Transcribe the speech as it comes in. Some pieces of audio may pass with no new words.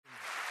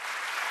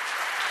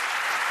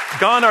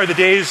Gone are the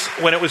days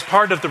when it was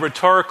part of the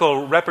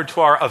rhetorical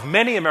repertoire of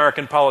many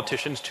American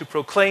politicians to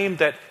proclaim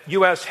that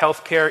U.S.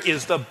 healthcare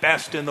is the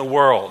best in the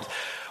world.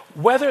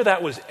 Whether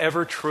that was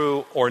ever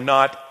true or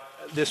not,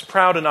 this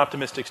proud and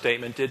optimistic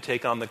statement did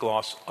take on the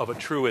gloss of a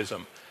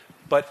truism.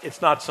 But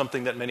it's not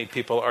something that many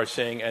people are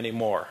saying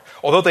anymore.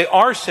 Although they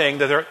are saying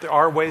that there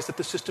are ways that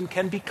the system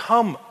can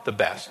become the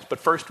best. But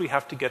first we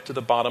have to get to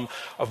the bottom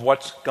of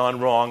what's gone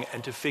wrong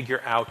and to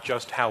figure out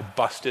just how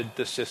busted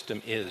the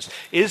system is.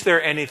 Is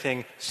there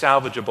anything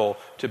salvageable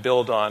to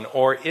build on?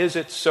 Or is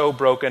it so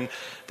broken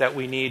that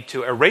we need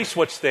to erase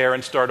what's there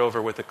and start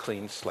over with a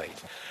clean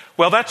slate?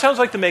 Well, that sounds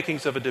like the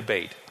makings of a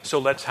debate, so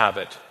let's have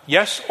it.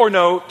 Yes or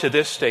no to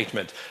this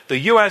statement. The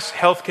U.S.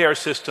 healthcare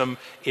system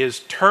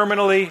is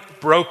terminally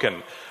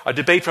broken. A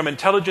debate from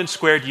Intelligence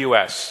Squared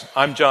US.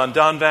 I'm John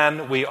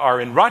Donvan. We are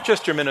in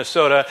Rochester,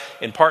 Minnesota,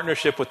 in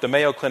partnership with the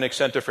Mayo Clinic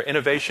Center for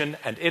Innovation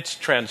and its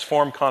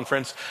Transform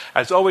Conference.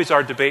 As always,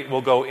 our debate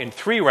will go in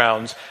 3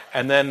 rounds,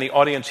 and then the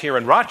audience here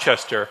in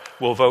Rochester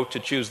will vote to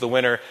choose the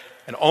winner,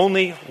 and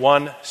only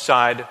one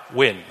side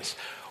wins.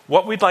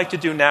 What we'd like to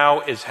do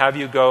now is have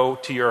you go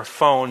to your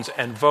phones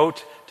and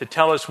vote to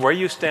tell us where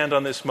you stand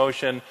on this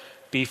motion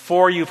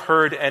before you've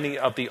heard any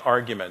of the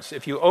arguments.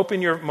 If you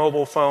open your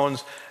mobile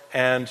phones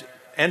and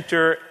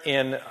enter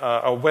in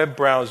a web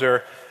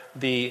browser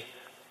the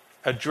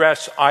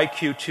address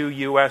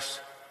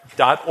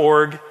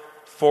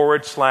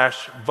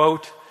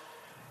iq2us.org/vote,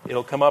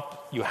 it'll come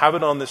up. You have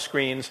it on the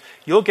screens.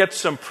 You'll get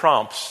some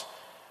prompts.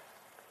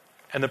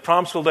 And the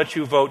prompts will let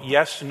you vote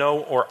yes, no,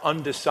 or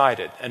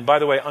undecided. And by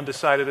the way,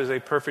 undecided is a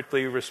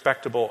perfectly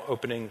respectable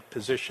opening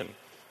position.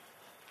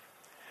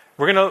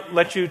 We're going to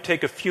let you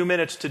take a few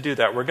minutes to do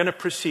that. We're going to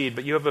proceed,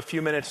 but you have a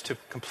few minutes to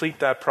complete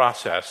that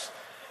process.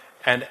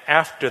 And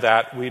after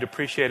that, we'd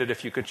appreciate it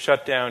if you could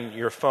shut down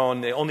your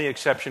phone. The only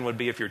exception would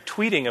be if you're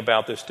tweeting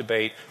about this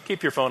debate.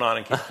 Keep your phone on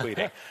and keep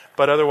tweeting.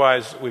 But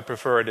otherwise, we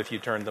prefer it if you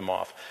turn them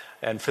off.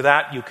 And for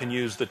that, you can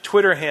use the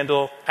Twitter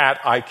handle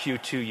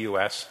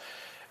 @IQ2US.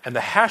 And the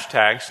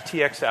hashtags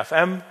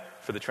TXFM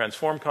for the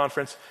Transform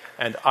Conference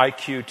and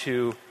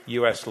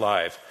IQ2US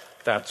Live.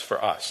 That's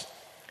for us.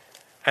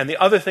 And the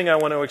other thing I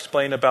want to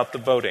explain about the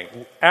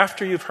voting.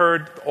 After you've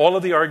heard all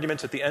of the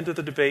arguments at the end of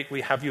the debate,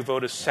 we have you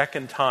vote a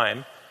second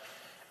time.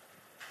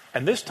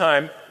 And this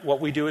time, what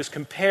we do is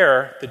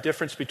compare the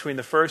difference between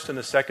the first and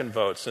the second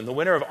votes. And the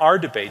winner of our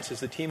debates is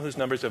the team whose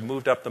numbers have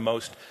moved up the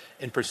most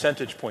in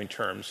percentage point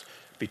terms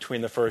between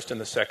the first and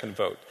the second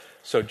vote.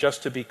 So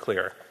just to be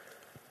clear,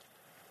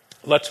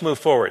 let's move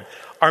forward.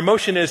 Our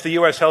motion is the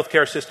U.S.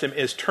 healthcare system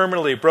is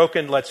terminally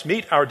broken. Let's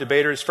meet our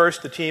debaters.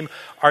 First, the team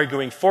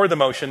arguing for the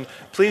motion.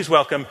 Please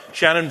welcome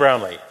Shannon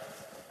Brownlee.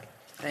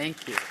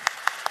 Thank you.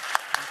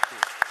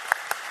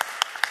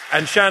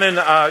 And Shannon,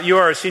 you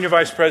are a senior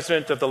vice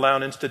president of the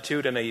Lown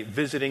Institute and a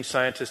visiting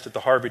scientist at the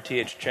Harvard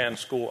T.H. Chan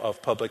School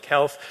of Public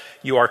Health.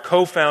 You are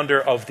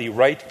co-founder of the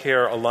Right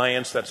Care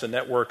Alliance. That's a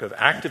network of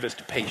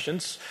activist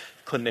patients,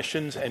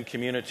 clinicians, and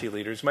community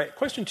leaders. My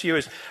question to you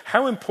is,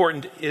 how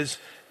important is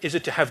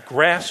it to have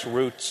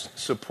grassroots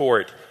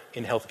support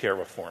in healthcare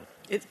reform?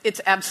 It's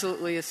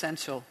absolutely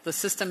essential. The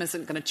system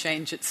isn't going to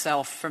change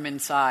itself from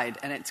inside,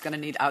 and it's going to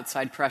need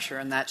outside pressure,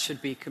 and that should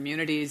be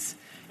communities,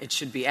 it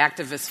should be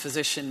activists,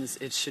 physicians,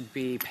 it should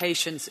be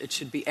patients, it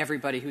should be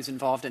everybody who's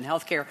involved in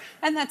healthcare,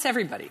 and that's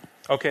everybody.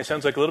 Okay,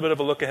 sounds like a little bit of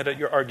a look ahead at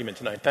your argument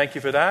tonight. Thank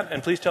you for that,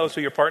 and please tell us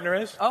who your partner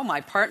is. Oh,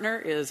 my partner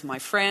is my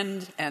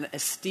friend and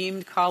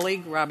esteemed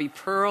colleague, Robbie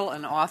Pearl,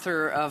 an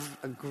author of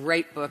a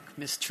great book,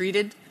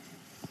 Mistreated.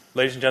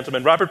 Ladies and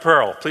gentlemen, Robert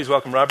Pearl. Please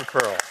welcome Robert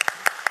Pearl.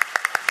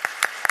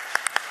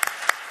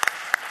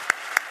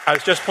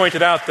 As just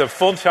pointed out, the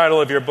full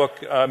title of your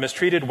book,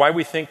 Mistreated, Why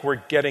We Think We're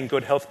Getting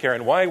Good Healthcare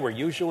and Why We're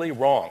Usually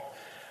Wrong.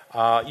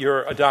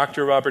 You're a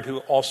doctor, Robert, who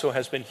also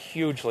has been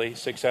hugely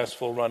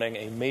successful running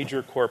a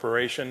major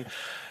corporation.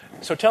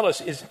 So tell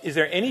us, is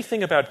there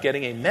anything about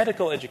getting a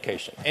medical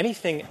education,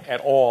 anything at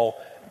all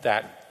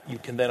that you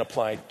can then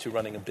apply to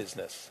running a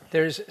business?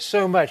 There's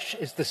so much.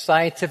 It's the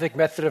scientific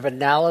method of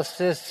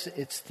analysis.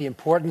 It's the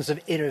importance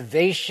of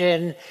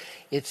innovation.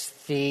 It's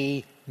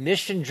the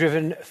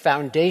mission-driven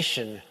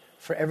foundation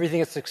for everything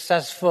that's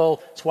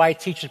successful. It's why I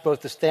teach at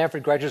both the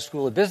Stanford Graduate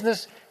School of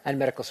Business and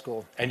Medical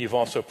School. And you've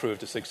also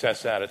proved a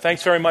success at it.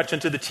 Thanks very much.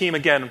 And to the team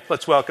again,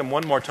 let's welcome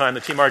one more time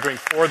the team arguing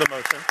for the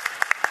motion.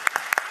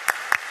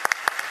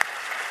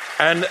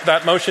 And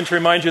that motion, to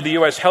remind you, the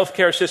U.S.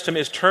 healthcare system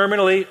is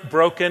terminally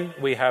broken.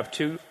 We have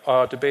 2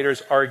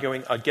 debaters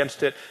arguing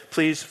against it.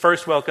 Please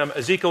first welcome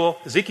Ezekiel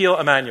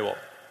Emanuel.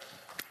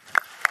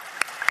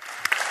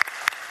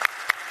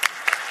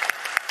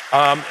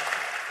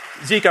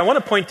 Zeke, I want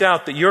to point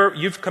out that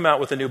you've come out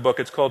with a new book.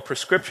 It's called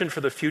Prescription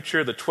for the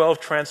Future, the 12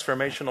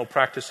 Transformational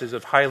Practices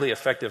of Highly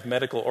Effective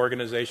Medical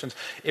Organizations.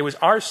 It was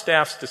our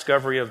staff's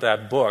discovery of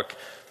that book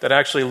that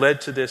actually led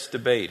to this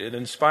debate. It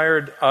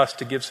inspired us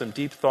to give some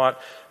deep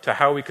thought to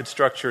how we could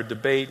structure a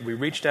debate. We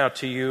reached out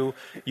to you.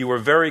 You were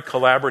very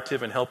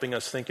collaborative in helping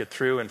us think it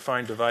through and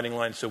find dividing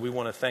lines, so we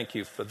want to thank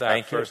you for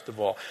that, first of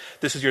all.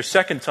 This is your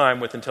second time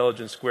with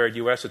Intelligence Squared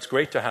US. It's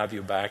great to have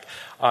you back.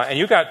 And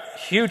you got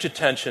huge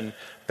attention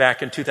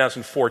back in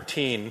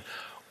 2014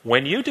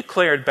 when you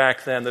declared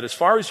back then that as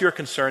far as you're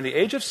concerned, the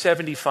age of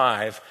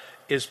 75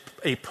 is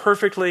a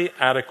perfectly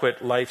adequate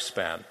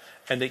lifespan,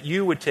 and that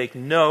you would take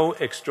no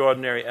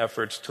extraordinary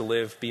efforts to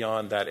live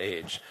beyond that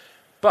age.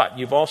 But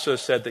you've also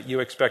said that you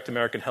expect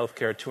American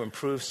healthcare to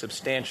improve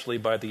substantially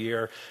by the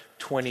year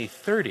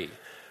 2030,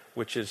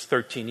 which is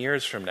 13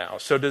 years from now.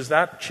 So does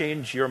that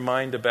change your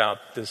mind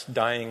about this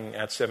dying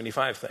at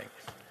 75 thing?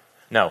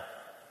 No.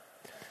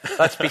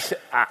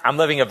 I'm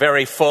living a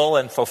very full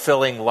and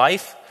fulfilling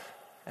life,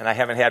 and I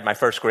haven't had my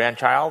first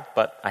grandchild,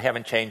 but I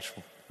haven't changed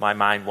my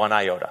mind one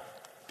iota.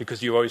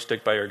 Because you always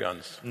stick by your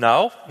guns.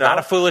 No, not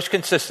a foolish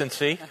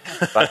consistency,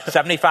 but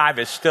 75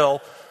 is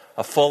still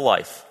a full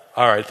life.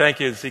 All right, thank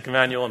you, Zeke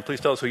Emanuel, and please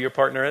tell us who your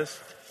partner is.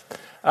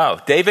 Oh,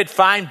 David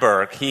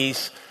Feinberg.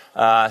 He's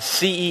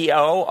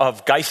CEO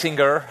of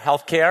Geisinger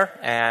Healthcare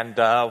and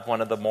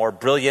one of the more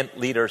brilliant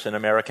leaders in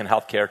American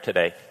healthcare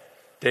today.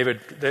 David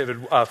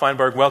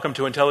Feinberg, welcome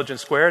to Intelligence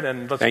Squared,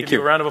 and let's give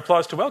you a round of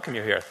applause to welcome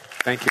you here.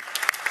 Thank you.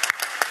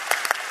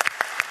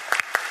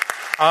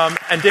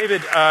 And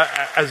David,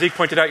 as Zeke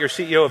pointed out, you're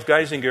CEO of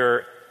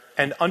Geisinger,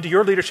 and under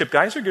your leadership,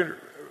 Geisinger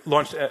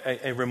launched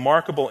a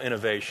remarkable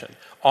innovation,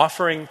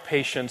 offering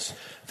patients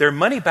their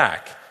money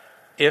back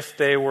if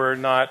they were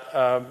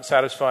not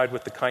satisfied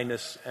with the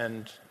kindness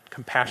and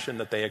compassion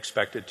that they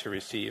expected to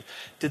receive.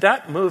 Did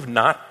that move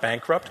not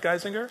bankrupt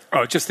Geisinger?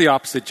 Oh, just the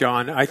opposite,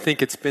 John. I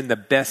think it's been the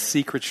best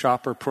secret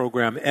shopper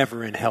program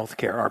ever in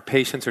healthcare. Our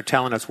patients are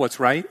telling us what's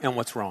right and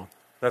what's wrong.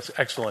 That's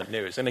excellent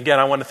news. And again,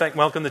 I want to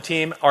welcome the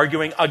team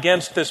arguing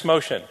against this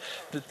motion.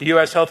 The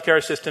U.S.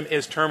 healthcare system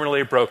is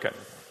terminally broken.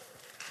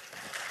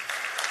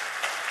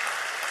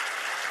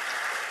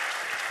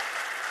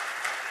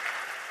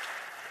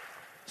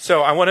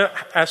 So I want to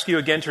ask you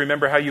again to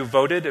remember how you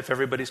voted. If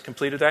everybody's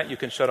completed that, you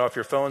can shut off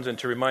your phones. And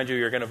to remind you,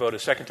 you're going to vote a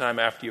second time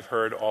after you've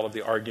heard all of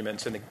the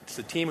arguments. And it's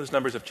the team whose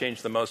numbers have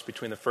changed the most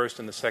between the first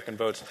and the second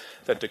votes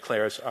that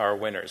declares our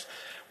winners.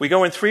 We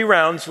go in 3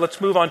 rounds. Let's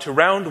move on to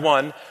round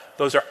 1.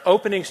 Those are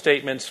opening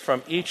statements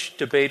from each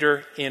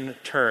debater in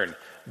turn.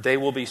 They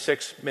will be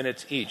 6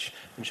 minutes each.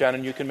 And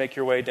Shannon, you can make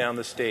your way down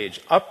the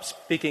stage. Up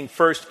speaking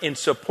first in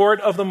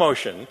support of the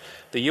motion,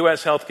 the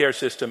U.S. healthcare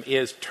system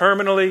is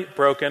terminally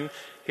broken.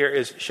 Here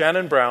is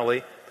Shannon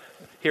Brownlee,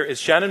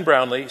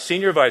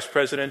 Senior Vice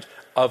President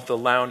of the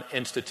Lown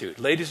Institute.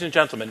 Ladies and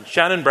gentlemen,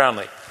 Shannon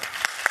Brownlee.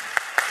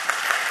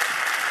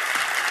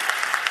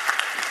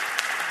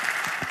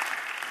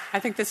 I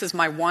think this is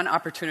my one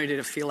opportunity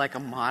to feel like a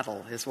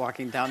model is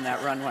walking down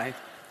that runway.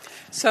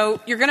 So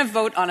you're going to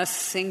vote on a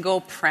single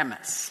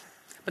premise.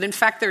 But in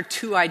fact, there are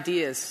 2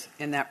 ideas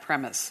in that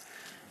premise.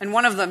 And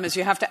one of them is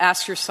you have to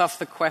ask yourself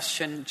the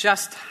question,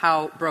 just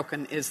how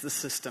broken is the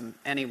system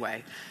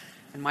anyway?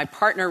 And my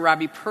partner,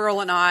 Robbie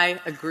Pearl, and I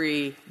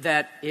agree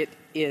that it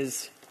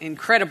is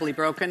incredibly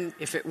broken.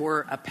 If it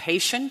were a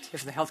patient,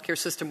 if the healthcare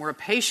system were a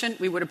patient,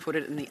 we would have put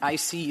it in the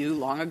ICU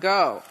long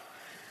ago.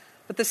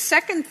 But the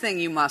second thing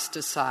you must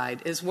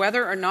decide is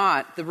whether or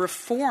not the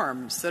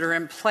reforms that are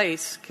in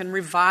place can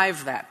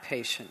revive that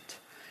patient.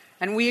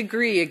 And we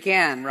agree,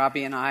 again,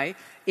 Robbie and I,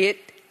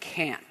 it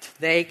can't.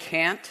 They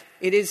can't.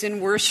 It is in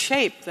worse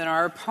shape than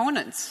our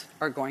opponents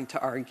are going to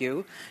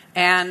argue,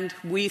 and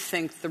we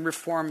think the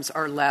reforms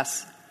are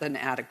less than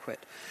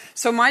adequate.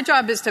 So my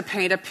job is to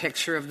paint a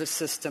picture of the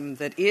system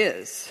that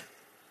is.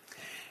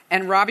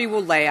 And Robbie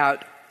will lay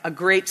out a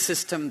great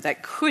system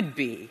that could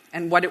be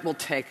and what it will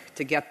take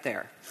to get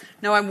there.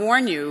 Now, I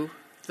warn you,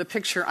 the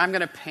picture I'm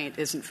going to paint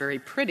isn't very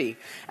pretty.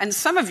 And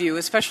some of you,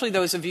 especially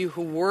those of you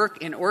who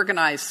work in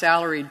organized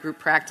salaried group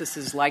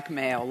practices like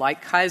Mayo,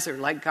 like Kaiser,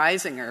 like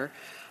Geisinger,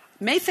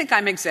 may think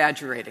I'm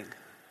exaggerating.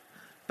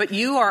 But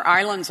you are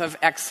islands of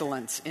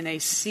excellence in a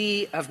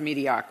sea of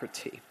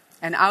mediocrity.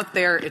 And out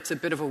there, it's a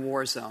bit of a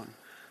war zone.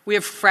 We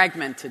have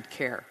fragmented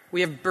care. We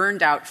have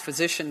burned out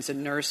physicians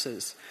and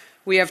nurses.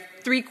 We have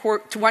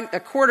a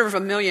quarter of a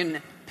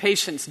million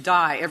patients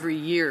die every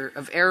year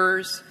of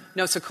errors,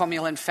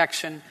 nosocomial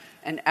infection,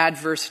 and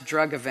adverse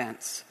drug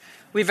events.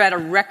 We've had a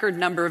record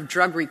number of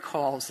drug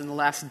recalls in the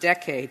last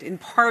decade, in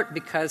part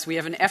because we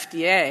have an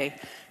FDA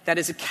that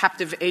is a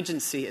captive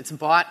agency. It's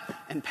bought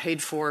and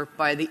paid for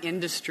by the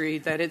industry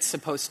that it's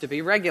supposed to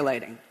be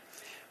regulating.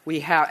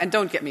 And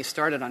don't get me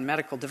started on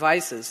medical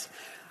devices.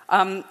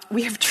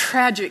 We have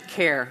tragic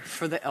care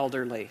for the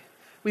elderly.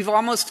 We've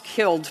almost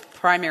killed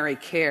primary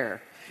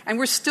care. And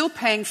we're still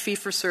paying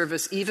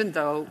fee-for-service even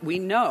though we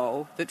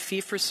know that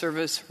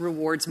fee-for-service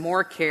rewards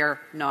more care,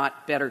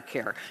 not better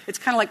care. It's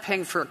kind of like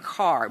paying for a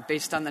car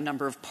based on the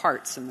number of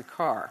parts in the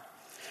car.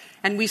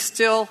 And we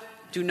still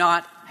do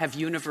not have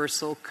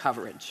universal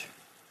coverage.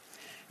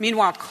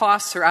 Meanwhile,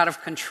 costs are out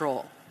of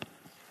control.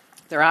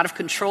 They're out of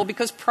control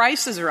because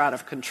prices are out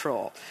of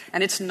control.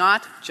 And it's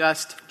not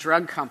just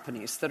drug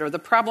companies that are the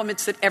problem.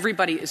 It's that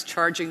everybody is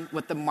charging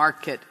what the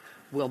market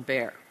will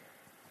bear.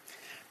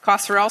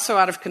 Costs are also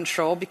out of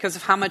control because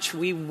of how much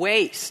we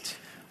waste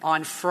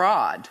on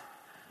fraud,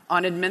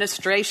 on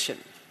administration,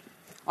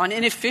 on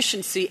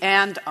inefficiency,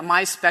 and on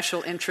my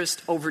special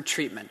interest,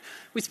 overtreatment.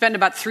 We spend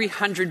about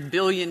 $300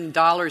 billion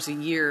a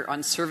year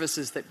on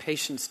services that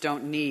patients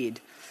don't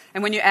need.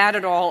 And when you add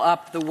it all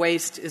up, the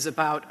waste is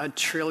about $1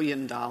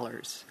 trillion.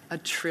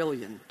 $1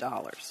 trillion.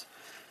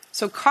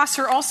 So costs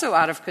are also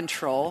out of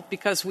control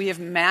because we have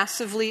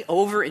massively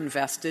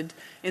overinvested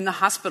in the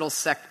hospital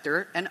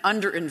sector and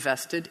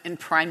underinvested in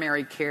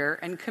primary care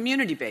and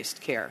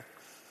community-based care.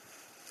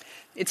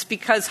 It's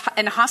because,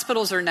 and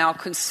hospitals are now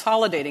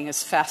consolidating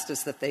as fast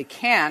as that they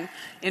can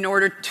in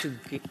order to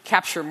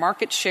capture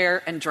market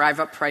share and drive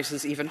up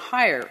prices even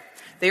higher.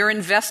 They are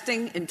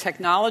investing in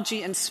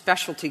technology and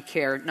specialty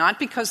care, not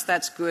because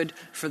that's good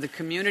for the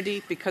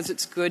community, because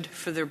it's good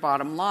for their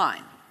bottom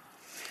line.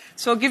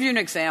 So I'll give you an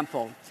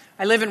example.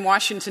 I live in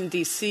Washington,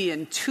 D.C.,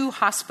 and 2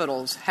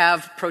 hospitals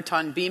have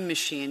proton beam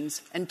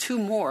machines, and 2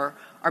 more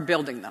are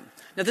building them.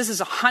 Now, this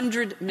is a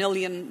 $100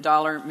 million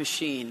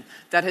machine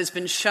that has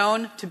been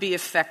shown to be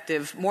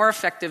effective, more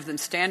effective than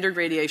standard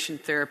radiation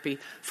therapy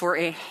for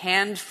a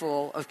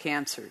handful of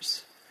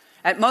cancers.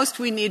 At most,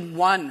 we need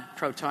 1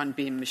 proton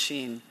beam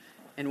machine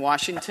in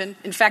Washington.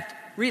 In fact,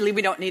 really,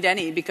 we don't need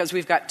any because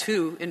we've got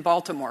 2 in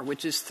Baltimore,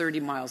 which is 30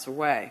 miles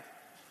away.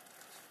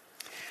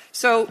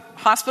 So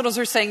hospitals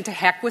are saying, to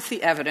heck with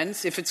the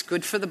evidence. If it's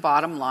good for the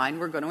bottom line,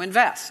 we're going to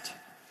invest.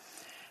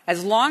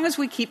 As long as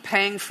we keep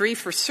paying free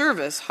for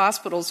service,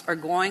 hospitals are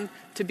going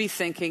to be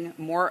thinking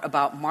more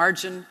about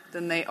margin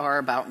than they are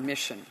about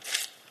mission.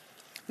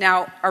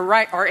 Now,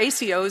 our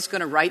ACO is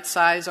going to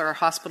right-size our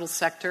hospital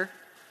sector.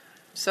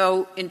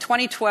 So in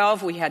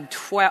 2012, we had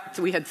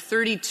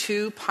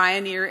 32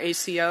 pioneer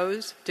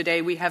ACOs.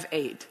 Today, we have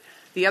 8.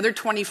 The other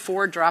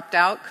 24 dropped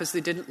out because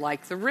they didn't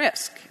like the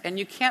risk, and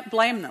you can't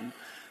blame them.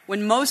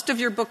 When most of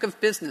your book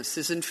of business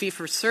is in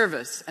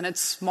fee-for-service and a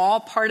small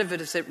part of it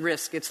is at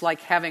risk, it's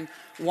like having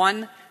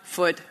 1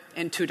 foot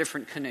in 2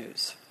 different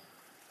canoes.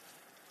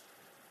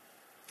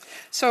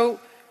 So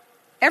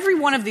every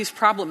one of these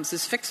problems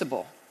is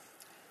fixable,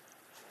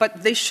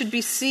 but they should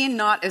be seen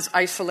not as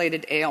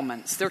isolated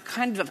ailments. They're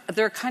kind of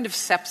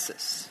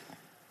sepsis.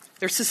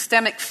 They're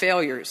systemic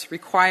failures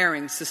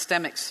requiring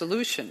systemic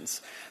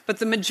solutions. But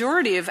the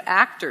majority of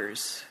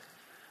actors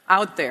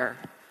out there,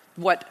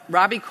 what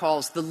Robbie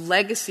calls the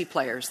legacy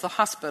players, the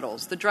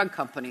hospitals, the drug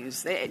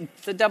companies, the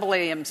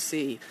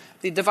AAMC,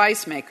 the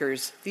device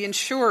makers, the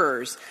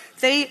insurers,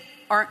 they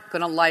aren't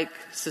going to like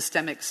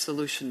systemic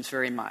solutions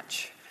very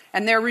much.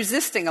 And they're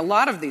resisting a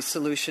lot of these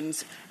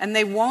solutions, and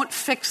they won't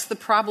fix the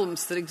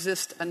problems that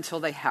exist until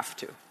they have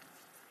to.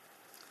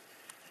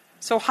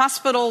 So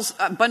hospitals,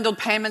 bundled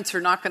payments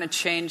are not going to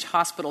change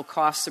hospital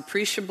costs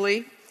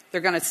appreciably.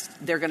 They're going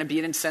to be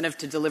an incentive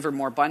to deliver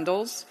more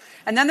bundles.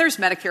 And then there's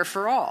Medicare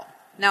for all.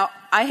 Now,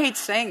 I hate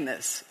saying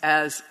this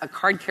as a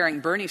card-carrying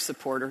Bernie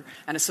supporter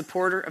and a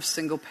supporter of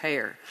single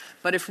payer.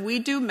 But if we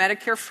do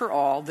Medicare for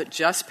all that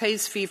just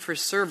pays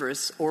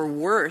fee-for-service, or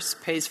worse,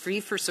 pays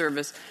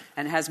fee-for-service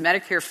and has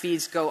Medicare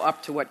fees go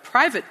up to what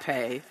private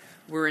pay,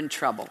 we're in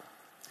trouble.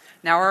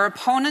 Now, our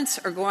opponents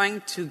are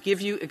going to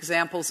give you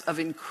examples of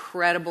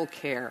incredible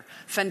care,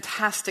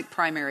 fantastic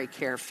primary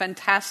care,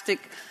 fantastic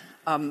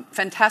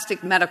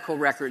medical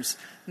records,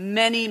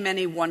 many,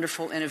 many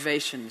wonderful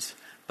innovations.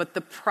 But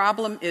the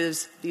problem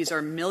is these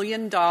are $1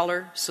 million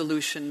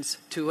solutions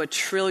to a $1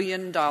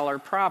 trillion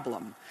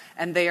problem,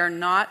 and they are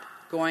not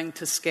going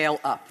to scale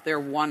up. They're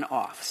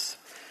one-offs.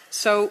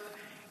 So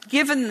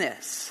given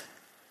this,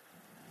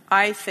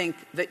 I think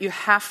that you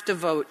have to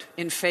vote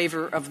in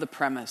favor of the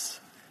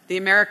premise. The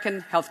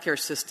American healthcare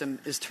system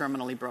is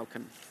terminally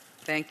broken.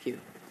 Thank you.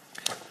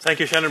 Thank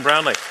you, Shannon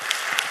Brownlee.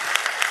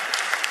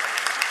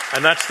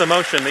 And that's the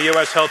motion. The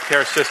U.S.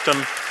 healthcare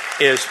system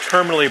is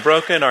terminally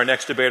broken. Our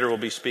next debater will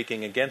be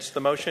speaking against the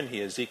motion.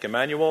 He is Zeke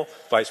Emanuel,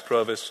 Vice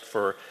Provost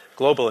for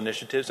Global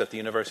Initiatives at the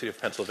University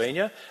of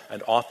Pennsylvania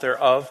and author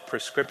of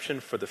Prescription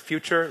for the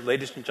Future.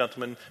 Ladies and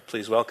gentlemen,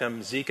 please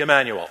welcome Zeke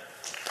Emanuel.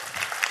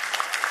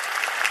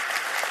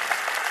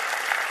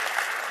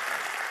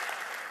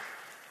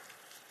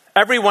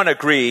 Everyone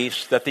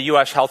agrees that the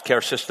U.S.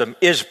 healthcare system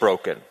is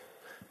broken.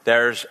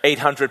 There's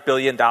 $800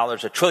 billion,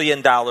 $1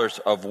 trillion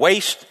of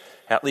waste,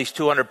 at least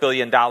 $200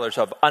 billion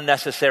of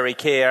unnecessary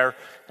care,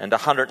 and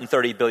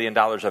 $130 billion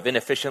of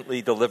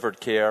inefficiently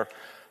delivered care.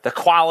 The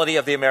quality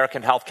of the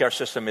American healthcare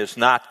system is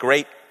not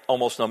great,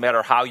 almost no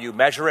matter how you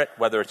measure it,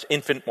 whether it's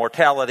infant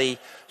mortality,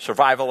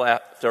 survival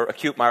after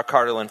acute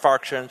myocardial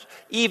infarctions,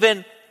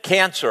 even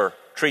cancer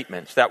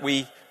treatments that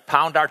we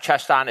pound our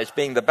chest on as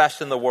being the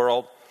best in the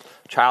world.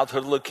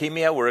 Childhood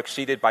leukemia, we're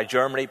exceeded by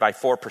Germany by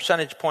 4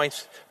 percentage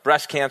points.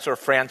 Breast cancer,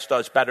 France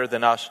does better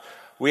than us.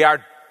 We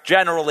are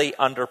generally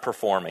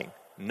underperforming.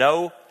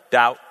 No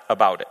doubt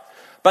about it.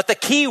 But the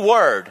key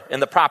word in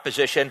the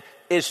proposition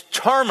is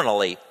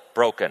terminally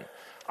broken.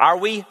 Are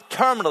we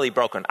terminally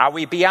broken? Are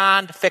we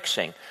beyond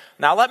fixing?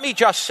 Now, let me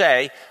just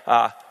say,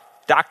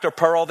 Dr.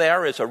 Pearl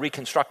there is a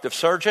reconstructive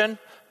surgeon.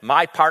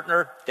 My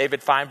partner,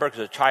 David Feinberg, is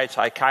a child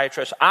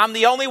psychiatrist. I'm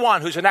the only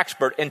one who's an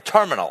expert in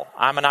terminal.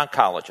 I'm an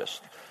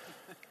oncologist.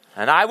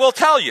 And I will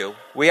tell you,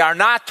 we are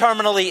not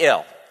terminally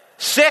ill.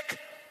 Sick,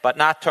 but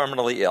not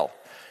terminally ill.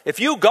 If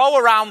you go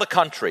around the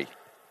country,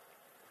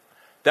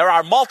 there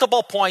are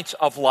multiple points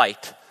of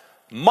light,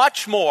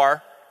 much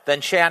more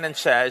than Shannon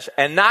says,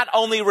 and not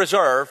only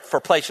reserved for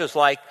places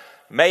like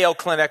Mayo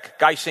Clinic,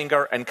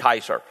 Geisinger, and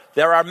Kaiser.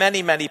 There are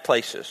many, many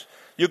places.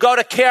 You go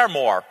to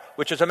CareMore,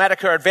 which is a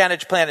Medicare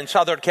Advantage plan in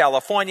Southern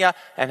California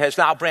and has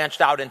now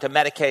branched out into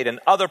Medicaid and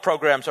other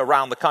programs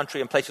around the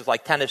country in places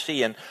like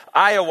Tennessee and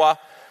Iowa.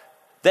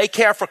 They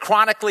care for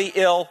chronically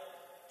ill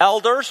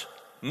elders,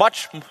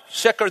 much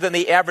sicker than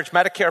the average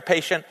Medicare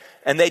patient,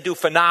 and they do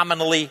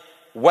phenomenally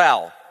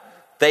well.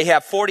 They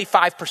have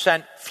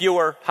 45%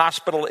 fewer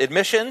hospital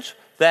admissions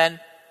than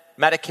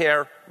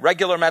Medicare,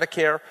 regular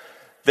Medicare.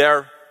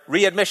 Their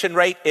readmission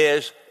rate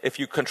is, if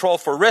you control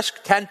for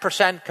risk,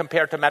 10%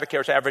 compared to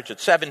Medicare's average at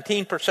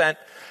 17%.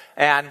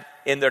 And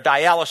in their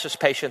dialysis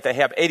patient, they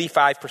have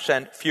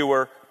 85%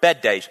 fewer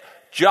bed days.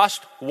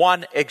 Just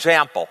one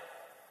example.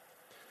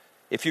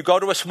 If you go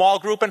to a small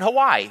group in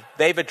Hawaii,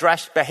 they've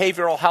addressed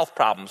behavioral health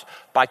problems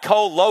by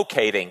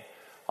co-locating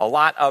a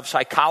lot of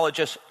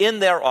psychologists in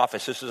their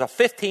office. This is a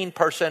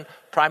 15-person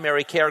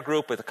primary care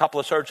group with a couple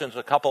of surgeons,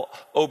 a couple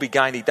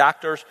OB-GYN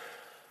doctors.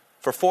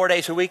 For 4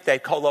 days a week, they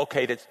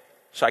co-located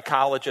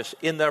psychologists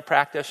in their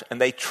practice,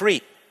 and they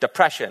treat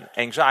depression,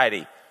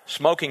 anxiety,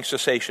 smoking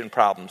cessation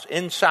problems,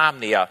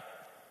 insomnia,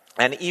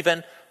 and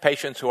even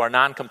patients who are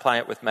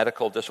non-compliant with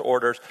medical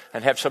disorders,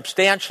 and have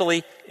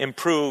substantially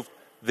improved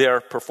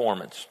their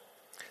performance.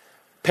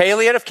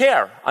 Palliative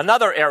care,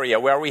 another area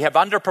where we have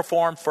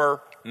underperformed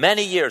for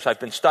many years. I've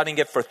been studying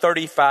it for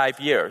 35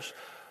 years.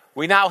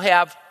 We now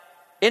have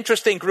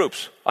interesting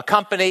groups, a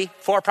company,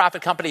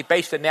 for-profit company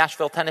based in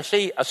Nashville,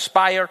 Tennessee,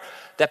 Aspire,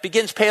 that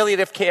begins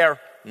palliative care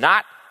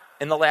not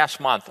in the last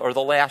month or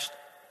the last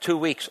 2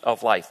 weeks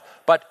of life,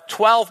 but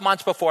 12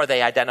 months before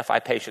they identify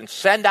patients,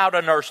 send out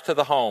a nurse to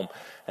the home,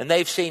 and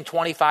they've seen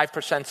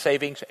 25%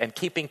 savings and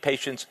keeping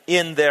patients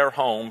in their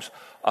homes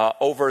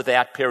over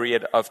that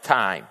period of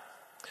time.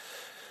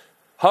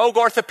 Hoag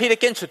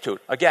Orthopedic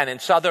Institute, again in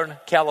Southern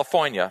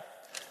California,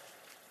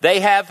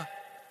 they have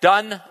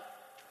done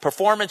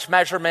performance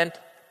measurement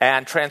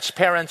and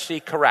transparency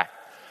correct.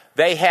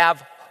 They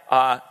have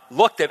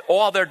looked at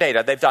all their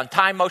data. They've done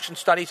time motion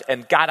studies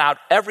and got out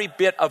every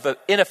bit of the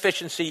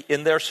inefficiency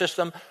in their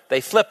system. They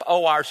flip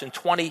ORs in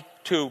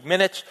 22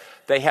 minutes.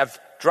 They have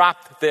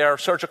dropped their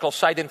surgical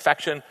site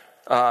infection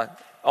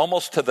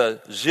almost to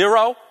the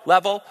 0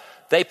 level.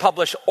 They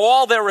publish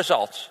all their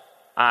results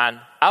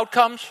on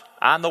outcomes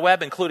on the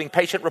web, including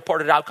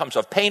patient-reported outcomes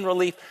of pain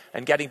relief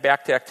and getting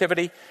back to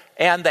activity.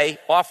 And they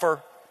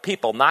offer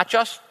people, not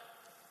just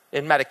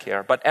in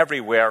Medicare, but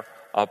everywhere,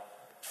 a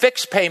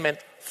fixed payment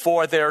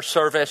for their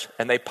service,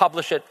 and they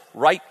publish it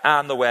right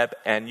on the web,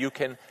 and you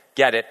can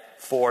get it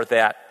for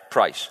that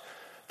price.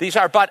 These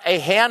are but a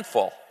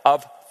handful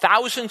of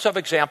thousands of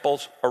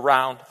examples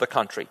around the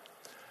country.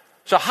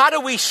 So how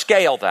do we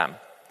scale them?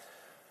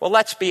 Well,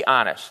 let's be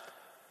honest.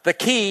 The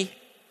key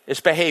is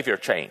behavior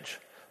change.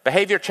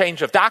 Behavior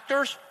change of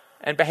doctors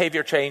and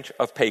behavior change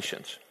of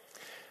patients.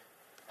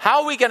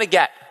 How are we going to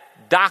get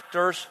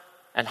doctors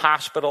and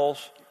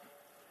hospitals,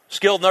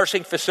 skilled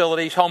nursing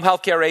facilities, home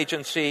health care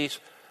agencies,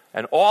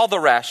 and all the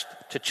rest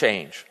to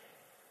change?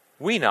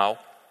 We know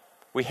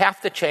we have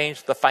to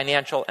change the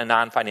financial and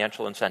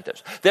non-financial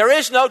incentives. There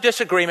is no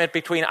disagreement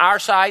between our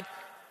side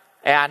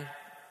and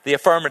the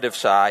affirmative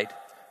side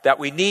that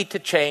we need to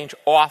change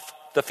off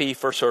the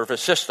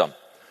fee-for-service system.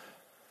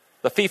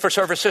 The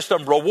fee-for-service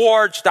system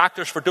rewards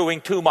doctors for doing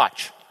too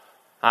much.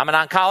 I'm an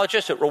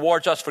oncologist. It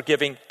rewards us for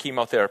giving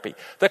chemotherapy.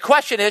 The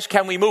question is,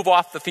 can we move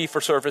off the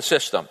fee-for-service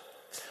system?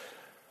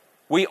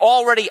 We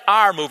already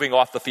are moving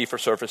off the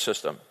fee-for-service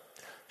system.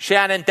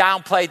 Shannon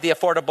downplayed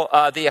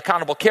the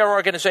accountable care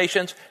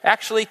organizations.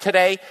 Actually,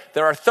 today,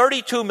 there are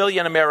 32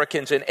 million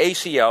Americans in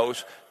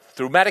ACOs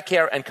through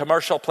Medicare and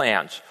commercial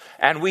plans.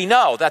 And we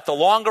know that the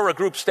longer a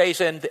group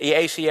stays in the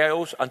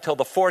ACOs until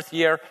the 4th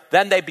year,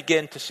 then they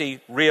begin to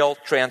see real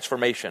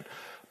transformation.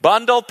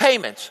 Bundled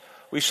payments.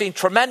 We've seen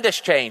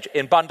tremendous change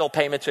in bundled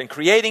payments in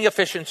creating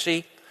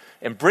efficiency,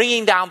 in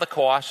bringing down the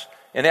costs,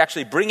 and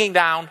actually bringing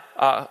down,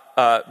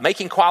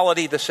 making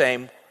quality the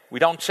same. We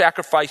don't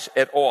sacrifice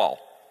at all.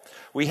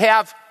 We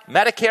have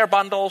Medicare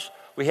bundles,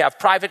 we have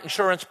private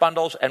insurance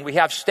bundles, and we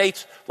have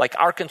states like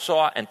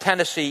Arkansas and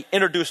Tennessee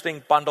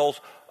introducing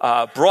bundles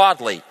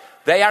broadly.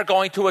 They are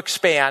going to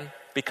expand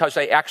because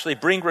they actually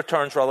bring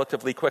returns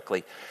relatively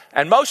quickly.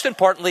 And most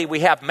importantly,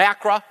 we have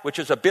MACRA, which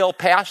is a bill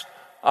passed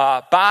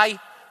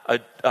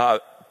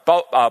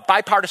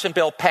bipartisan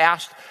bill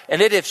passed,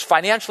 and it is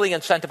financially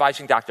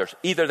incentivizing doctors.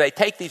 Either they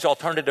take these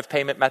alternative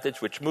payment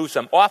methods, which moves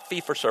them off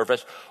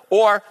fee-for-service,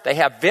 or they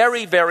have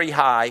very, very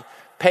high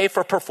pay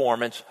for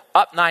performance,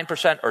 up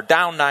 9% or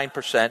down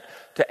 9%,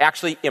 to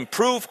actually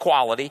improve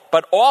quality,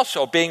 but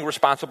also being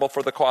responsible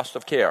for the cost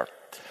of care.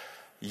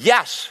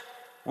 Yes,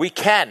 we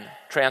can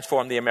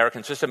transform the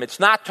American system. It's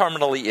not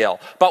terminally ill,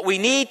 but we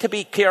need to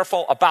be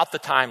careful about the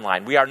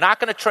timeline. We are not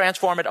going to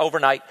transform it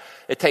overnight.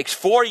 It takes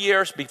 4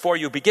 years before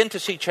you begin to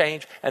see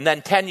change, and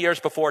then 10 years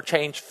before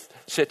change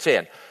sits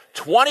in.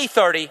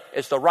 2030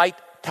 is the right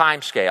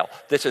time scale.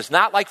 This is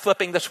not like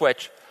flipping the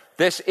switch.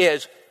 This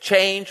is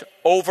change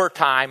over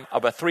time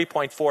of a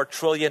 $3.4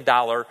 trillion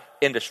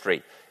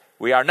industry.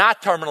 We are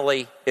not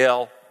terminally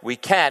ill. We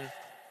can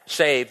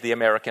save the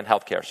American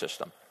healthcare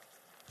system.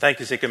 Thank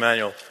you, Zeke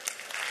Emanuel.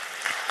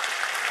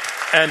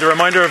 And a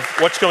reminder of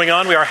what's going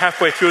on. We are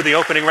halfway through the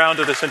opening round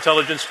of this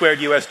Intelligence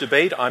Squared U.S.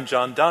 debate. I'm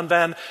John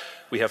Donvan.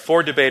 We have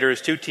 4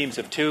 debaters, 2 teams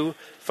of 2,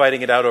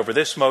 fighting it out over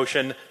this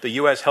motion. The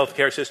U.S.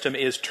 healthcare system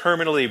is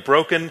terminally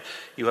broken.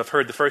 You have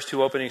heard the first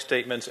 2 opening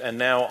statements, and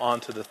now on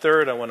to the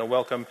third. I want to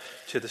welcome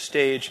to the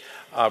stage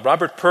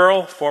Robert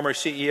Pearl, former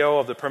CEO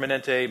of the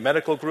Permanente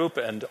Medical Group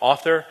and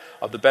author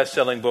of the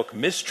best-selling book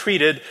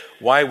Mistreated,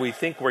 Why We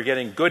Think We're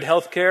Getting Good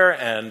Healthcare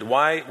and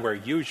Why We're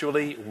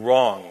Usually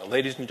Wrong.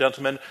 Ladies and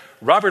gentlemen,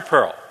 Robert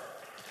Pearl.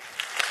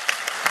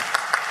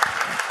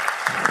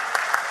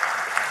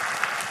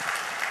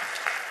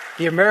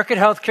 The American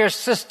healthcare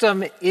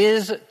system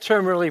is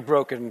terminally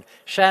broken.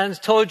 Shannon's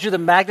told you the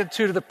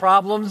magnitude of the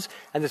problems,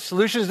 and the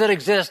solutions that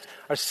exist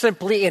are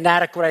simply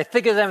inadequate. I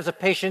think of them as a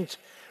patient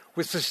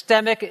with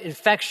systemic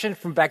infection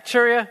from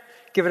bacteria,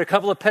 given a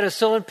couple of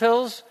penicillin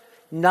pills,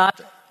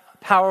 not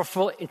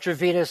powerful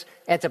intravenous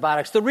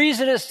antibiotics. The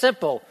reason is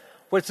simple.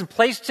 What's in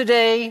place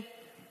today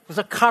was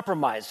a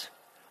compromise,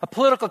 a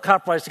political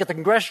compromise to get the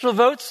congressional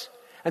votes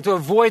and to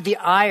avoid the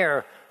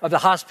ire of the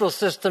hospital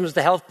systems,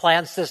 the health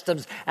plan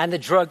systems, and the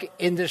drug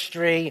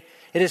industry.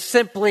 It is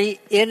simply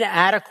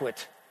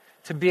inadequate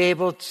to be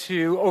able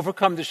to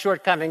overcome the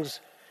shortcomings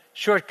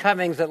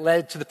that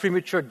led to the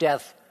premature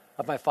death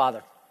of my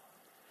father.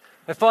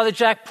 My father,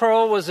 Jack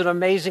Pearl, was an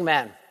amazing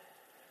man.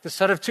 The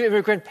son of 2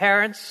 immigrant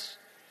parents,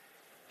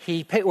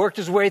 he worked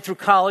his way through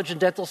college and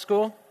dental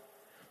school.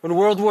 When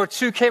World War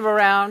II came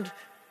around,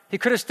 he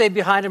could have stayed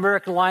behind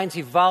American lines.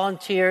 He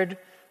volunteered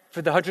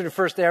for the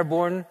 101st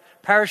Airborne.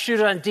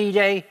 Parachuted on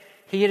D-Day,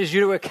 he and his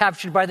unit were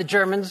captured by the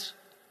Germans.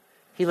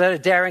 He led a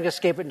daring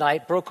escape at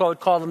night. Brokaw would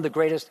call him the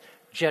greatest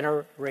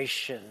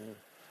generation.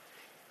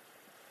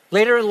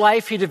 Later in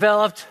life, he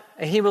developed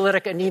a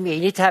hemolytic anemia. He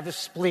needed to have his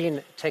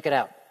spleen taken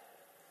out.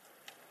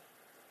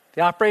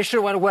 The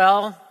operation went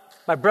well.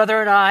 My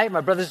brother and I, my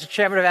brother's the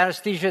chairman of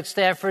anesthesia at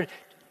Stanford,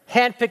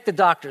 handpicked the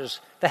doctors,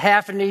 the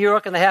half in New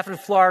York and the half in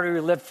Florida. We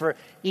lived for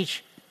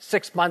each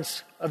 6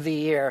 months of the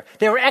year.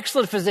 They were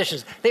excellent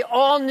physicians. They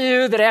all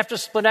knew that after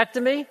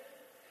splenectomy,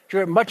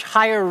 you're at much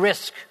higher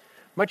risk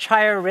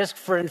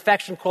for an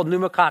infection called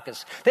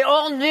pneumococcus. They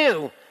all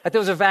knew that there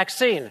was a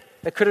vaccine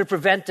that could have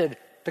prevented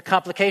the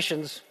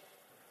complications.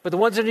 But the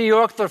ones in New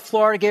York thought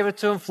Florida gave it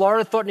to him.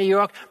 Florida thought New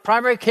York.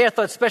 Primary care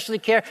thought specialty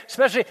care.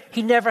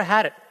 He never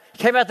had it. He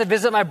came out to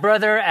visit my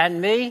brother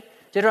and me.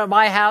 Dinner at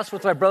my house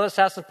with my brother's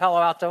house in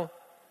Palo Alto.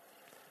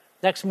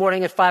 Next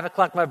morning at 5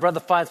 o'clock, my brother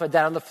finds my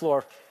dad on the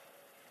floor,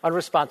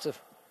 unresponsive.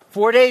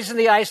 4 days in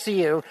the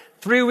ICU,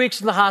 3 weeks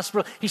in the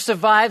hospital. He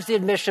survives the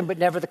admission, but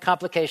never the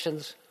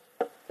complications.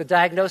 The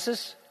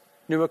diagnosis?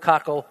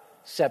 Pneumococcal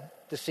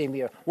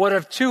septicemia. One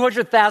of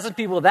 200,000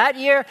 people that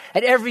year,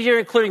 and every year,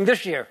 including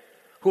this year,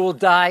 who will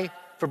die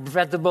from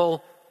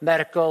preventable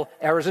medical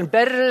errors.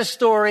 Embedded in his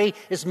story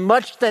is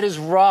much that is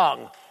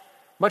wrong.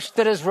 Much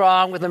that is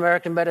wrong with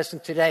American medicine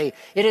today.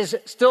 It is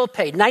still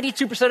paid.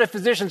 92% of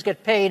physicians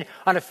get paid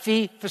on a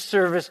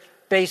fee-for-service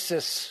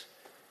basis.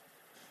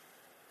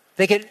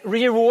 They get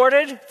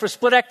rewarded for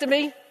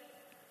splenectomy.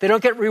 They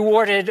don't get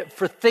rewarded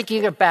for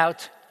thinking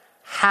about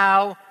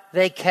how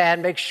they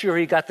can make sure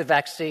he got the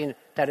vaccine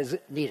that is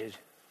needed.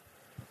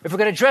 If we're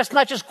going to address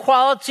not just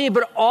quality,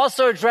 but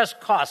also address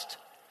cost,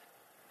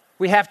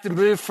 we have to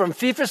move from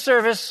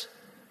fee-for-service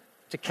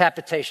to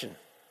capitation.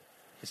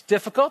 It's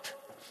difficult,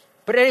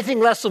 but anything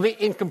less will be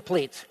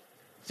incomplete.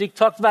 Zeke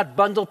talked about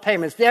bundled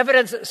payments. The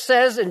evidence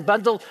says in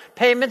bundled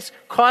payments,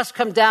 costs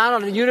come down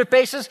on a unit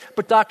basis,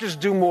 but doctors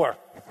do more.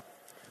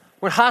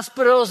 When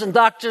hospitals and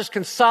doctors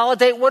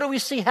consolidate, what do we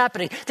see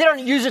happening? They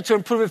don't use it to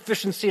improve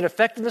efficiency and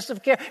effectiveness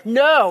of care.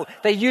 No,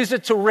 they use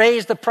it to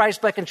raise the price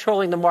by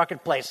controlling the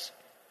marketplace.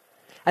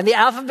 And the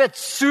alphabet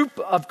soup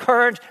of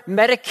current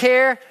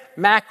Medicare,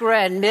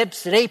 MACRA, and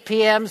MIPS and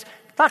APMs,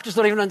 doctors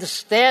don't even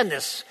understand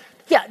this.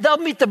 Yeah, they'll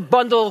meet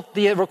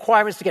the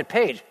requirements to get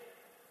paid,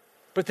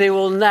 but they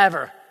will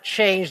never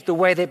change the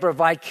way they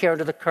provide care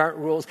under the current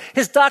rules.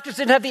 His doctors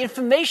didn't have the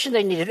information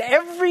they needed.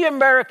 Every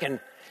American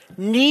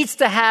needs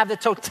to have the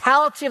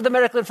totality of the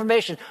medical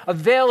information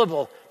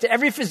available to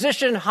every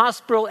physician,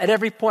 hospital, at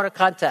every point of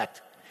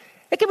contact.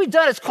 It can be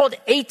done. It's called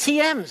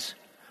ATMs,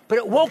 but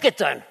it won't get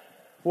done.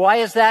 Why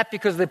is that?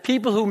 Because the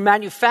people who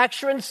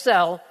manufacture and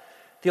sell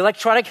the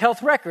electronic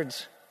health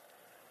records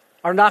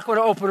are not going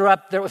to open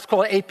up what's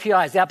called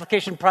APIs, the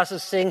application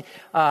processing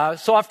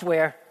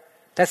software,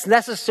 that's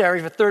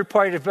necessary for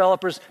third-party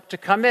developers to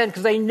come in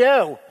because they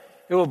know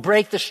it will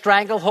break the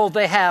stranglehold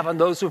they have on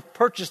those who've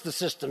purchased the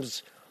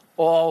systems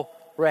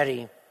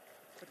already.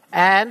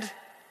 And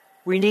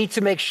we need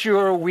to make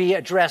sure we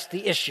address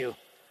the issue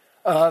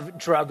of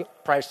drug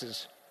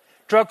prices.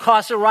 Drug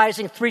costs are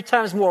rising 3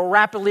 times more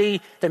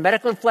rapidly than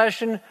medical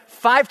inflation,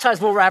 5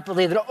 times more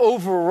rapidly than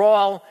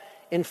overall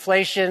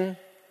inflation.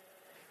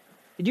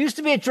 It used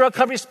to be a drug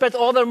company spent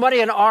all their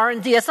money on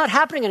R&D. That's not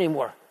happening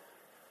anymore.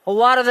 A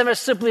lot of them are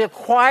simply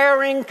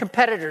acquiring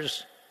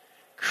competitors,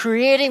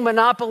 creating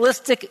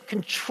monopolistic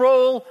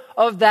control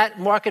of that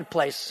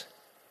marketplace.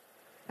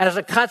 And as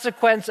a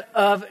consequence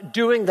of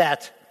doing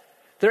that,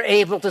 they're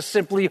able to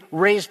simply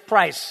raise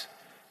price.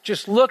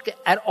 Just look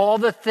at all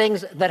the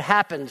things that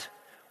happened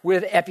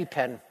with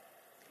EpiPen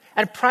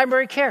and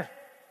primary care.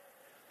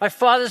 My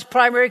father's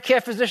primary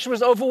care physician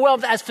was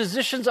overwhelmed, as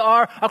physicians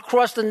are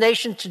across the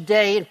nation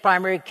today in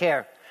primary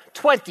care.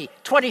 20,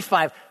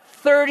 25,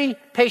 30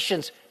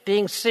 patients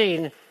being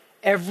seen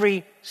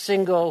every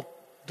single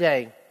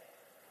day.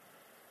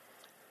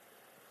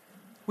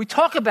 We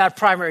talk about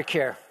primary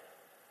care,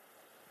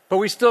 but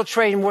we still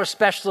train more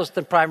specialists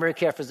than primary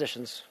care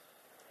physicians.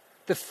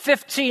 The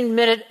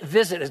 15-minute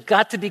visit has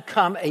got to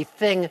become a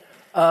thing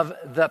of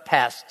the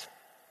past.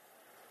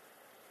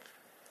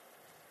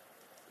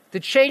 The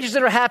changes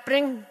that are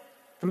happening,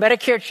 the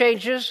Medicare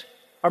changes,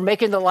 are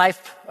making the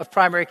life of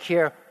primary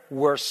care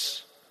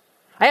worse.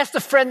 I asked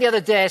a friend the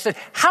other day, I said,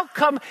 how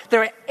come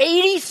there are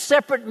 80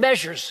 separate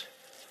measures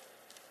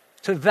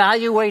to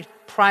evaluate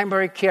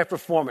primary care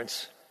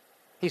performance?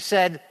 He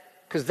said,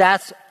 because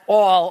that's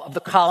all of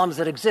the columns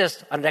that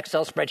exist on an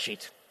Excel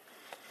spreadsheet.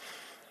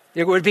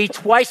 There would be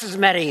twice as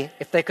many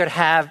if they could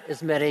have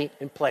as many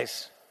in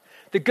place.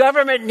 The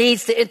government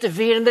needs to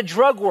intervene in the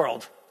drug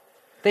world.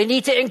 They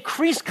need to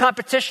increase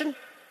competition.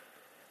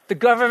 The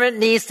government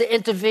needs to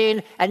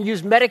intervene and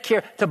use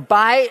Medicare to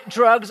buy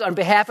drugs on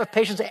behalf of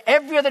patients.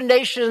 Every other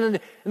nation in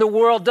the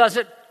world does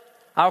it.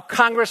 Our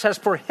Congress has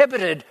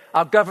prohibited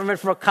our government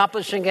from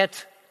accomplishing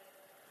it.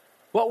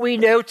 What we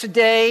know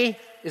today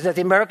is that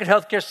the American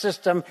healthcare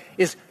system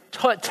is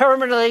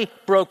terminally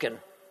broken.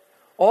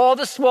 All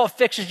the small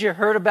fixes you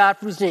heard about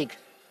from Zeke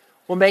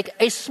will make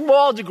a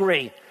small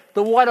degree.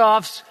 The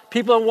one-offs,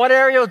 people in one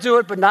area will do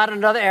it, but not in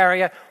another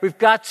area. We've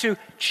got to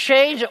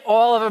change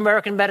all of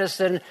American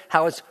medicine,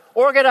 how it's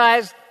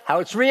organized, how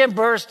it's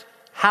reimbursed,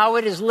 how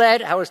it is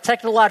led, how it's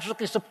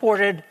technologically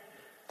supported.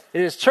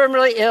 It is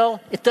terminally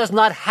ill. It does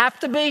not have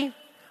to be.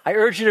 I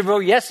urge you to vote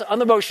yes on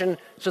the motion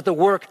so that the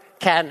work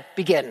can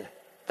begin.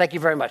 Thank you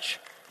very much.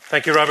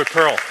 Thank you, Robert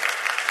Pearl.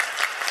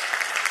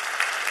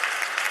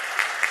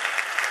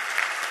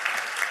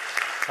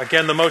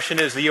 Again, the motion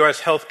is the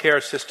U.S.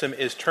 healthcare system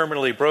is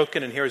terminally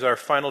broken. And here's our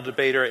final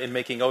debater in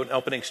making an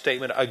opening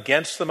statement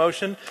against the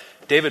motion,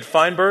 David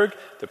Feinberg,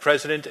 the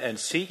president and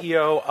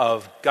CEO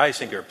of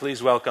Geisinger.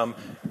 Please welcome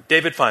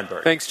David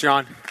Feinberg. Thanks,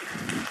 John.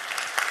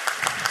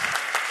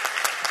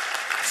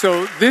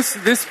 So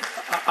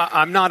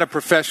I'm not a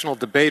professional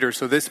debater,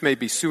 so this may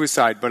be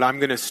suicide, but I'm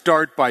going to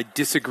start by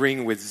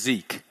disagreeing with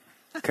Zeke.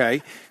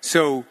 Okay?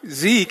 So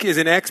Zeke is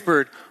an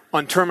expert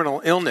on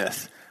terminal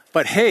illness,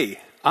 but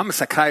hey, I'm a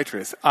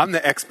psychiatrist. I'm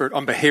the expert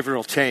on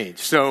behavioral change.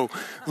 So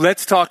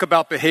let's talk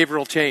about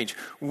behavioral change.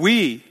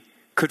 We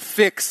could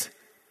fix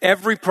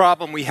every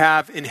problem we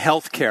have in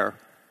healthcare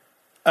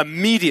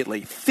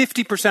immediately,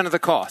 50% of the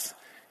cost.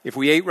 If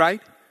we ate right,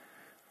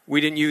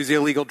 we didn't use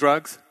illegal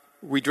drugs,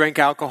 we drank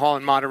alcohol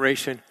in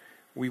moderation,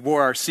 we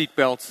wore our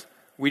seatbelts,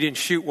 we didn't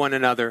shoot one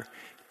another,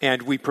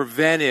 and we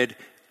prevented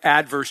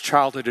adverse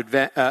childhood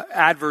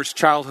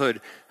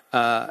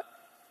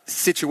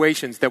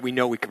situations that we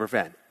know we can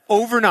prevent.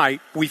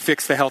 Overnight, we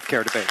fixed the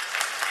healthcare debate.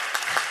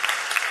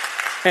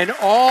 And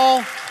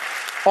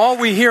all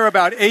we hear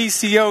about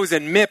ACOs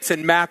and MIPS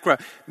and MACRA,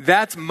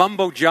 that's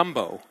mumbo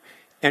jumbo.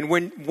 And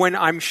when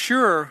I'm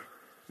sure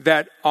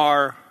that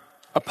our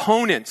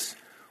opponents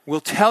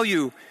will tell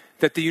you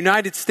that the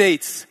United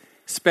States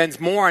spends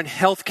more on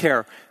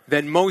healthcare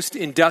than most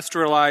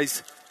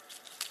industrialized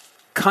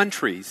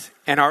countries,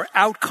 and our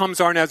outcomes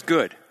aren't as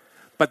good.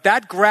 But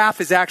that graph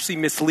is actually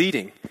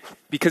misleading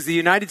because the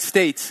United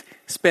States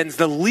spends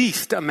the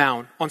least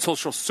amount on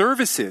social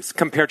services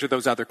compared to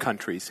those other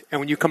countries.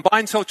 And when you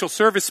combine social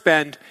service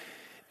spend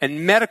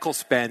and medical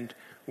spend,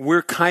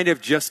 we're kind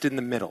of just in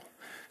the middle.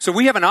 So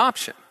we have an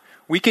option.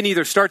 We can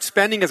either start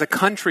spending as a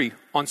country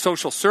on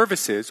social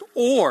services,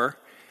 or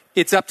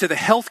it's up to the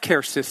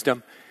healthcare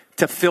system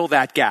to fill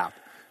that gap.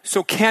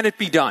 So can it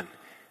be done?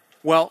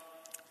 Well,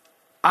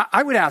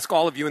 I would ask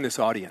all of you in this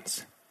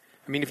audience.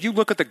 I mean, if you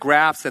look at the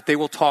graphs that they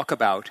will talk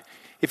about,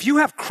 if you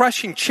have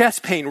crushing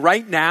chest pain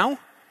right now,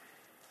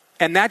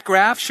 and that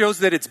graph shows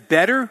that it's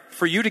better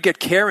for you to get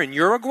care in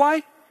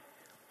Uruguay,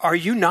 are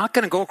you not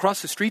going to go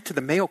across the street to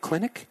the Mayo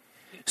Clinic?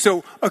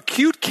 So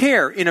acute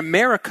care in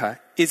America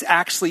is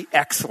actually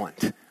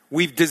excellent.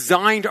 We've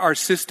designed our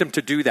system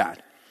to do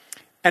that.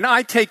 And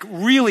I take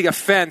really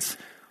offense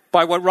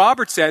by what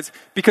Robert says,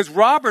 because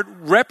Robert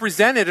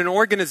represented an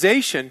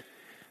organization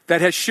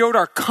that has showed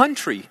our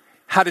country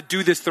how to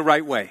do this the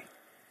right way.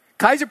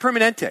 Kaiser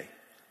Permanente,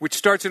 which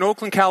starts in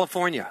Oakland,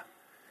 California.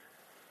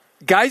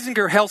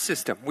 Geisinger Health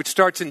System, which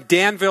starts in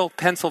Danville,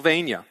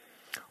 Pennsylvania,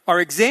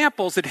 are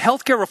examples that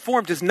healthcare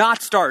reform does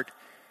not start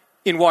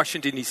in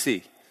Washington,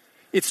 D.C.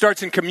 It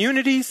starts in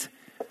communities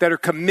that are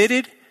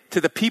committed to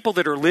the people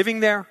that are living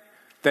there,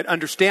 that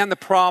understand the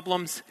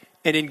problems,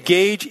 and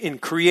engage in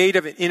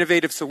creative and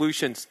innovative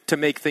solutions to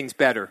make things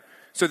better,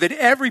 so that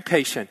every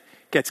patient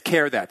gets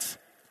care that's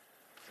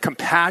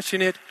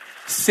compassionate,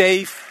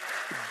 safe,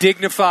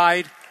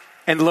 dignified,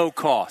 and low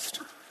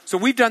cost. So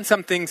we've done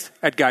some things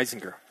at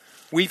Geisinger.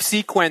 We've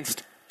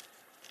sequenced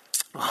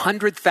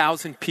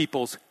 100,000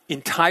 people's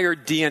entire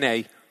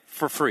DNA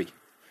for free.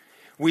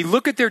 We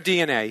look at their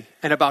DNA,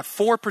 and about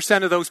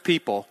 4% of those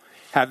people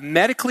have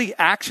medically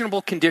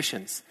actionable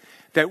conditions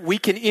that we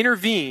can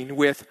intervene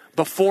with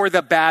before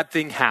the bad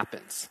thing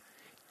happens.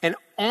 And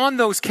on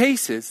those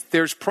cases,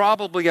 there's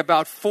probably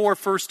about 4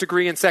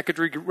 first-degree and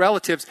second-degree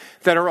relatives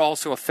that are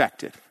also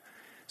affected.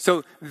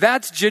 So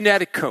that's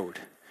genetic code.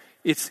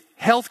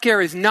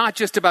 Healthcare is not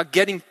just about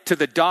getting to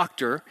the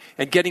doctor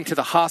and getting to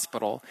the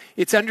hospital.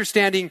 It's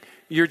understanding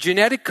your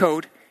genetic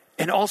code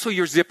and also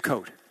your zip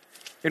code.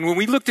 And when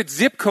we looked at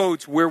zip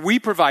codes where we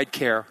provide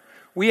care,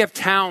 we have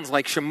towns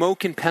like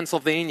Shamokin,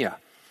 Pennsylvania,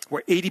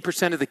 where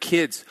 80% of the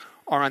kids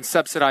are on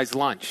subsidized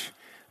lunch.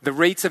 The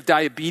rates of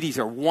diabetes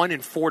are 1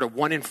 in 4 to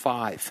 1 in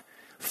 5.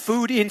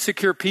 Food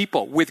insecure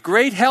people with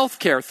great health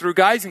care through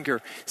Geisinger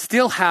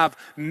still have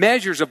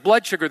measures of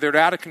blood sugar that are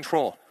out of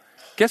control.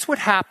 Guess what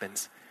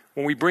happens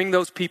when we bring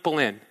those people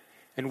in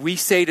and we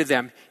say to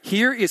them,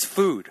 here is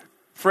food,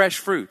 fresh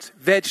fruits,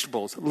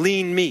 vegetables,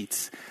 lean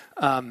meats,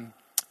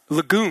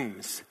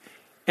 legumes.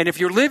 And if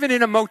you're living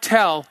in a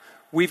motel,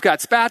 we've got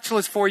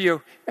spatulas for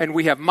you and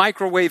we have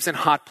microwaves and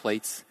hot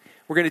plates.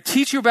 We're going to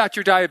teach you about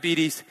your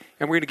diabetes,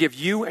 and we're going to give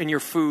you and your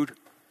food,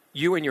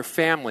 you and your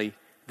family,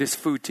 this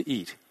food to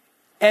eat.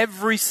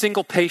 Every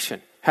single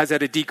patient has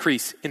had a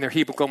decrease in their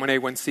hemoglobin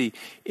A1C,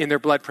 in their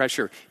blood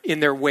pressure,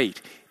 in their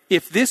weight.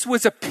 If this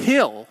was a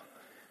pill,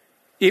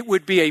 it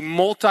would be a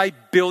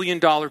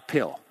multi-billion-dollar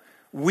pill.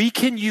 We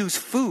can use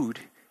food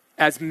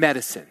as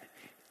medicine.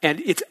 And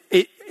it's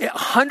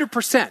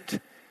 100%.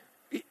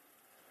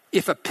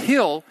 If a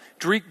pill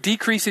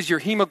decreases your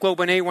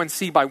hemoglobin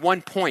A1C by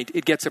 1 point,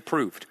 it gets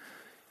approved.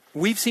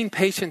 We've seen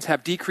patients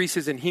have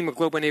decreases in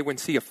hemoglobin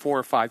A1C of 4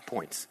 or 5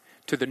 points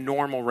to the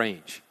normal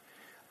range.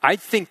 I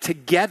think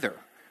together,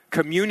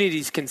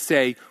 communities can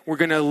say, we're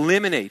going to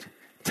eliminate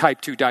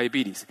type 2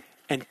 diabetes.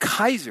 And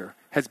Kaiser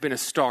has been a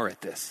star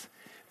at this.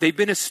 They've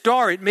been a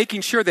star at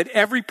making sure that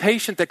every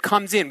patient that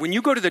comes in, when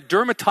you go to the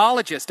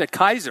dermatologist at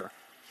Kaiser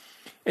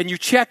and you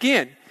check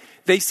in,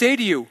 they say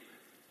to you,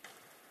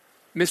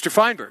 Mr.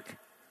 Feinberg,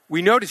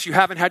 we notice you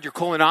haven't had your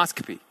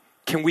colonoscopy.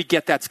 Can we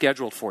get that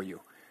scheduled for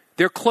you?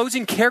 They're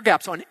closing care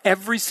gaps on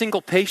every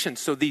single patient,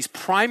 so these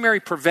primary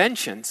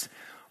preventions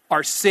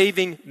are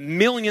saving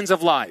millions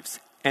of lives,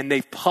 and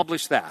they've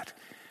published that.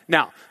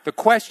 Now, the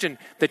question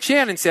that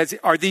Shannon says,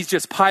 are these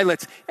just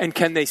pilots, and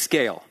can they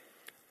scale?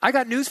 I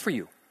got news for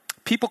you.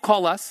 People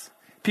call us,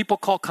 people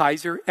call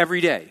Kaiser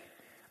every day.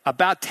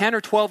 About 10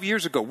 or 12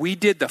 years ago, we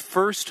did the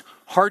first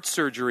heart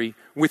surgery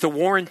with a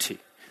warranty.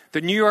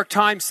 The New York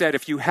Times said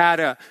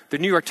the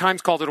New York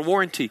Times called it a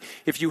warranty.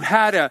 If you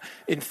had an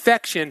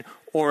infection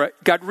or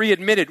got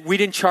readmitted, we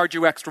didn't charge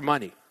you extra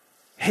money.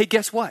 Hey,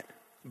 guess what?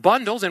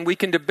 Bundles, and we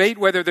can debate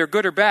whether they're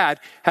good or bad,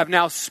 have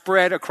now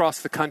spread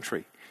across the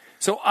country.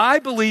 So I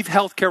believe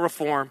healthcare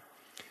reform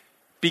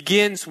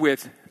begins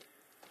with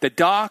the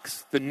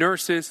docs, the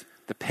nurses,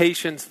 the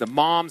patients, the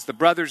moms, the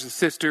brothers and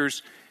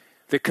sisters,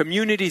 the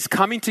communities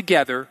coming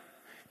together,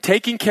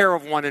 taking care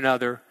of one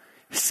another,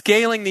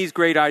 scaling these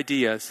great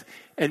ideas,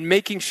 and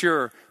making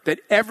sure that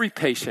every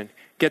patient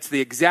gets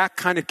the exact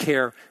kind of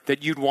care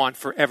that you'd want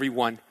for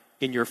everyone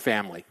in your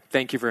family.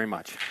 Thank you very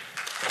much.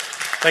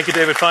 Thank you,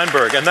 David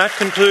Feinberg. And that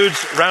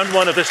concludes round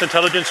one of this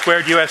Intelligence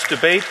Squared U.S.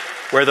 debate,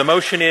 where the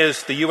motion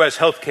is the U.S.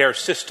 healthcare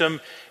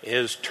system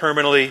is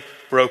terminally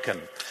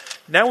broken.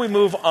 Now we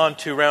move on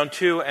to round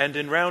two, and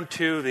in round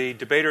two, the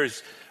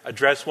debaters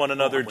address one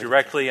another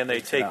directly, and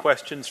they take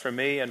questions from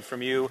me and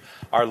from you,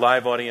 our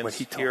live audience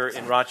here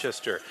in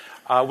Rochester.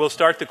 We'll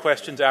start the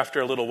questions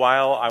after a little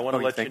while. I want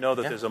to let you know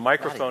that there's a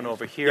microphone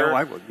over here.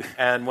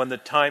 And when the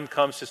time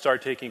comes to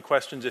start taking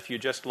questions, if you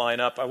just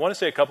line up. I want to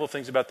say a couple of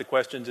things about the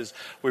questions. Is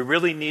we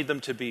really need them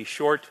to be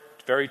short,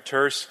 very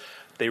terse.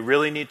 They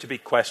really need to be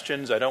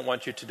questions. I don't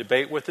want you to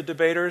debate with the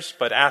debaters,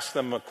 but ask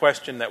them a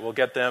question that will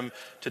get them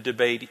to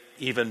debate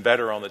even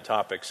better on the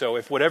topic. So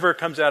if whatever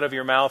comes out of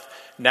your mouth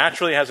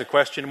naturally has a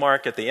question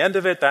mark at the end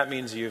of it, that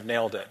means you've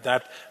nailed it.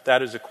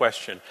 That is a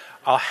question.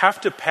 I'll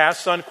have to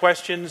pass on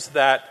questions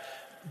that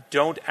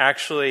don't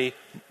actually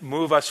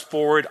move us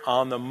forward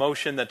on the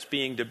motion that's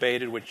being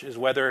debated, which is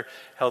whether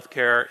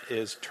healthcare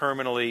is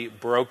terminally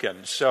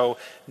broken. So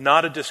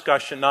not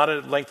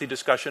a lengthy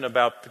discussion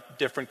about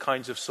different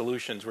kinds of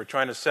solutions. We're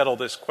trying to settle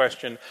this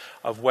question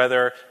of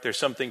whether there's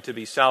something to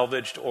be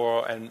salvaged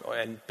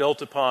and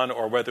built upon,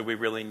 or whether we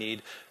really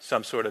need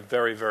some sort of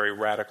very, very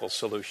radical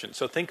solution.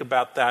 So think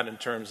about that in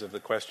terms of the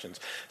questions.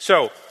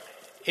 So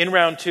in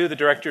round two,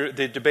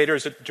 the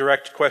debaters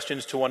direct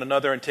questions to one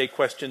another and take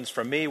questions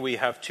from me. We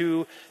have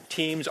two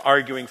teams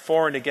arguing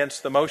for and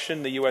against the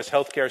motion. The U.S.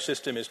 healthcare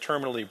system is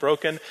terminally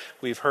broken.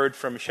 We've heard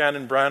from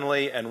Shannon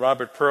Brownlee and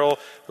Robert Pearl,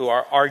 who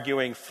are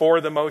arguing for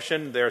the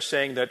motion. They're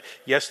saying that,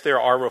 yes, there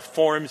are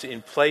reforms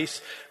in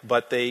place,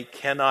 but they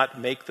cannot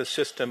make the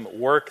system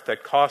work,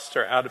 that costs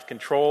are out of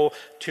control,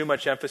 too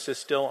much emphasis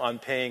still on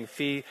paying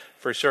fee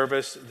for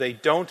service. They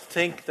don't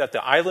think that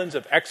the islands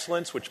of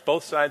excellence, which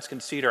both sides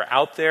concede are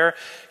out there,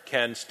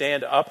 can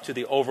stand up to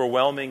the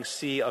overwhelming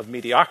sea of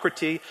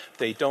mediocrity.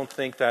 They don't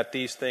think that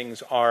these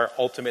things are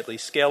ultimately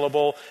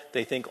scalable.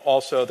 They think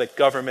also that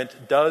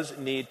government does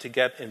need to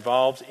get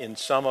involved in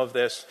some of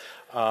this.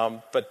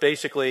 But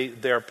basically,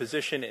 their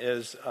position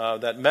is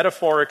that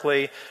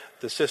metaphorically,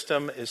 the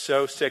system is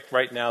so sick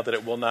right now that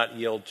it will not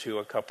yield to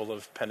a couple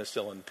of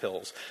penicillin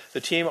pills. The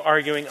team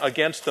arguing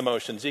against the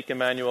motion, Zeke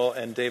Emanuel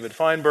and David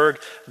Feinberg,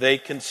 they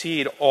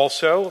concede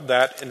also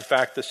that, in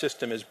fact, the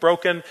system is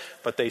broken,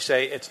 but they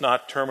say it's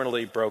not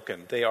terminally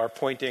broken. They are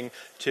pointing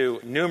to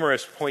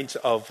numerous points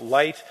of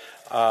light.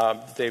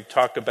 They've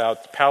talked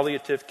about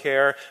palliative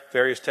care,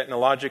 various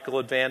technological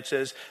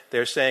advances.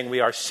 They're saying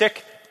we are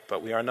sick,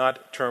 but we are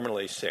not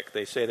terminally sick.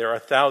 They say there are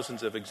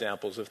thousands of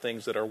examples of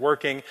things that are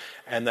working,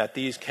 and that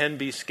these can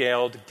be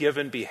scaled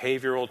given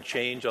behavioral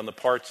change on the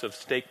parts of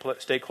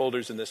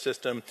stakeholders in the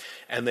system,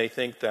 and they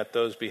think that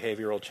those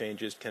behavioral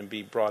changes can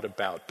be brought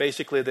about.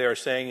 Basically, they are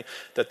saying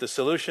that the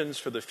solutions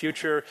for the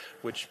future,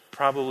 which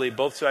probably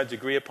both sides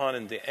agree upon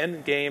in the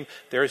end game,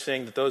 they're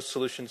saying that those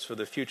solutions for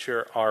the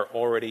future are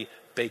already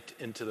baked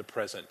into the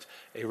present.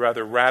 A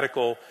rather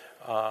radical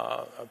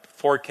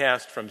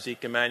forecast from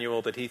Zeke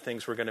Emanuel that he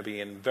thinks we're going to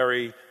be in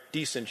very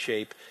decent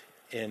shape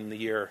in the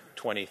year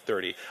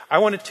 2030. I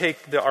want to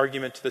take the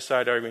argument to the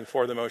side arguing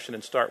for the motion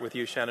and start with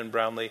you, Shannon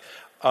Brownlee.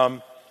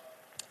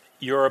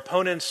 Your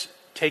opponents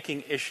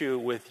taking issue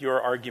with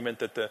your argument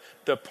that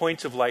the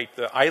points of light,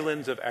 the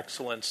islands of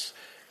excellence,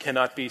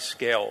 cannot be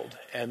scaled,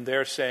 and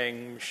they're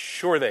saying,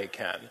 sure they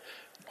can.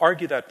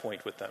 Argue that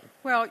point with them.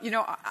 Well,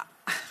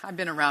 I've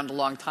been around a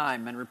long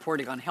time and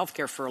reporting on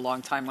healthcare for a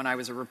long time back when I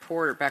was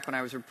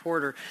a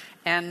reporter.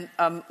 And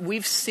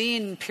we've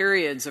seen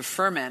periods of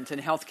ferment in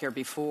healthcare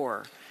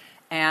before.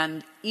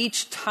 And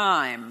each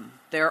time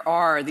there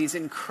are these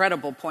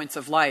incredible points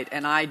of light,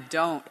 and I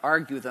don't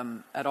argue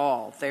them at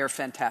all. They are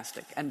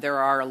fantastic, and there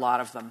are a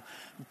lot of them.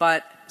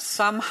 But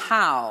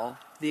somehow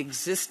the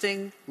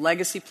existing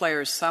legacy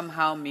players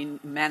somehow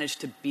manage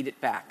to beat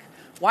it back.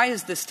 Why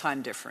is this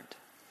time different?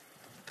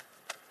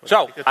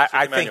 So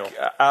I think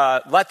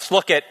let's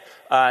look at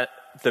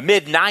the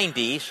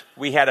mid-'90s.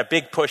 We had a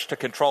big push to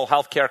control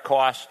healthcare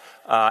costs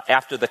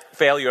after the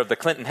failure of the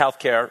Clinton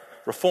healthcare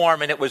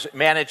reform, and it was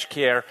managed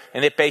care,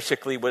 and it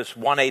basically was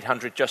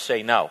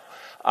 1-800-JUST-SAY-NO.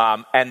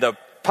 And the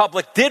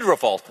public did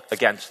revolt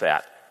against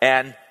that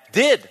and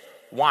did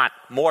want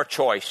more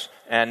choice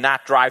and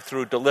not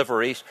drive-through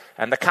deliveries.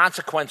 And the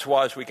consequence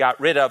was we got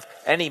rid of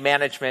any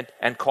management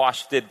and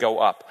costs did go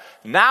up.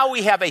 Now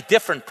we have a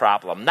different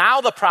problem.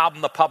 Now the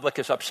problem the public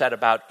is upset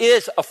about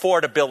is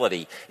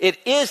affordability. It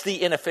is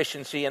the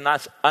inefficiency and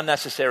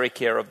unnecessary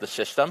care of the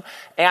system.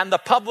 And the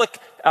public,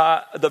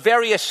 the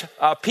various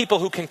people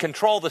who can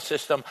control the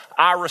system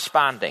are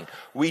responding.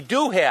 We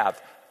do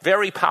have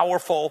very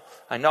powerful,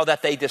 I know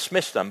that they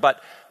dismiss them,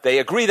 but they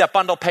agree that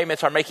bundle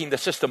payments are making the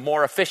system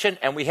more efficient,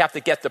 and we have to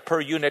get the per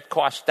unit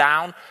cost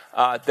down.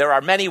 There are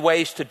many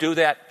ways to do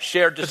that.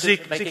 Shared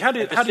decision making. Zeke, how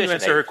do you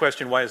answer her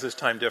question? Why is this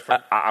time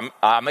different?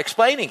 I'm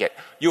explaining it.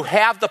 You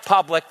have the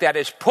public that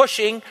is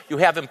pushing, you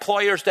have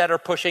employers that are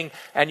pushing,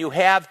 and you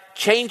have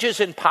changes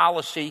in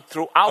policy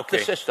throughout the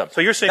system.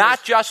 So you're saying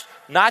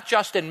not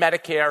just in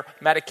Medicare,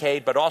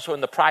 Medicaid, but also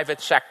in the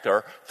private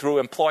sector through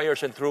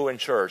employers and through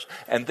insurers.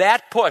 And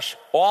that push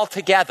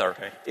altogether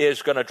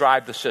is going to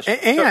drive the system.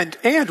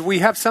 And we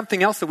have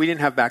something else that we didn't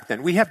have back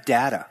then. We have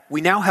data.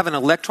 We now have an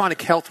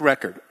electronic health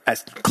record.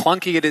 As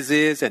clunky it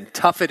is and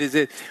tough it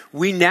is,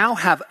 we now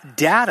have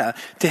data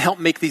to help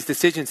make these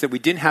decisions that we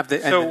didn't have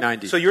in the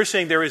 90s. So you're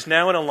saying there is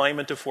now an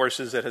alignment of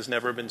forces that has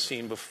never been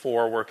seen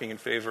before working in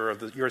favor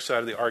of your side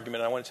of the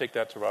argument. I want to take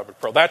that to Robert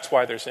Pearl. That's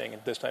why they're saying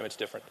this time it's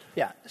different.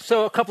 Yeah.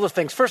 So a couple of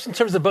things. First, in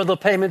terms of bundle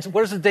payments,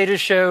 what does the data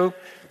show?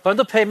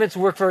 Bundle payments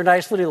work very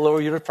nicely to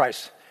lower unit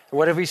price. And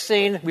what have we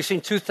seen? We've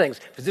seen two things.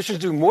 Physicians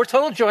do more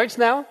total joints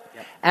now,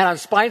 and on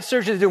spine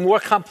surgery, they do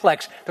more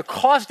complex. The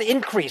cost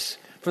increase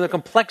from the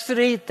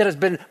complexity that has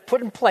been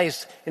put in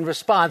place in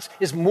response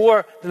is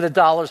more than the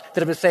dollars that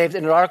have been saved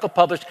in an article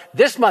published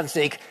this month,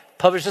 Zeke,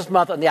 published this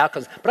month on the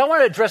outcomes. But I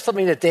want to address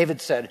something that David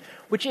said,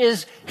 which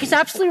is he's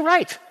absolutely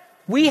right.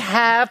 We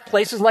have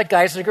places like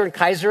Geisinger and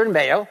Kaiser and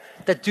Mayo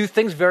that do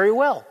things very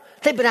well.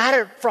 They've been at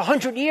it for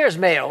 100 years,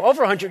 Mayo,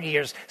 over 100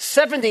 years,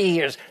 70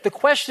 years. The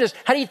question is,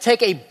 how do you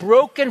take a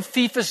broken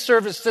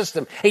fee-for-service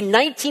system, a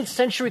 19th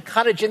century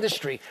cottage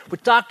industry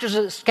with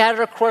doctors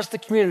scattered across the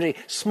community,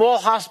 small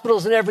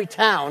hospitals in every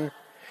town,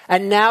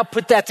 and now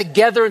put that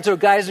together into a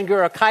Geisinger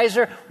or a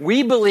Kaiser?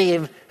 We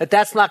believe that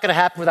that's not going to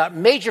happen without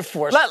major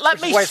force.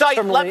 Let me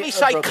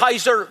cite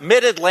Kaiser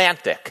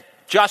Mid-Atlantic,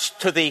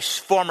 just to the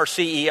former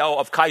CEO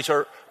of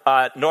Kaiser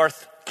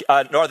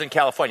Northern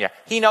California.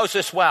 He knows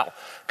this well.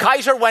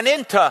 Kaiser went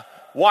into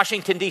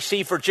Washington,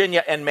 D.C.,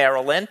 Virginia, and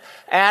Maryland,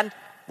 and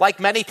like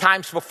many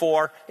times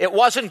before, it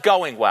wasn't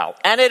going well.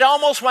 And it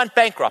almost went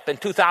bankrupt in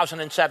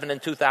 2007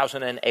 and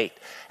 2008.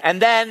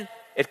 And then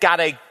it got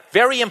a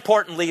very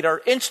important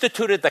leader,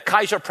 instituted the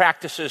Kaiser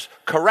practices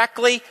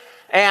correctly,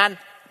 and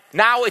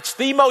now it's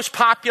the most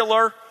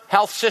popular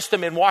health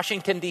system in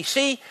Washington,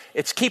 D.C.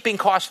 It's keeping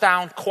costs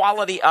down,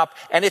 quality up,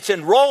 and its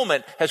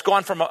enrollment has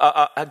gone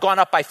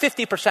up by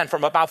 50%,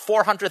 from about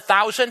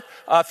 400,000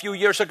 a few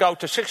years ago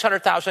to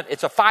 600,000.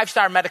 It's a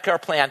 5-star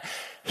Medicare plan.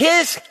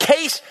 His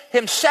case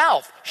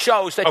himself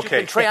shows that you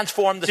can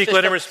transform the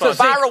system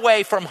far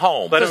away from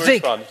home.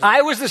 Zeke,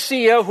 I was the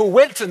CEO who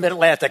went to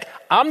Mid-Atlantic.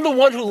 I'm the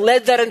one who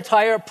led that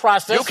entire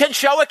process. You can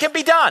show it can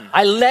be done.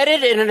 I led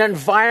it in an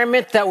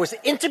environment that was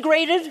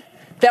integrated,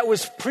 that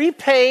was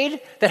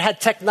prepaid, that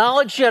had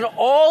technology on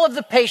all of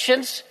the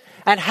patients,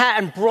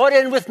 and brought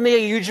in with me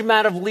a huge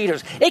amount of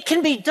leaders. It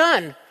can be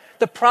done.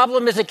 The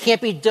problem is it can't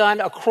be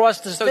done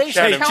across the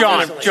station. Hey,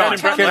 John,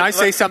 can I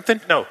say something?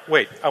 No,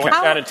 wait. I want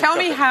Shannon to tell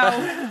me how.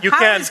 You how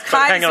can, is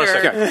but hang on a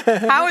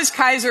second. How is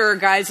Kaiser or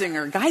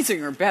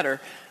Geisinger better?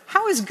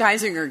 How is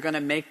Geisinger going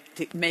to make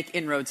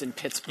inroads in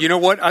Pittsburgh? You know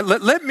what?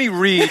 Let me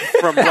read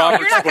from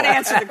Robert's You're not going to book.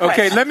 answer the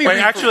question. Okay, let me read.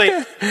 Actually,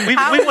 we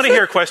want to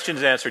hear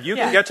questions answered. You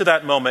can get to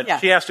that moment. Yeah.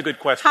 She asked a good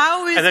question.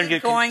 How is and then it you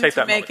going can take to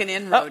that make moment.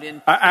 an inroad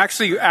in?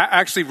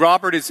 Actually,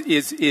 Robert is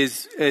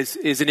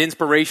an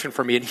inspiration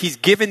for me, and he's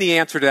given the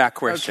answer to that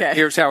question. Okay.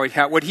 Here's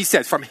what he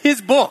says from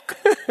his book.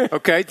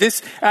 Okay,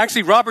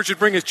 Robert should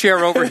bring his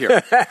chair over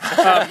here.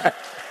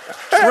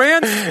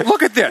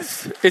 Look at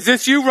this. Is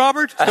this you,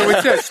 Robert? So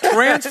it says,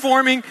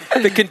 transforming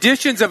the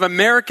conditions of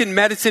American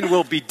medicine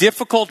will be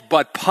difficult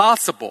but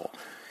possible.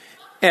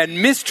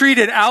 And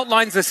Mistreated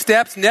outlines the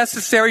steps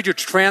necessary to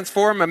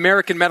transform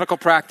American medical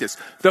practice.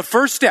 The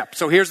first step,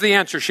 so here's the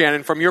answer,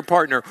 Shannon, from your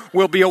partner,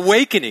 will be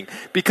awakening,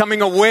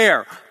 becoming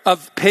aware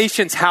of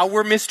patients, how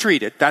we're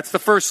mistreated. That's the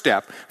first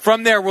step.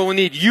 From there, we'll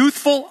need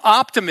youthful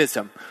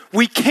optimism.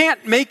 We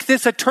can't make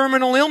this a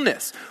terminal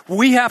illness.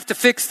 We have to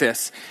fix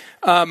this.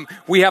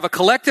 We have a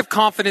collective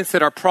confidence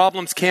that our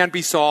problems can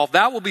be solved.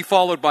 That will be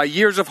followed by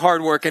years of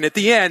hard work. And at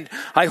the end,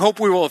 I hope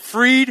we will have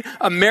freed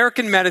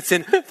American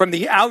medicine from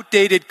the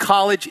outdated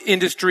college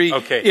industry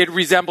it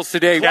resembles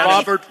today.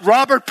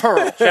 Robert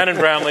Pearl. Shannon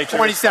Brownlee.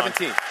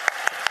 2017.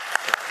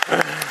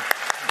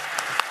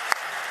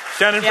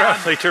 Shannon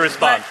Brownlee to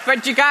respond.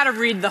 But you got to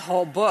read the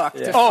whole book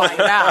to find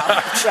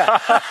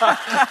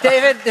out.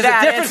 David, there's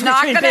a difference it's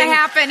not between going to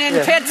happen in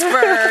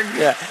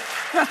Pittsburgh.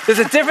 There's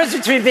a difference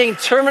between being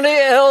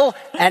terminally ill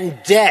and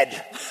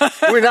dead.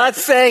 We're not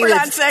saying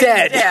it's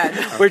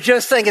dead. We're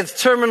just saying it's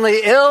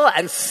terminally ill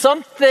and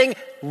something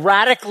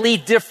radically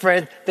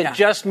different than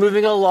just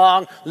moving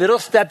along, little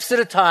steps at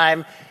a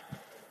time.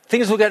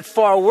 Things will get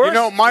far worse. You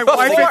know, my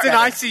wife is an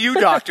ICU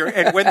doctor,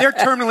 and when they're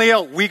terminally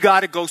ill, we got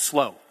to go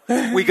slow.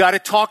 We got to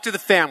talk to the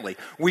family.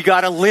 We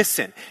got to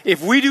listen.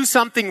 If we do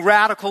something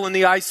radical in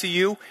the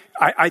ICU,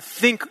 I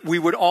think we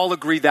would all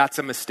agree that's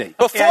a mistake.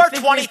 Before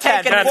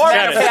 2010,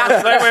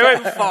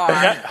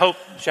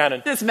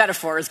 Shannon. This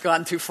metaphor has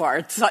gone too far.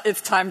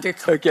 It's time to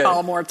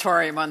call a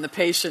moratorium on the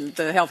patient,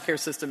 the healthcare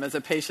system as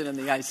a patient in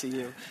the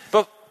ICU.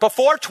 But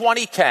before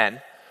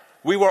 2010,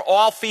 we were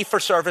all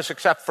fee-for-service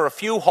except for a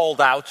few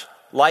holdouts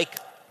like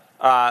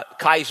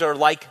Kaiser,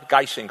 like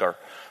Geisinger.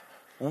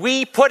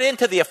 We put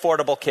into the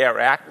Affordable Care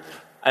Act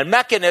a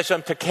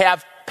mechanism to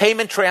have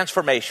payment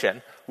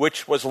transformation,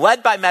 which was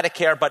led by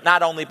Medicare, but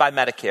not only by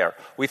Medicare.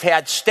 We've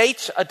had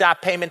states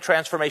adopt payment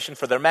transformation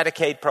for their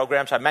Medicaid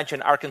programs. I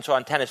mentioned Arkansas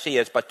and Tennessee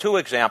as but two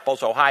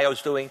examples.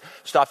 Ohio's doing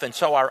stuff, and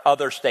so are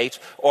other states.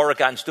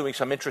 Oregon's doing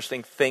some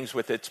interesting things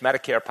with its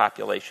Medicare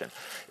population.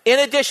 In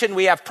addition,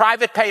 we have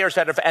private payers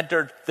that have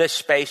entered this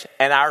space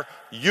and are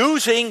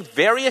using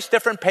various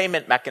different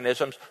payment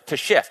mechanisms to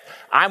shift.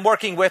 I'm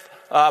working with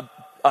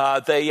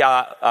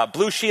the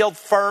Blue Shield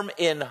firm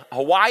in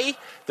Hawaii.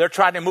 They're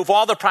trying to move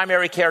all the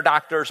primary care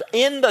doctors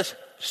in the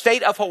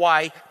state of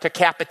Hawaii to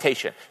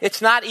capitation.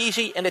 It's not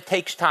easy and it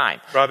takes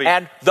time. Robbie.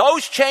 And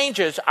those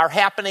changes are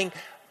happening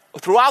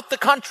throughout the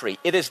country.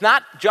 It is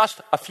not just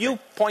a few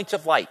points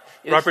of light.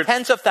 It is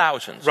tens of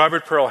thousands.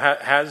 Robert Pearl,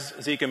 has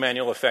Zeke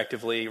Emanuel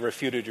effectively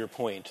refuted your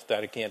point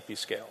that it can't be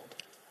scaled?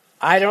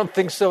 I don't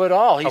think so at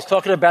all. He's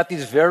talking about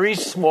these very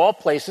small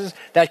places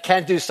that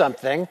can do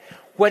something.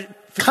 What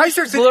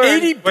Kaiser's an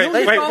 $80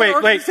 billion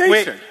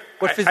organization.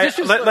 What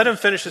physicians let him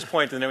finish his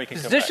point, and then we can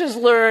physicians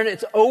learn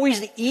it's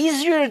always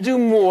easier to do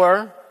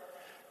more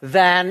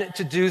than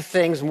to do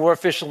things more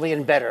efficiently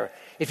and better.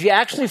 If you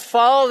actually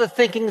follow the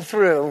thinking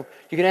through,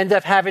 you're going to end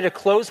up having to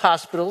close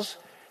hospitals,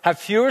 have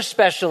fewer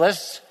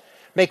specialists,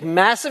 make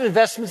massive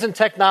investments in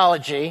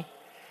technology,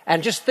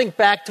 and just think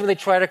back to when they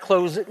try to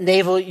close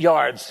naval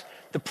yards.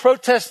 The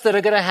protests that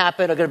are going to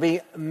happen are going to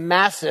be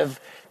massive.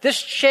 This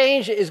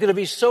change is going to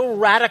be so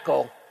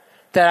radical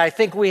that I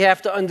think we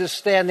have to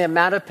understand the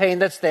amount of pain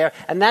that's there,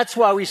 and that's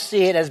why we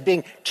see it as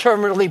being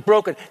terminally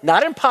broken.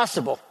 Not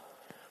impossible,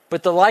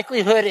 but the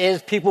likelihood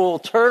is people will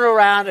turn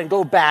around and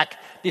go back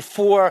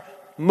before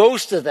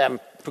most of them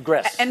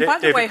progress. And by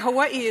the way,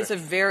 Hawaii is a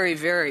very,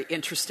 very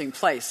interesting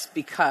place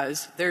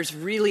because there's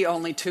really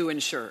only two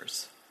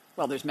insurers.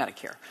 Well, there's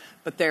Medicare,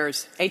 but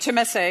there's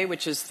HMSA,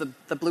 which is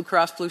the Blue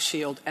Cross Blue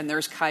Shield, and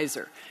there's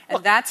Kaiser,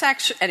 and that's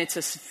actually, and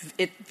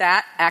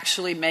that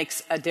actually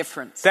makes a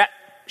difference.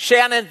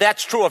 Shannon,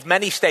 that's true of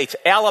many states.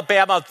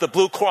 Alabama, the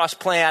Blue Cross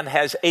plan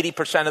has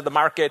 80% of the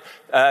market.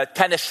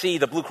 Tennessee,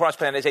 the Blue Cross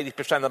plan has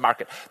 80% of the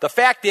market. The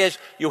fact is,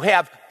 you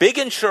have big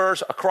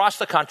insurers across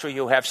the country.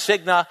 You have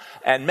Cigna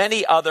and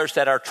many others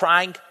that are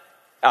trying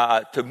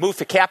to move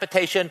to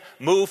capitation,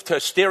 move to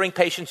steering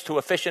patients to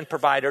efficient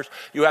providers.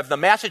 You have the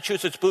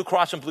Massachusetts Blue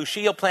Cross and Blue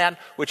Shield plan,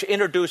 which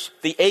introduced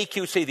the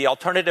AQC, the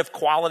Alternative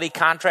Quality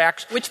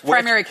Contracts. Which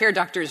primary care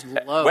doctors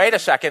love. Wait a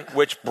second.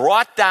 Which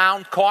brought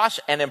down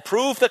costs and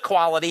improved the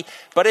quality,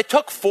 but it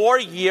took 4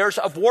 years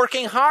of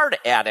working hard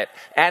at it.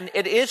 And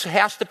it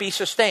has to be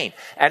sustained.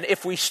 And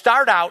if we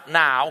start out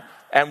now,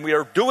 and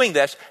we're doing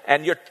this,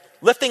 and you're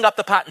lifting up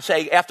the pot and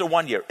saying, after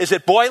 1 year, is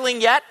it boiling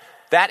yet?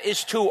 That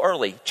is too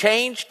early.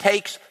 Change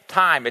takes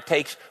time. It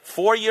takes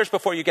 4 years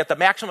before you get the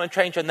maximum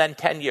change and then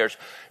 10 years.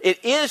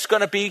 It is going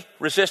to be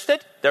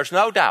resisted. There's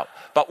no doubt.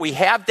 But we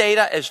have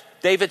data, as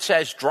David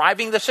says,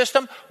 driving the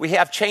system. We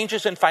have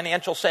changes in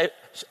financial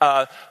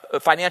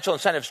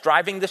incentives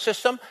driving the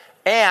system.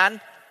 And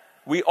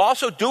we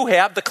also do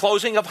have the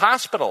closing of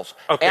hospitals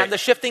and the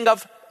shifting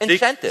of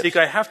incentives. Zeke,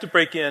 I have to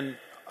break in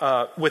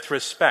with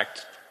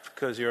respect,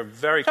 because you're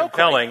very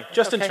compelling.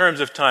 Just in terms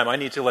of time, I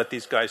need to let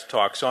these guys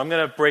talk. So I'm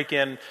going to break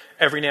in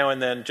every now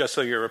and then just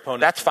so your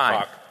opponent can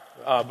talk.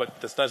 But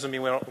this doesn't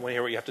mean we don't want to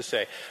hear what you have to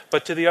say.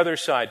 But to the other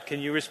side,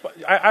 can you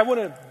respond? I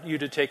wanted you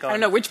to take on... I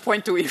don't know, which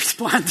point do we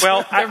respond to?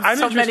 Well,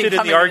 I'm interested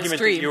in the argument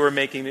that you were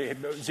making.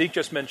 Zeke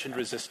just mentioned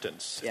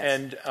resistance. Yes.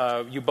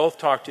 And you both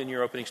talked in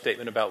your opening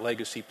statement about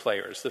legacy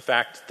players. The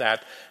fact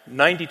that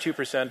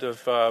 92%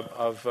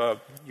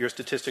 of your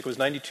statistic was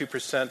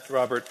 92%,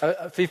 Robert...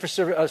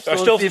 fee-for-service...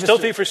 still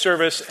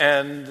fee-for-service,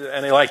 and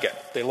they like it.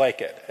 They like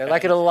it. They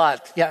like it a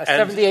lot. Yeah,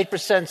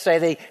 78% say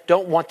they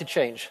don't want to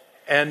change.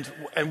 And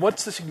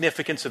what's the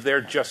significance of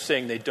their just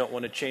saying they don't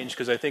want to change?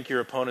 Because I think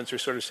your opponents are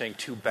sort of saying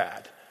too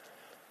bad.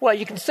 Well,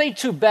 you can say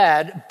too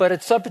bad, but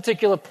at some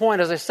particular point,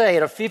 as I say,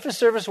 in a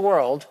fee-for-service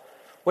world,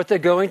 what they're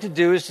going to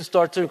do is to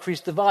start to increase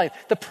the volume.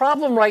 The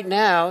problem right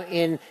now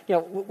in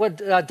what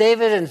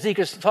David and Zeke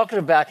are talking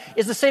about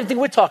is the same thing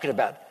we're talking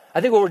about. I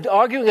think what we're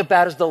arguing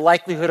about is the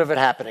likelihood of it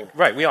happening.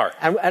 Right, we are.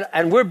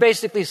 And we're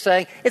basically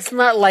saying it's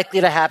not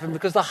likely to happen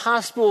because the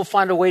hospital will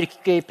find a way to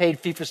get paid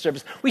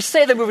fee-for-service. We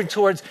say they're moving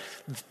towards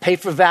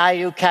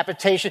pay-for-value,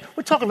 capitation.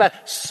 We're talking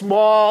about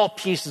small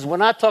pieces. We're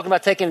not talking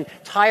about taking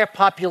entire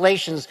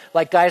populations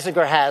like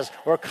Geisinger has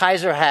or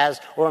Kaiser has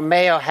or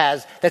Mayo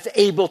has that's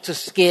able to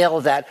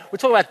scale that. We're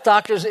talking about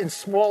doctors in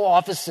small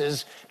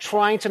offices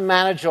trying to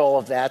manage all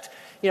of that.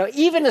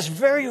 Even this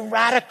very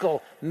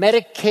radical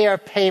Medicare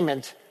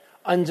payment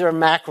under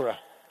MACRA,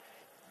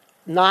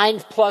 9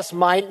 plus,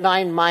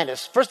 9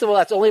 minus. First of all,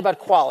 that's only about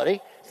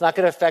quality. It's not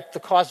going to affect the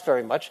cost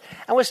very much.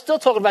 And we're still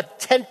talking about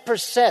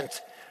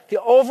 10%.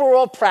 The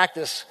overall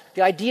practice,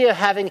 the idea of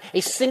having a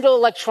single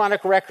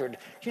electronic record, do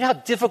you know how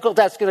difficult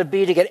that's going to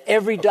be to get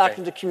every doctor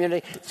in the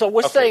community? So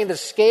we're saying the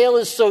scale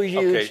is so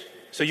huge.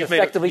 So you've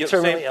made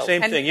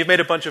same thing. You've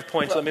made a bunch of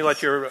points. Let me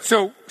let your...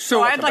 So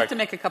I'd like to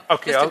make a couple...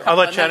 Okay, I'll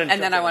let Shannon...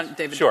 And then I want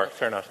David... Sure,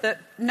 fair enough.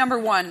 Number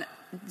one,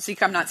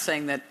 Zeke, I'm not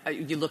saying that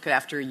you look at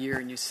after a year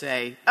and you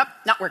say,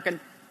 not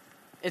working.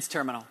 It's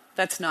terminal.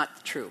 That's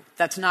not true.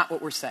 That's not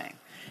what we're saying.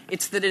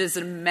 It's that it is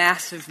a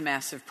massive,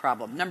 massive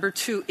problem. Number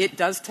two, it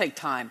does take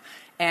time.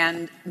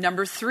 And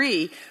number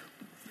three,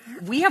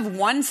 we have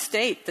one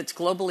state that's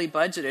globally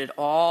budgeted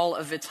all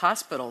of its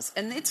hospitals,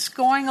 and it's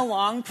going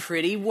along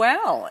pretty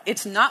well.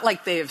 It's not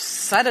like they have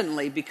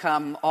suddenly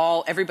become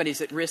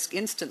everybody's at risk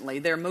instantly.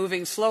 They're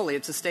moving slowly.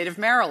 It's the state of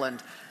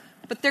Maryland.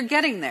 But they're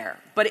getting there.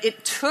 But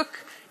it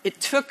took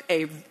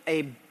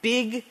a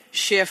big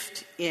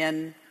shift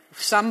in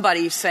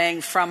somebody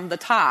saying from the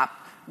top,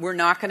 we're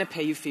not going to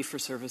pay you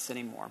fee-for-service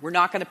anymore. We're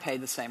not going to pay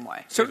the same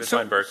way.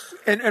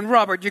 And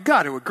Robert, you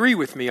got to agree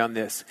with me on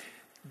this.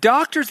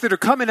 Doctors that are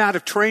coming out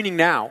of training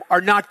now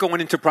are not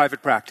going into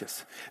private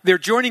practice. They're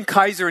joining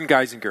Kaiser and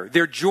Geisinger.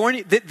 They're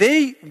joining.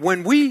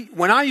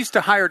 When I used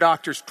to hire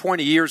doctors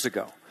 20 years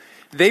ago,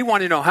 they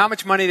want to know how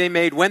much money they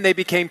made, when they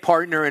became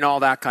partner, and all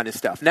that kind of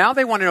stuff. Now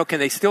they want to know, can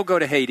they still go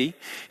to Haiti?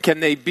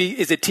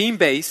 Is it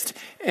team-based?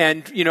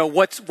 And,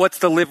 what's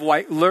the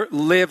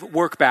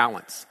live-work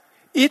balance?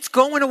 It's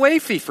going away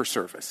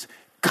fee-for-service.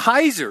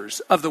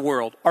 Kaisers of the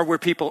world are where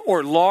people,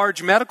 or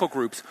large medical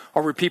groups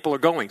are where people are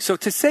going. So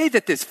to say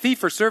that this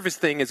fee-for-service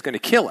thing is going to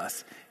kill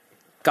us,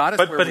 got us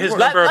where but we his were.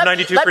 number of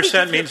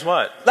 92% means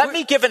what? Let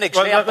me give an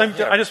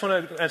example. I just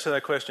want to answer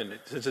that question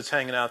since it's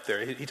hanging out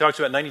there. He talks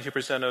about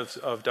 92%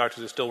 of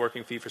doctors are still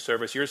working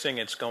fee-for-service. You're saying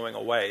it's going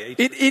away.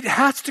 It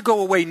has to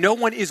go away. No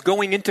one is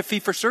going into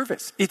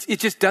fee-for-service.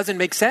 It just doesn't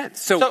make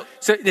sense. So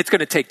it's going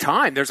to take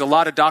time. There's a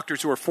lot of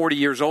doctors who are 40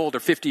 years old or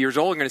 50 years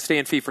old are going to stay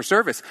in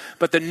fee-for-service.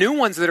 But the new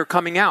ones that are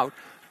coming out,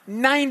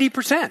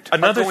 90%.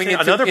 Another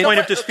point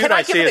of dispute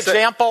I see. Can I give an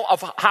example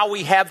of how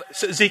we have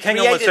Zeke, hang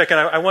on one second.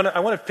 I want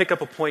to pick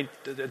up a point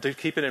to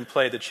keep it in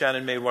play that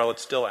Shannon made while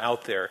it's still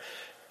out there.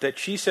 That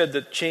she said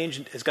that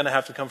change is going to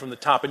have to come from the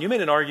top. And you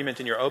made an argument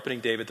in your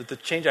opening, David, that the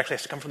change actually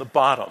has to come from the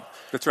bottom.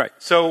 That's right.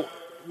 So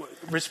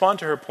respond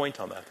to her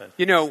point on that then.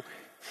 You know,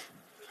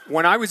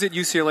 when I was at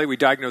UCLA, we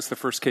diagnosed the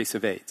first case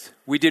of AIDS.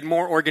 We did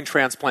more organ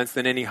transplants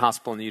than any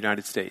hospital in the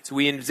United States.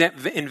 We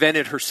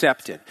invented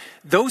Herceptin.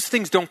 Those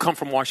things don't come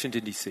from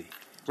Washington, D.C.,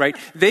 right?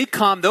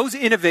 Those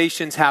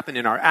innovations happen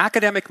in our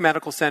academic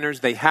medical centers.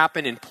 They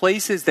happen in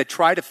places that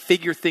try to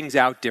figure things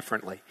out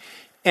differently.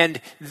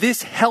 And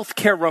this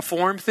healthcare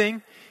reform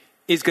thing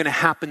is going to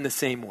happen the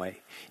same way.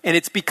 And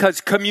it's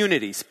because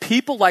communities,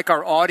 people like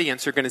our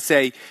audience are going to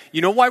say,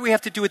 you know why we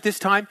have to do it this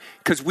time?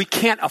 Because we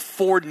can't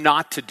afford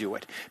not to do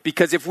it.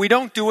 Because if we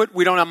don't do it,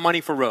 we don't have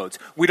money for roads.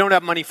 We don't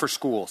have money for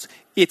schools.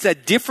 It's a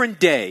different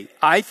day.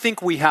 I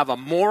think we have a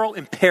moral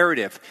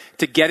imperative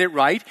to get it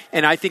right,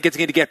 and I think it's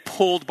going to get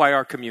pulled by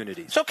our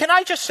communities. So can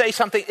I just say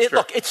something? Sure.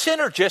 Look, it's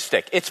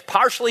synergistic. It's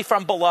partially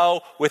from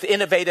below with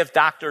innovative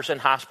doctors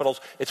and hospitals.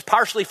 It's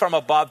partially from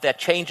above that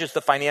changes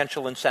the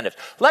financial incentives.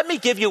 Let me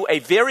give you a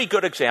very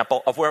good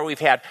example of where we've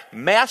had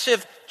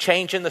massive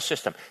change in the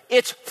system.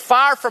 It's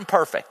far from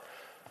perfect.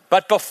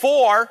 But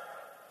before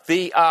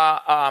the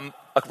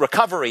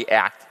Recovery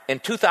Act in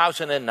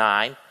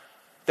 2009,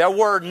 there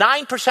were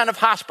 9% of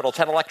hospitals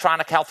had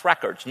electronic health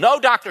records. No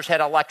doctors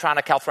had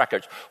electronic health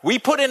records. We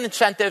put in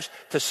incentives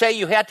to say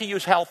you had to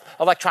use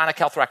electronic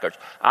health records.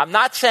 I'm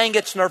not saying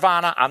it's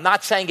nirvana. I'm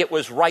not saying it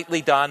was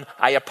rightly done.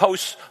 I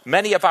oppose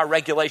many of our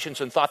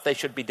regulations and thought they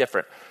should be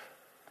different.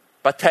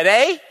 But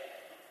today,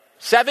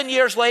 7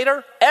 years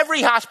later,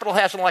 every hospital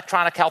has an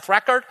electronic health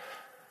record.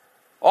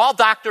 All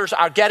doctors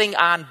are getting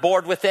on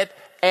board with it.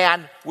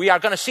 And we are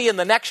going to see in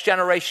the next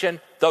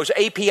generation, those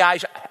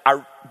APIs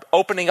are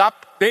opening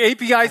up. The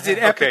APIs did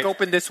Epic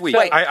open this week.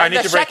 Wait, I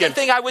need to break in. The second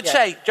thing I would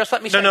say, just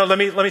let me say. No, let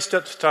me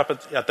stop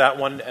at that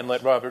one and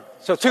let Robert.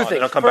 So two things.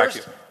 And I'll come First,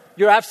 back to you.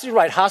 You're absolutely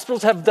right.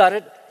 Hospitals have done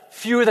it.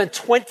 Fewer than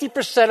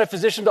 20% of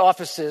physicians'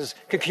 offices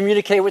can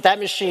communicate with that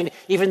machine,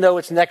 even though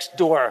it's next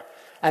door.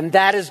 And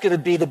that is going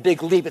to be the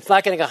big leap. It's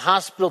not getting a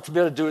hospital to be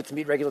able to do it to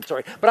meet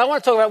regulatory. But I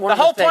want to talk about one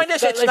The more thing. whole point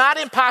is it's not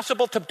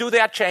impossible to do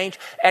that change,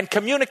 and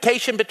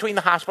communication between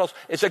the hospitals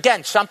is,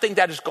 again, something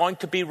that is going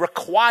to be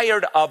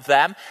required of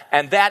them,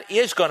 and that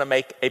is going to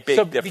make a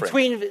big difference.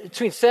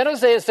 Between San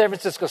Jose and San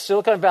Francisco,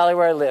 Silicon Valley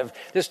where I live,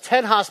 there's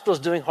 10 hospitals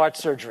doing heart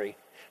surgery.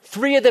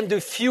 3 of them do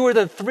fewer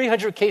than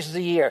 300 cases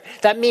a year.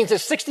 That means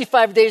there's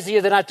 65 days a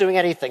year they're not doing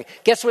anything.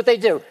 Guess what they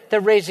do? They're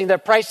raising their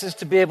prices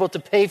to be able to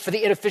pay for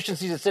the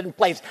inefficiencies that sit in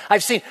place.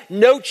 I've seen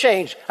no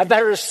change. I've not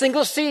heard a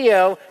single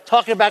CEO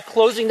talking about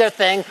closing their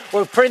thing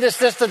or putting the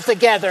systems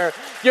together.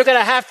 You're going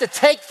to have to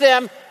take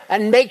them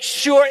and make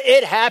sure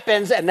it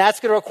happens, and that's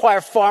going to require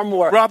far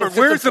more. Robert,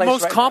 where's the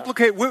most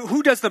complicated?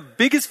 Who does the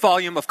biggest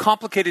volume of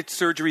complicated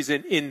surgeries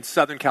in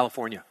Southern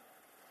California?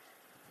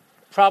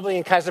 Probably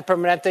in Kaiser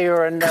Permanente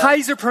or in...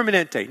 Kaiser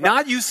Permanente,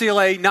 not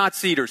UCLA, not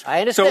Cedars. I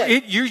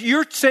understand. So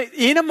you're saying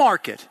in a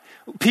market,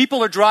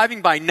 people are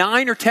driving by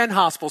 9 or 10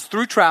 hospitals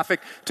through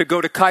traffic to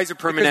go to Kaiser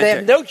Permanente. Because they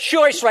have no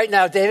choice right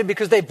now, David,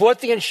 because they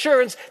bought the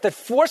insurance that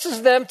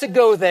forces them to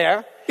go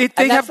there.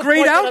 They have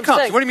great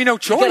outcomes. What do you mean no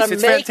choice?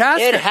 It's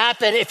fantastic. It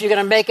happen if you're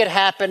going to make it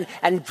happen.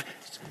 And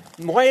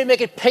why to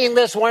make it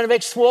painless, why to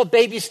make small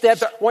baby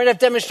steps, why to have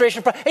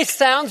demonstration. It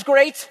sounds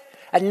great,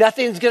 and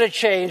nothing's going to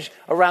change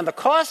around the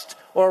cost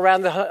or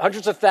around the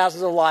hundreds of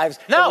thousands of lives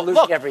that we're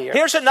losing every year.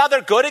 Here's another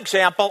good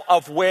example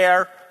of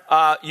where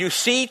you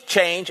see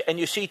change, and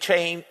you see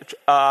change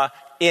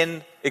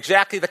in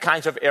exactly the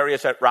kinds of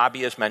areas that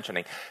Robbie is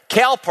mentioning.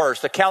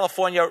 CalPERS, the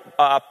California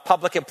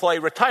Public Employee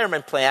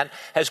Retirement Plan,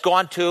 has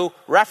gone to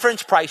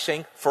reference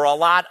pricing for a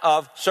lot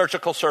of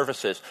surgical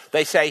services.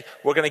 They say,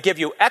 we're going to give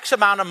you X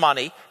amount of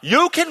money.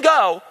 You can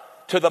go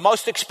to the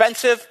most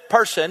expensive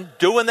person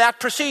doing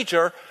that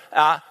procedure.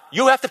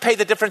 You have to pay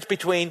the difference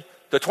between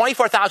the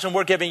 $24,000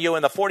 we're giving you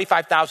and the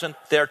 $45,000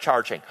 they're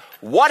charging.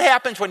 What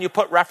happens when you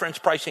put reference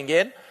pricing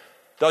in?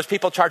 Those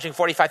people charging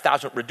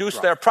 $45,000 reduce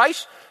their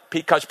price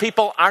because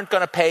people aren't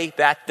going to pay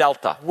that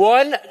delta.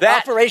 One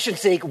operation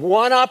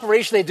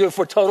they do it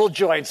for total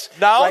joints.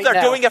 No, they're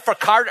doing it for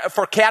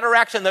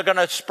cataracts, and they're going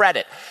to spread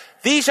it.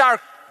 These are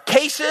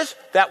cases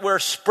that we're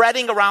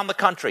spreading around the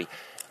country.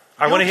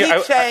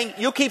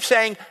 You keep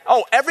saying,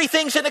 oh,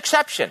 everything's an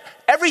exception.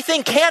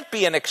 Everything can't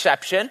be an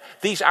exception.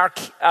 These are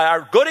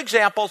good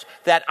examples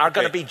that are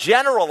going to be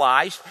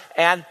generalized,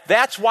 and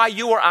that's why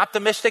you were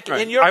optimistic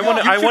in your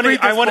book. I want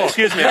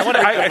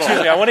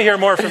to hear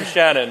more from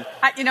Shannon.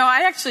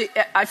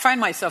 I find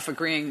myself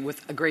agreeing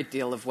with a great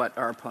deal of what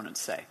our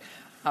opponents say.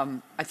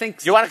 I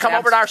think you want to come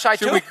over to our side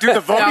too. Should we do the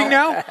voting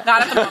now?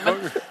 Not at the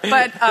moment,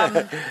 but.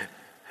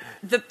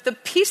 The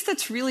piece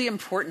that's really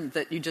important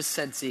that you just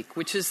said, Zeke,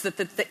 which is that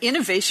the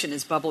innovation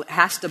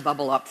has to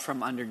bubble up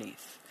from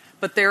underneath.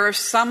 But there are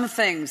some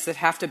things that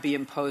have to be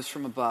imposed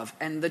from above,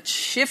 and the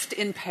shift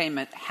in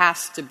payment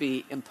has to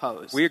be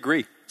imposed. We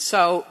agree.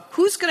 So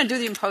who's going to do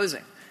the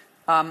imposing?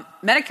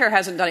 Medicare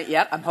hasn't done it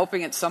yet. I'm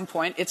hoping at some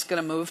point it's going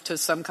to move to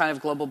some kind of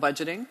global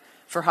budgeting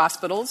for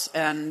hospitals,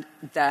 and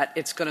that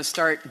it's going to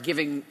start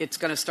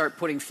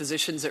putting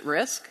physicians at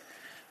risk.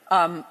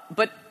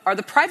 But are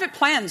the private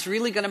plans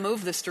really going to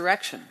move this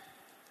direction?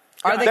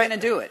 Are they going to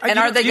do it? And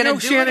are they going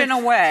to do it in a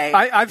way?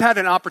 I've had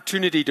an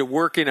opportunity to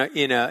work in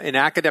an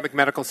academic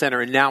medical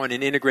center and now in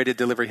an integrated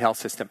delivery health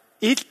system.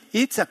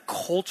 It's a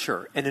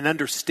culture and an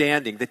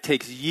understanding that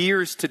takes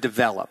years to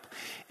develop.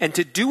 And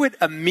to do it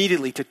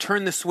immediately, to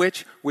turn the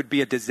switch, would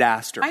be a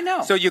disaster. I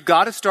know. So you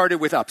got to start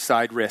it with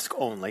upside risk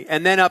only,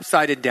 and then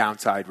upside and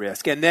downside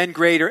risk, and then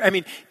greater. I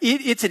mean,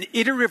 it's an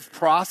iterative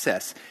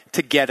process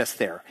to get us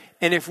there.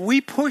 And if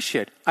we push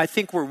it, I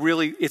think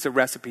it's a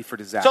recipe for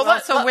disaster.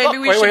 So maybe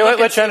we should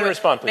let Shannon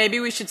respond, please. Maybe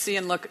we should see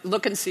and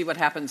look and see what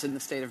happens in the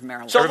state of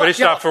Maryland. So everybody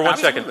stop for 1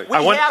 second.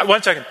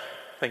 1 second.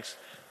 Thanks.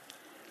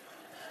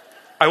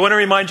 I want to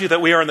remind you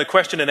that we are in the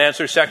question and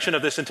answer section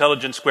of this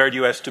Intelligence Squared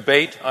U.S.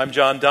 debate. I'm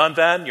John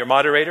Donvan, your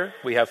moderator.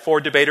 We have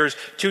 4 debaters,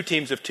 2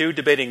 teams of 2,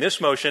 debating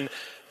this motion: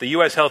 the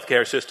U.S.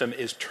 healthcare system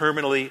is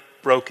terminally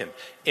broken.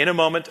 In a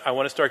moment, I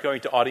want to start going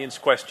to audience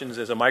questions.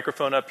 There's a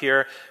microphone up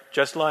here.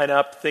 Just line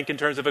up. Think in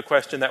terms of a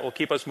question that will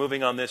keep us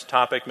moving on this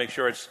topic. Make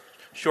sure it's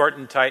short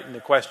and tight in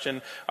the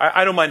question.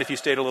 I don't mind if you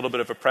state a little bit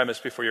of a premise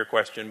before your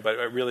question, but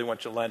I really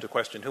want you to land a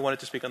question. Who wanted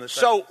to speak on this?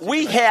 So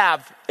we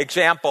have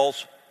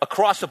examples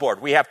across the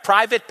board. We have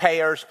private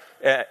payers,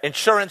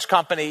 insurance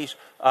companies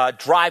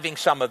driving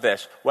some of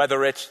this,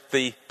 whether it's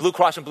the Blue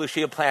Cross and Blue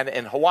Shield plan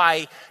in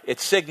Hawaii,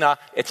 it's Cigna,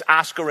 it's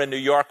Oscar in New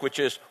York, which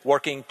is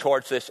working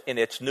towards this in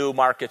its new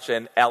markets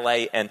in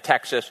L.A. and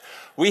Texas.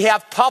 We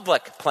have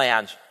public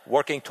plans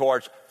working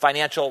towards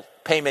financial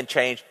payment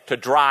change to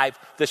drive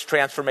this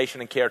transformation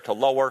in care to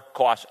lower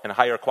costs and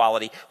higher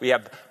quality. We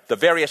have the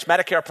various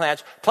Medicare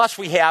plans, plus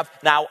we have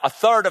now a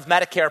third of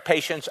Medicare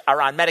patients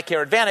are on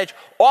Medicare Advantage,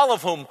 all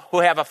of whom who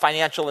have a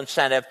financial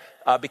incentive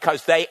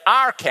because they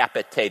are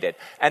capitated.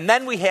 And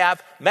then we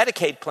have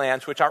Medicaid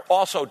plans, which are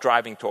also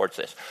driving towards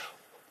this.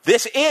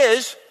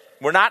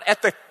 We're not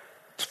at the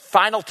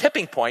final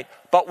tipping point,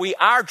 but we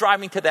are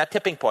driving to that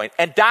tipping point,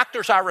 and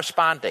doctors are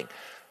responding.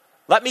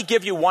 Let me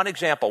give you one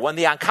example. When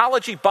the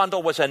oncology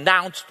bundle was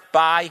announced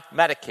by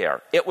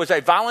Medicare, it was a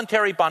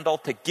voluntary bundle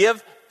to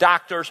give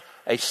doctors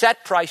a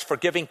set price for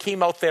giving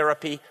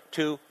chemotherapy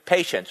to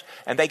patients.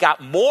 And they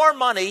got more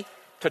money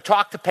to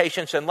talk to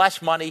patients and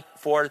less money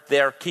for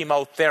their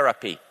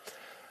chemotherapy.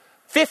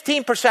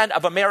 15%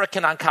 of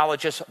American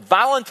oncologists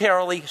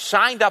voluntarily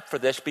signed up for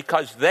this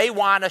because they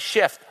want to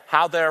shift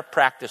how they're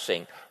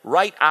practicing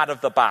right out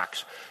of the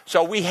box.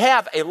 So we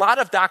have a lot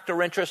of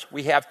doctor interest.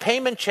 We have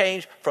payment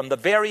change from the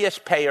various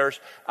payers.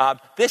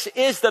 This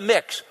is the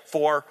mix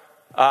for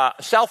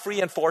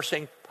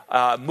self-reinforcing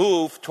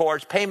move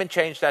towards payment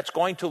change that's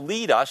going to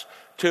lead us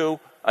to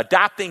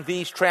adopting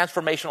these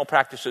transformational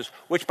practices,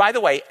 which, by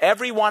the way,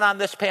 everyone on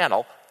this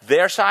panel,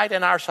 their side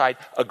and our side,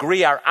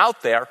 agree are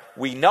out there.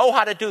 We know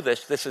how to do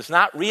this. This is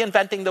not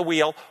reinventing the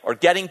wheel or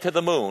getting to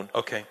the moon.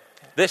 Okay.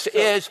 This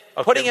is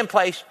putting in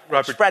place,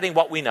 Robert, spreading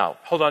what we know.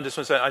 Hold on just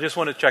 1 second. I just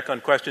want to check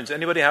on questions.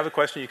 Anybody have a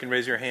question? You can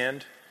raise your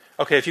hand.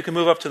 Okay, if you can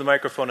move up to the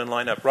microphone and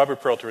line up.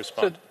 Robert Pearl to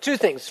respond. So 2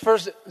 things.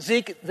 First,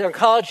 Zeke, the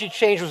oncology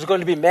change was going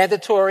to be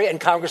mandatory, and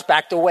Congress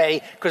backed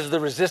away because of the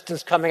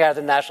resistance coming out of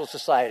the National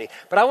Society.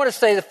 But I want to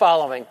say the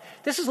following.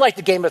 This is like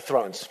the Game of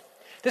Thrones.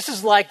 This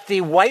is like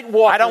the White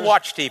Walkers. I don't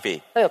watch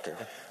TV. Okay.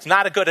 It's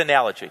not a good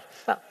analogy.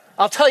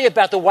 I'll tell you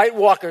about the White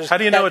Walkers. How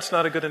do you know it's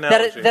not a good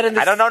analogy?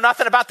 I don't know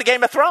nothing about the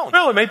Game of Thrones.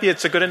 Well, maybe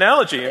it's a good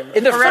analogy.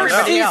 In the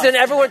first season,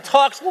 everyone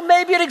talks, well,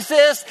 maybe it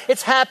exists.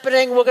 It's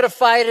happening. We're going to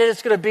fight it.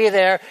 It's going to be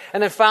there.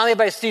 And then finally,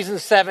 by season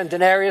 7,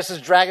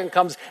 Daenerys' dragon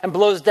comes and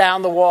blows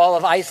down the wall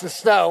of ice and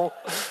snow.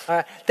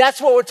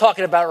 That's what we're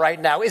talking about right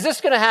now. Is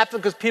this going to happen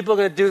because people are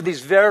going to do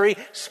these very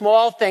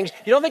small things?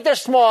 You don't think they're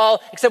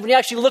small, except when you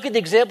actually look at the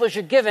examples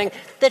you're giving,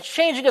 they're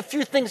changing a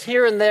few things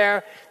here and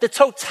there. The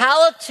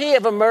totality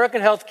of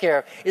American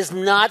healthcare is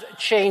not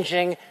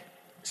changing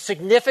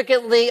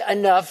significantly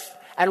enough.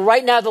 And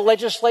right now, the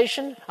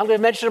legislation, I'm going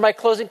to mention in my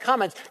closing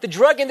comments, the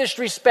drug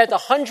industry spent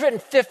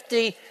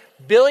 $150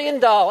 million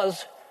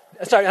the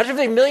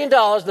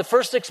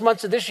first 6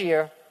 months of this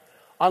year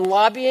on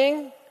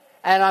lobbying,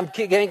 and I'm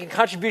getting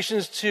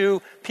contributions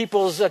to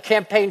people's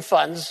campaign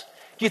funds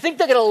Do you think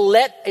they're going to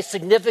let a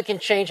significant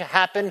change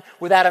happen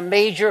without a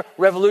major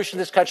revolution in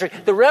this country?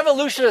 The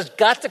revolution has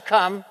got to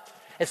come.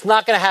 It's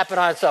not going to happen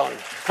on its own.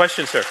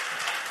 Question, sir.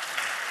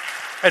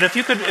 And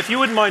if you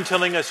wouldn't mind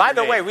telling us. By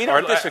the way, we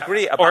don't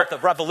disagree about the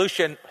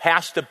revolution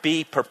has to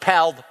be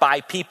propelled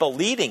by people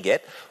leading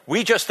it.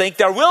 We just think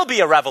there will be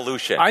a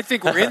revolution. I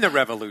think we're in the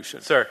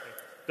revolution. Sir.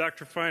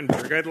 Dr.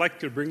 Feinberg, I'd like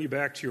to bring you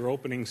back to your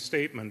opening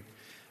statement.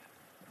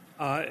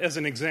 As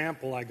an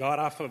example, I got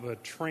off of a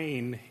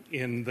train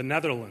in the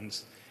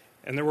Netherlands,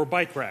 and there were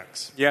bike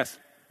racks. Yes.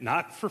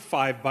 Not for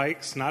 5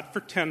 bikes, not for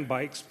 10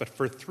 bikes, but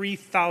for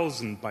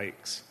 3,000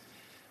 bikes.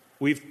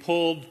 We've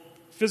pulled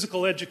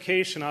physical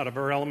education out of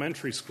our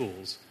elementary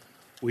schools.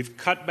 We've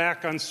cut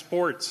back on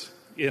sports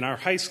in our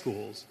high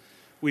schools.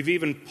 We've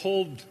even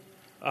pulled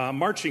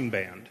marching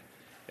band.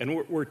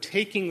 And we're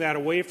taking that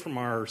away from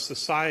our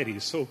society.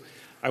 So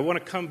I want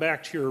to come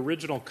back to your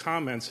original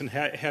comments and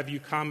have you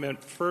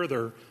comment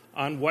further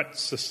on what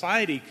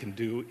society can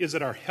do. Is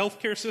it our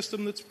healthcare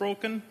system that's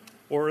broken,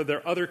 or are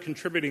there other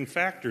contributing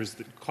factors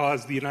that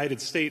cause the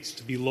United States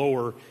to be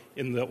lower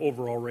in the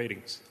overall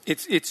ratings?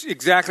 It's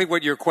exactly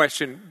what your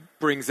question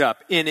brings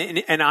up.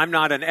 And I'm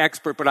not an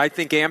expert, but I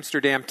think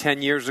Amsterdam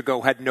 10 years ago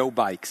had no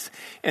bikes.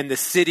 And the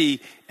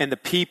city and the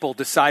people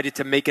decided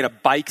to make it a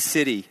bike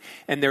city.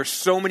 And there's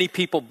so many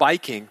people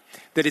biking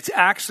that it's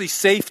actually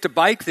safe to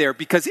bike there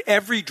because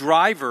every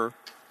driver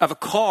of a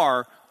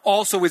car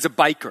also is a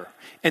biker.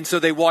 And so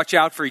they watch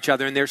out for each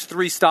other. And there's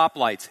 3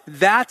 stoplights.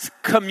 That's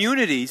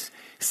communities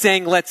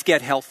saying, let's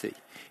get healthy.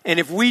 And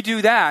if we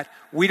do that,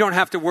 we don't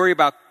have to worry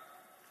about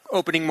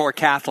opening more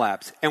cath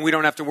labs, and we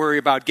don't have to worry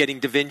about getting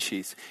Da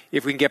Vinci's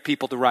if we can get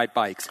people to ride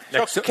bikes.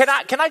 So can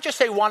I just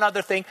say one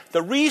other thing?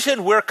 The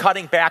reason we're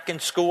cutting back in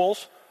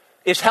schools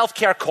is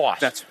healthcare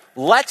costs.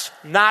 Let's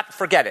not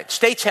forget it.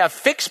 States have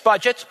fixed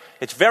budgets.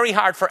 It's very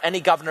hard for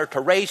any governor to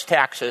raise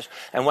taxes.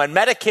 And when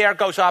Medicare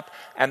goes up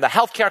and the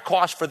healthcare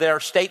costs for their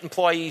state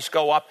employees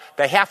go up,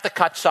 they have to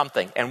cut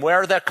something. And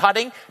where they're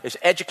cutting is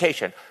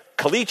education.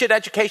 Collegiate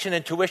education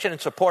and tuition in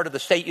support of the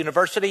state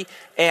university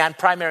and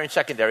primary and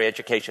secondary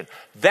education.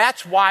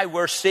 That's why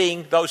we're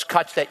seeing those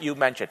cuts that you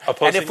mentioned.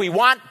 And if we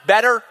want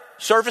better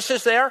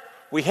services there,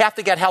 we have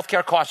to get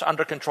healthcare costs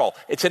under control.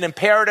 It's an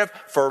imperative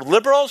for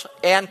liberals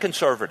and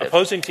conservatives.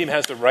 Opposing team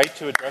has the right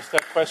to address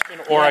that question,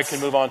 or I can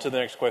move on to the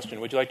next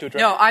question. Would you like to address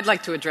it? No, I'd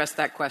like to address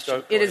that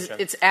question. Go ahead, Jen.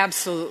 It's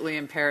absolutely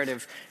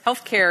imperative.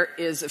 Healthcare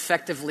is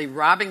effectively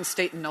robbing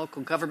state and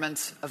local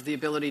governments of the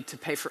ability to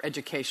pay for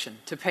education,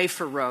 to pay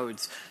for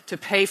roads, to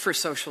pay for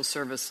social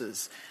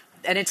services.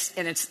 And it's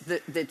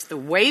the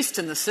waste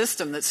in the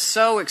system that's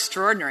so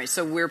extraordinary.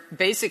 So we're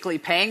basically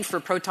paying for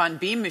proton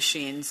beam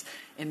machines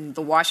in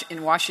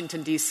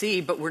Washington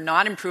D.C., but we're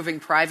not improving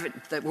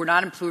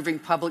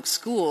public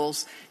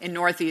schools in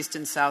Northeast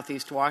and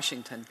Southeast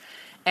Washington.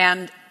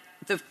 And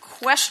the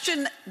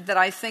question that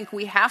I think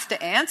we have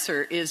to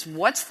answer is,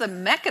 what's the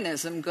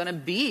mechanism going to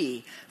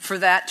be for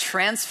that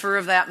transfer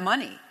of that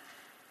money?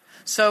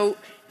 So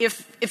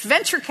if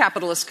venture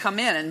capitalists come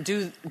in and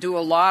do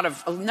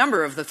a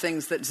number of the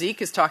things that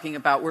Zeke is talking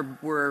about,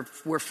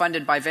 we're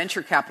funded by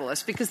venture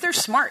capitalists because they're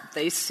smart.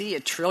 They see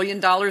 $1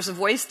 trillion of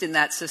waste in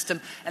that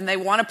system, and they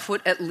want to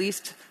put at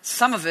least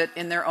some of it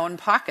in their own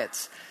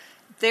pockets.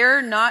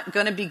 They're not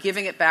going to be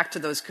giving it back to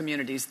those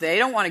communities. They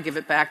don't want to give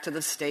it back to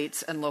the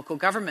states and local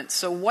governments.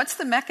 So what's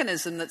the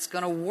mechanism that's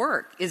going to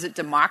work? Is it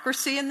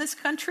democracy in this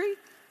country?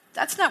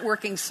 That's not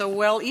working so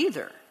well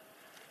either.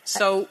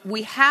 So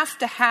we have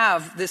to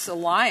have this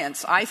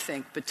alliance, I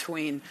think,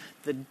 between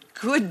the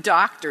good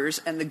doctors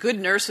and the good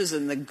nurses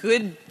and the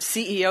good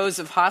CEOs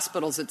of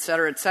hospitals, et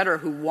cetera,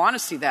 who want to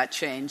see that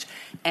change,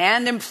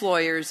 and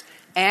employers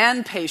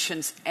and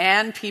patients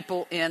and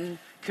people in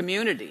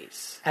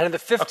communities. And in the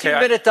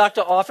 15-minute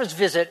doctor office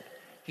visit,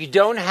 you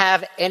don't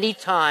have any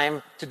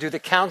time to do the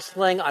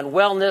counseling on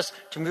wellness,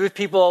 to move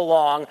people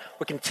along.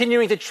 We're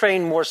continuing to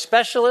train more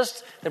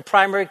specialists than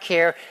primary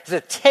care.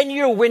 There's a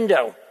 10-year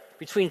window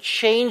between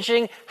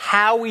changing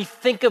how we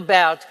think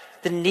about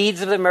the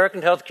needs of the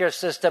American healthcare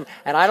system,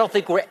 and I don't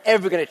think we're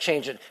ever going to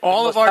change it.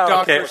 All of our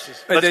doctors...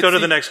 Okay, let's go to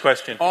the next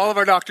question. All of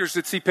our doctors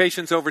that see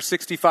patients over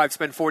 65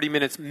 spend 40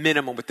 minutes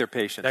minimum with their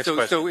patients. Next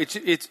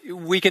question. So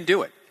we can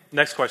do it.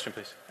 Next question,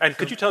 please. And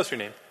could you tell us your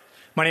name?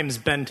 My name is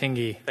Ben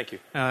Tingy. Thank you.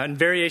 In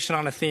variation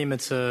on a theme,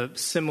 it's a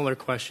similar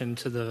question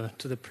to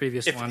the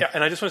previous one. Yeah,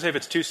 and I just want to say if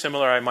it's too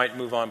similar, I might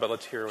move on, but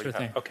let's hear what you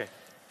have. Thing. Okay.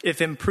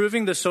 If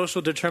improving the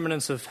social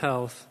determinants of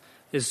health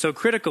is so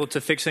critical to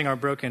fixing our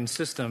broken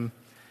system,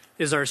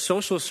 is our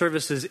social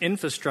services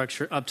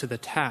infrastructure up to the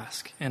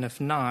task? And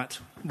if not,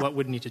 what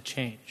would need to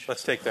change?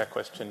 Let's take that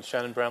question.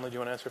 Shannon Brownlee, do you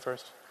want to answer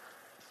first?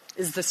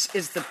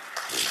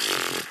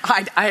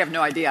 I have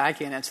no idea. I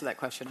can't answer that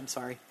question. I'm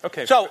sorry.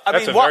 Okay. So,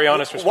 that's a very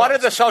honest response. What are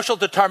the social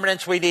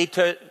determinants we need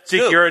to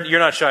Zeke, do? you're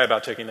not shy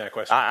about taking that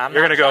question.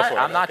 You're going to go for it.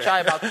 I'm not shy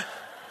about it.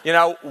 You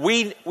know,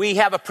 we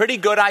have a pretty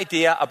good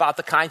idea about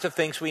the kinds of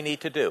things we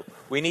need to do.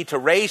 We need to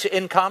raise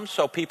incomes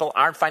so people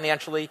aren't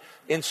financially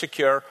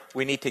insecure.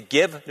 We need to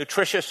give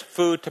nutritious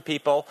food to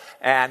people.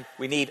 And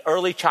we need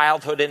early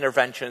childhood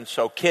interventions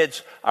so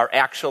kids are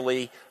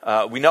actually,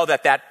 we know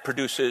that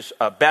produces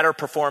better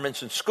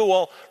performance in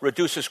school,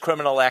 reduces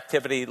criminal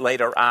activity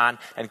later on,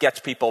 and gets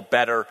people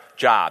better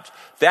jobs.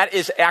 That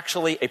is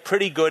actually a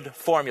pretty good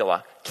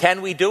formula.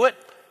 Can we do it?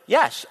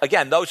 Yes.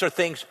 Again, those are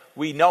things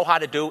we know how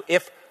to do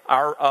if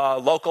our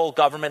local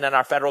government and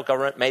our federal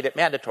government made it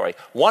mandatory.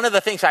 One of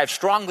the things I've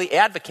strongly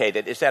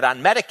advocated is that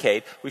on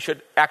Medicaid, we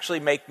should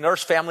actually make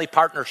nurse-family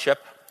partnership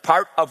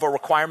part of a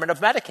requirement of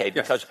Medicaid,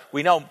 because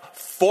we know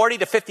 40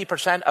 to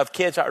 50% of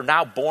kids are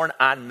now born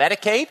on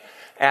Medicaid,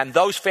 and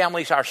those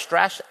families are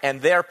stressed,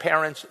 and their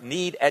parents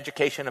need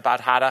education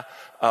about how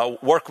to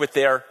work with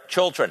their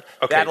children.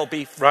 Okay. That'll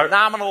be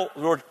phenomenal,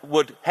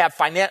 would have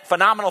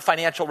phenomenal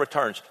financial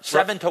returns,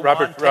 7 to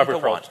 1, 10 to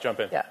 1. Jump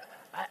in. Yeah.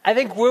 I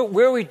think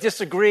where we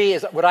disagree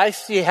is what I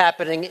see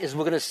happening is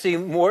we're going to see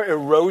more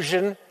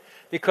erosion,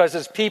 because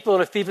as people in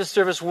the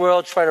fee-for-service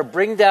world try to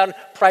bring down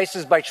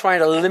prices by trying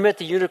to limit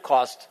the unit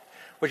cost,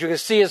 what you're going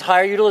to see is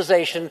higher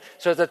utilization,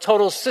 so that the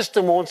total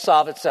system won't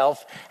solve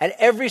itself, and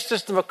every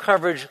system of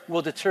coverage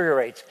will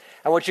deteriorate.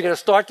 And what you're going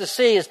to start to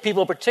see is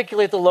people,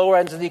 particularly at the lower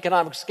ends of the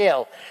economic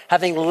scale,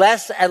 having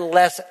less and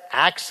less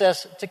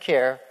access to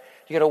care.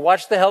 You're going to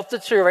watch the health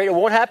deteriorate. It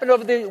won't happen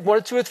over the 1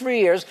 or 2 or 3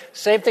 years.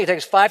 Same thing. It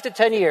takes 5 to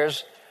 10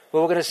 years.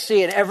 But we're going to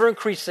see an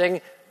ever-increasing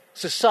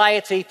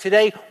society.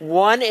 Today,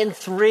 1 in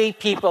 3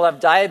 people have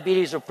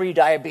diabetes or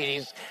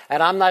pre-diabetes.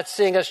 And I'm not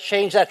seeing us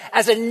change that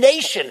as a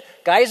nation.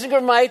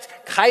 Geisinger might,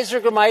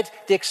 Kaiser might,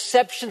 the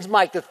exceptions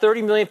might. The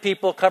 30 million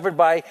people covered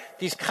by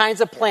these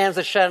kinds of plans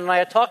that Shannon and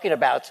I are talking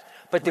about.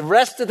 But the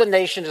rest of the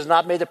nation has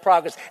not made the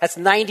progress. That's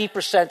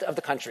 90% of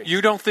the country.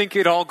 You don't think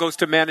it all goes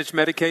to managed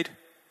Medicaid?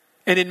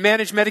 And in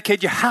managed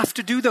Medicaid, you have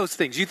to do those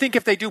things. You think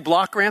if they do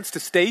block grants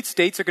to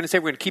states are going to say,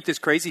 we're going to keep this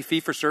crazy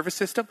fee-for-service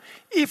system?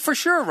 For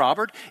sure,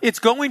 Robert. It's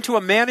going to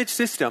a managed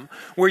system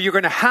where you're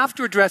going to have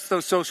to address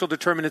those social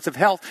determinants of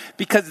health,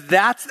 because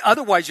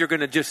otherwise you're going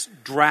to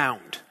just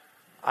drown.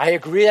 I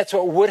agree. That's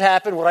what would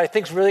happen. What I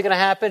think is really going to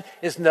happen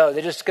is no,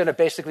 they're just going to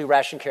basically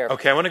ration care.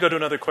 Okay, I want to go to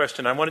another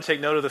question. I want to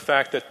take note of the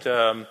fact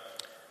that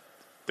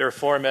there are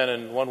 4 men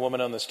and 1 woman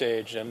on the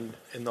stage, and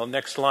in the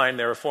next line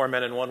there are 4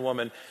 men and 1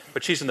 woman,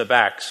 but she's in the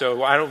back.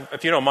 So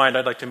if you don't mind,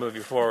 I'd like to move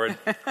you forward.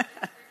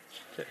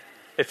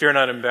 If I'm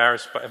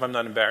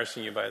not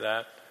embarrassing you by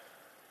that.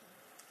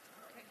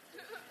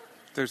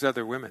 There's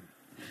other women.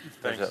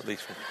 There's at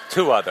least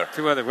 2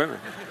 other women.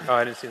 Oh,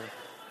 I didn't see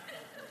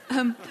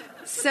them.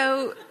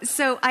 So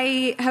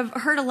I have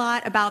heard a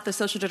lot about the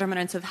social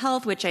determinants of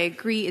health, which I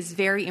agree is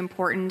very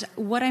important.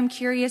 What I'm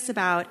curious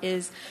about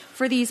is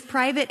for these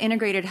private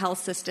integrated health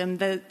systems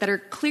that are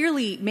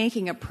clearly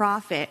making a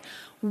profit,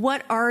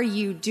 what are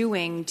you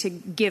doing to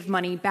give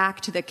money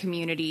back to the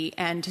community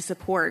and to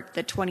support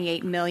the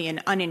 28 million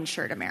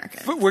uninsured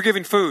Americans? We're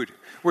giving food.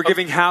 We're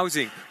giving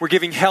housing. We're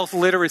giving health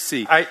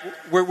literacy. The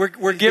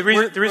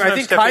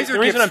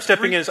reason I'm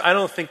stepping in is I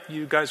don't think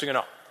you guys are going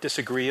to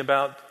disagree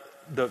about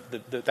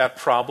that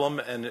problem,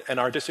 and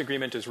our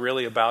disagreement is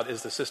really about,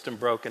 is the system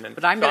broken?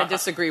 But I'm going to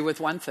disagree with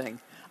one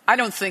thing. I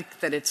don't think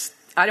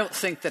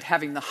that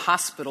having the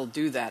hospital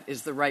do that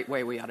is the right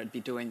way we ought to be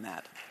doing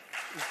that.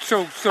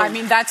 So I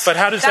mean, that is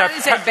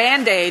a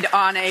Band-Aid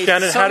on a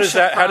Shannon,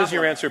 social problem. how does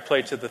your answer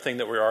play to the thing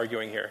that we're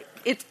arguing here?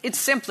 It's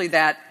simply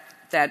that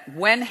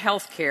when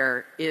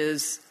healthcare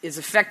is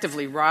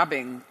effectively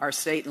robbing our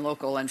state and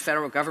local and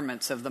federal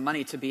governments of the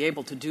money to be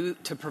able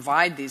to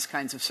provide these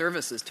kinds of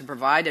services, to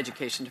provide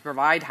education, to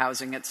provide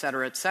housing, et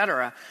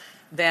cetera,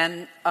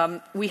 then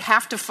we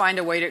have to find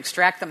a way to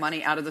extract the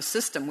money out of the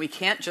system. We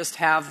can't just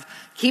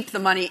keep the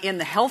money in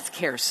the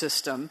healthcare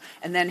system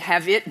and then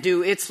have it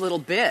do its little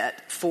bit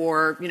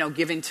for,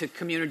 giving to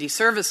community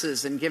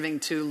services and giving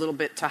to a little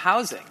bit to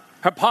housing.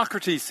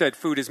 Hippocrates said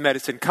food is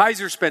medicine.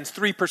 Kaiser spends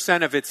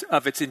 3%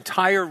 of its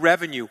entire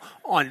revenue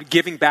on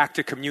giving back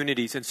to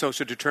communities and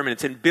social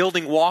determinants and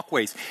building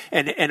walkways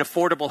and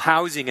affordable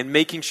housing and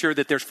making sure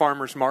that there's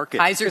farmers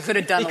markets. Kaiser could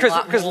have done a lot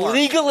more. Because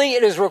legally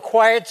it is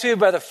required to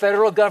by the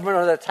federal government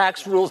under the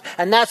tax rules,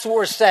 and that's what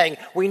we're saying.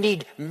 We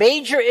need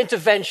major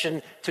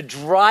intervention to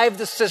drive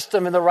the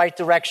system in the right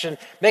direction,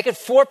 make it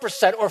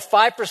 4% or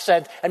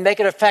 5%, and make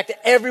it affect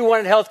everyone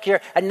in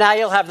healthcare, and now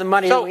you'll have the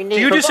money that we need.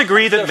 Do you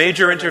disagree that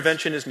major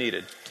intervention is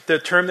needed? The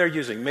term they're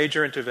using,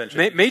 major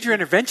intervention. Major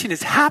intervention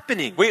is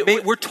happening.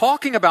 We're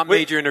talking about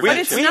major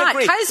intervention. But it's not.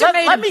 Kaiser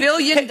made $1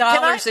 billion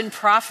in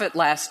profit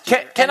last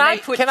year. They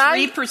put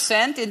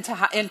 3%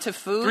 into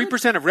food?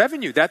 3% of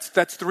revenue. That's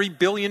 $3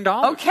 billion.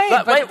 Okay,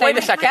 but wait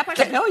a second.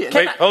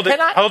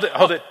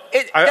 Hold it.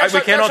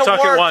 We can't all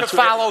talk at once. To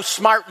follow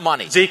smart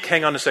money. Zeke,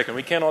 hang on a second.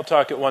 We can't all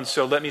talk at once,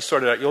 so let me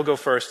sort it out. You'll go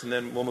first, and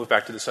then we'll move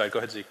back to the side. Go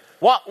ahead, Zeke.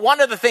 One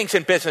of the things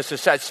in business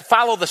is says,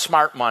 follow the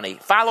smart money.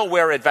 Follow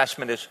where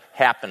investment is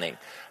happening.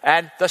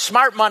 And the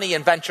smart money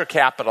in venture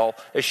capital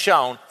has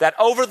shown that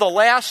over the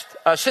last,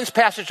 since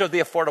passage of the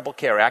Affordable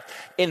Care Act,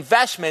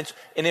 investments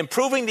in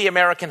improving the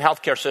American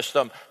healthcare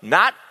system,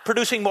 not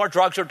producing more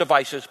drugs or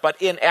devices, but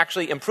in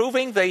actually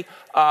improving the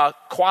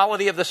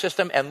quality of the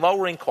system and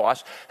lowering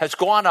costs, has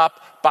gone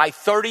up by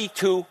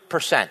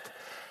 32%.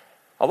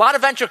 A lot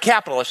of venture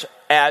capitalists,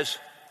 as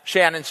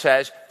Shannon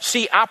says,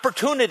 see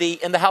opportunity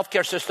in the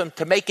healthcare system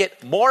to make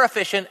it more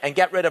efficient and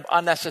get rid of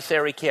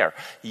unnecessary care.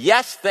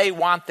 Yes, they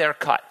want their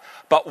cut.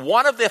 But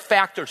one of the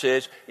factors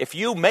is if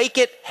you make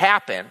it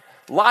happen,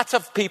 lots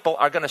of people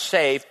are going to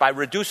save by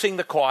reducing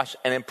the cost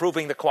and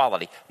improving the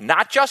quality.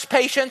 Not just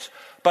patients,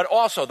 but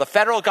also the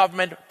federal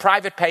government,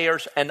 private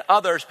payers, and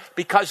others,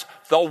 because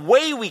the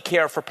way we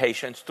care for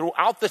patients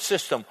throughout the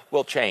system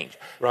will change.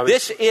 Robbie?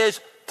 This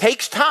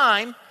takes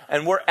time.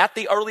 And we're at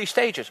the early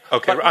stages.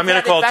 Okay, I'm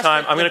going to call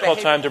time. I'm going to call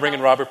time to bring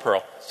in Robert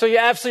Pearl. So you're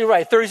absolutely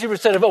right.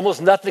 32% of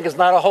almost nothing is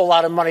not a whole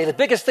lot of money. The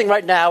biggest thing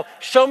right now,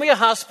 show me a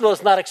hospital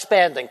that's not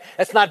expanding,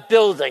 that's not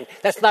building,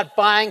 that's not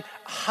buying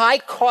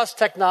high-cost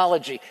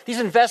technology.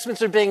 These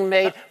investments are being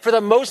made, for the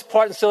most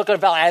part, in Silicon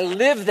Valley. I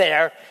live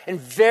there in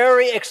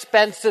very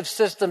expensive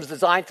systems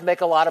designed to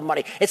make a lot of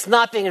money. It's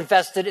not being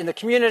invested in the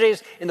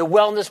communities, in the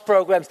wellness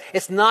programs.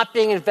 It's not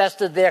being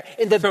invested there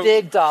in the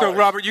big dollars. So,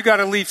 Robert, you got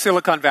to leave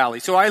Silicon Valley.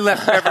 So I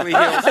left Beverly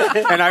Hills,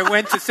 and I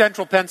went to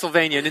central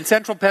Pennsylvania. And in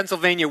central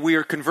Pennsylvania, we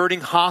are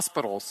converting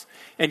hospitals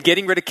and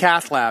getting rid of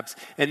cath labs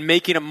and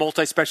making them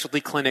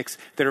multi-specialty clinics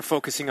that are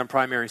focusing on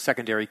primary and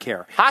secondary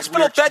care.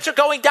 Hospital beds are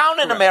going down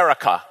in America.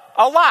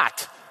 A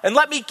lot. And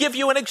let me give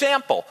you an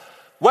example.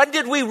 When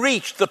did we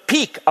reach the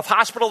peak of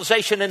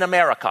hospitalization in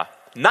America?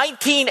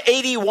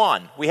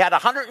 1981. We had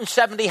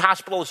 170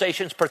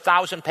 hospitalizations per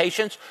 1,000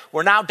 patients.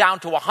 We're now down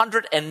to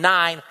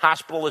 109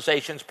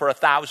 hospitalizations per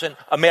 1,000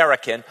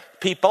 American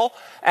people.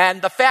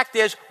 And the fact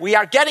is, we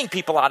are getting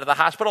people out of the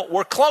hospital.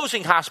 We're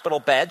closing hospital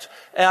beds,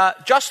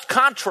 just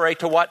contrary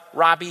to what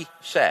Robbie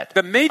said.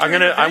 I'm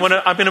going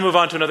to move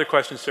on to another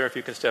question, sir, if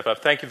you can step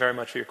up. Thank you very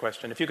much for your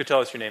question. If you could tell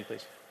us your name,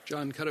 please.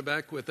 John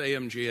Cutterback with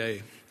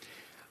AMGA.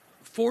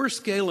 For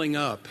scaling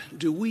up,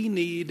 do we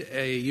need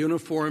a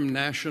uniform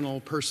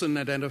national person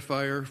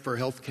identifier for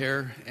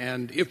healthcare?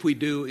 And if we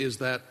do, is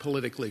that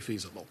politically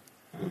feasible?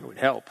 It would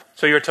help.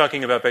 So you're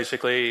talking about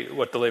basically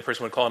what the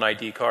layperson would call an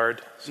ID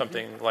card,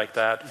 something like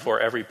that, for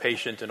every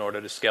patient in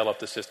order to scale up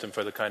the system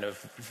for the kind of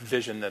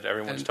vision that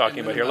everyone's talking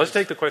about here. Let's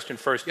take the question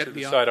first to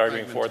the side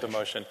arguing for the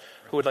motion.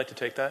 Who would like to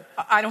take that?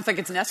 I don't think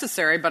it's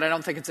necessary, but I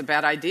don't think it's a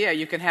bad idea.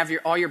 You can have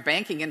all your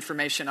banking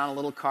information on a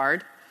little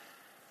card.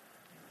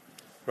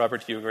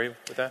 Robert, do you agree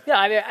with that? Yeah,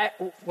 I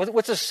mean,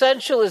 what's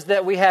essential is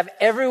that we have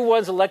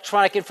everyone's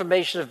electronic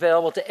information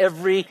available to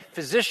every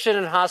physician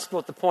and hospital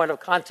at the point of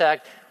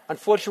contact.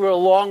 Unfortunately, we're a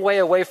long way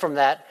away from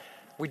that.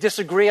 We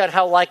disagree on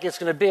how likely it's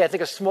going to be. I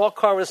think a small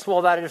card with a small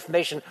amount of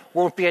information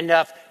won't be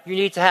enough. You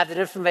need to have that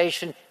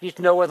information. You need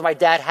to know whether my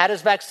dad had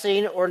his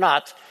vaccine or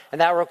not,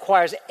 and that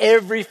requires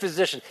every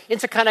physician.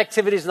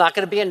 Interconnectivity is not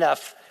going to be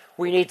enough.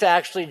 We need to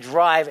actually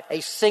drive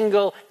a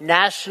single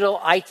national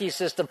IT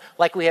system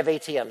like we have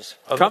ATMs.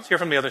 Let's hear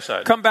from the other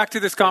side. Come back to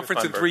this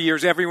conference in 3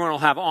 years. Everyone will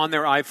have on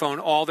their iPhone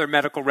all their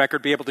medical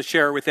record, be able to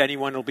share it with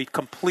anyone. It'll be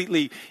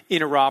completely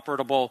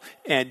interoperable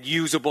and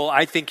usable.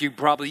 I think you'd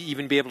probably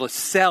even be able to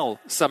sell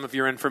some of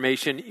your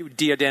information,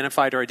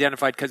 de-identified or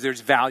identified, because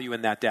there's value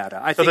in that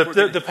data. So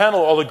the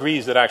panel all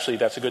agrees that actually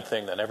that's a good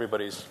thing then.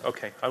 Everybody's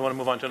okay. I want to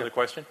move on to another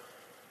question.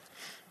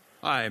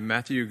 Hi,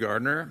 Matthew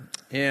Gardner.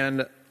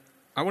 And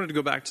I wanted to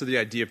go back to the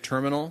idea of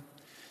terminal.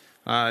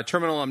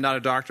 Terminal, I'm not a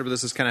doctor, but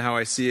this is kind of how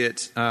I see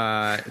it.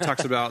 It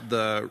talks about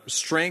the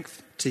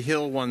strength to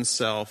heal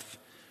oneself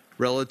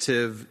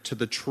relative to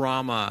the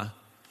trauma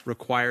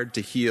required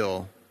to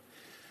heal.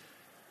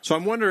 So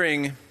I'm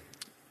wondering,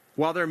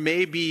 while there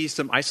may be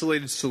some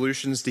isolated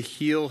solutions to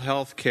heal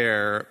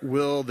healthcare,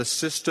 will the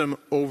system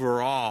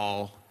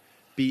overall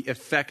be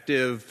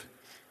effective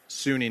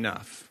soon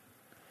enough?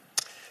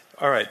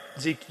 All right.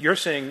 Zeke, you're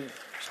saying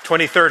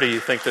 2030, you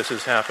think this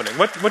is happening.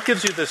 What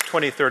gives you this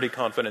 2030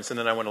 confidence? And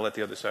then I want to let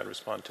the other side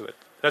respond to it.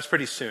 That's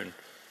pretty soon.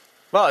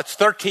 Well, it's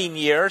 13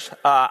 years.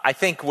 I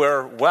think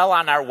we're well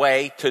on our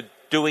way to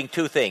doing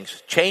two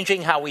things: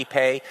 changing how we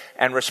pay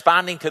and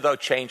responding to those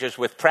changes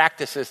with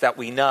practices that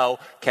we know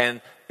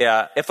can,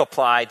 if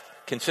applied,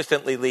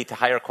 consistently lead to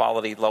higher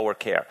quality, lower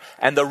care.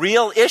 And the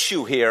real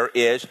issue here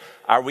is,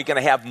 are we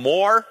going to have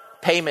more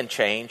payment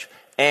change,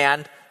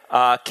 and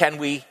can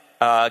we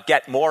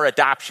get more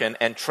adoption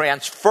and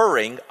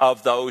transferring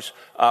of those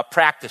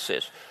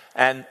practices?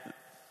 And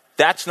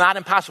that's not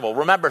impossible.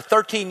 Remember,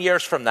 13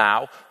 years from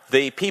now,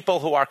 the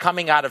people who are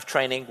coming out of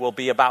training will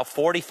be about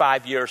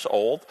 45 years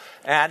old,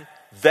 and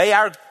they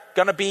are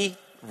going to be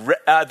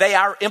they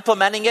are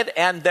implementing it,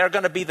 and they're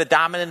going to be the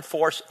dominant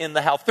force in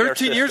the healthcare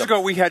system. 13 years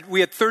ago, we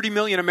had 30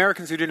 million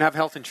Americans who didn't have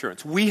health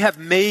insurance. We have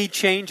made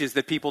changes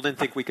that people didn't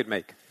think we could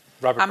make.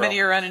 How many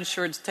are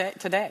uninsured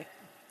today?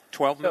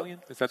 12 million?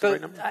 Is that the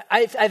right number?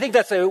 I think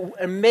that's an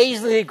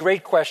amazingly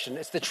great question.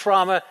 It's the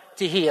trauma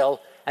to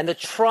heal and the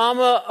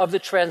trauma of the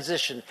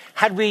transition.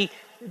 Had we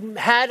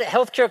had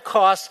healthcare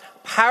costs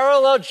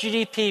parallel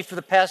GDP for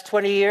the past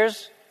 20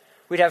 years,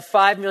 we'd have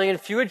 5 million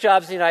fewer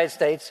jobs in the United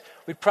States.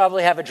 We'd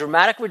probably have a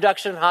dramatic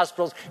reduction in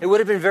hospitals. It would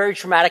have been very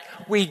traumatic.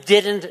 We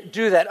didn't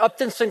do that.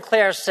 Upton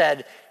Sinclair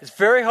said, it's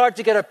very hard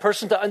to get a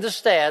person to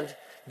understand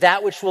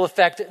that which will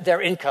affect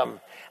their income.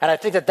 And I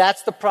think that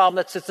that's the problem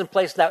that sits in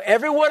place now.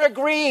 Everyone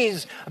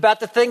agrees about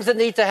the things that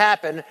need to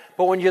happen,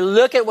 but when you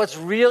look at what's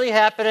really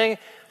happening,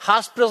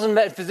 hospitals and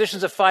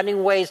physicians are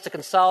finding ways to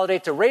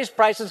consolidate, to raise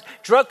prices.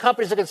 Drug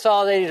companies are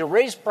consolidating to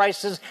raise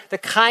prices. The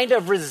kind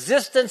of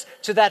resistance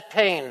to that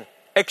pain.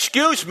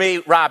 Excuse me,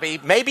 Robbie,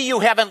 maybe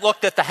you haven't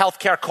looked at the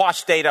healthcare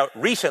cost data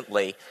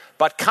recently,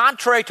 but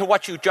contrary to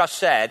what you just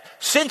said,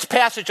 since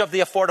passage of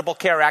the Affordable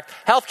Care Act,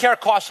 healthcare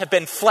costs have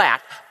been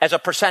flat as a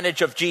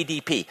percentage of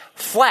GDP.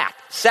 Flat.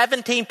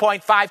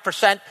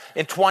 17.5%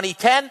 in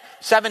 2010,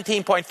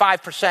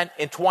 17.5%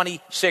 in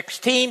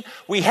 2016.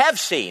 We have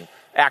seen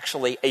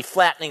actually a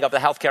flattening of the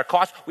healthcare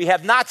costs. We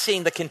have not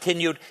seen the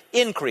continued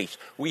increase.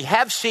 We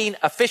have seen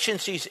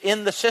efficiencies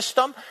in the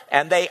system,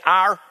 and they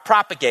are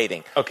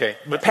propagating. Okay.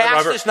 But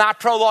past Robert, is not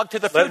prologue to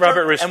the future. Let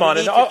Robert respond.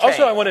 And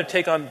also, I want to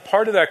take on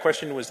part of that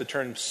question was the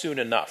term soon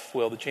enough.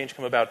 Will the change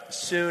come about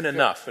soon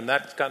enough? And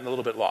that's gotten a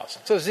little bit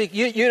lost. So, Zeke,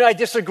 you and I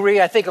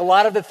disagree. I think a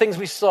lot of the things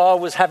we saw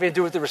was having to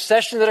do with the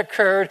recession that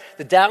occurred,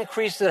 the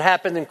downcrease that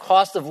happened in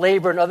cost of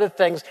labor and other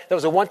things. That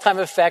was a one-time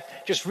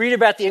effect. Just read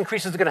about the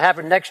increases that are going to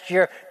happen next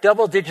year.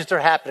 Double digits are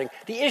happening.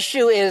 The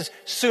issue is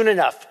soon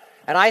enough.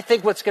 And I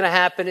think what's going to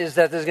happen is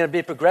that there's going to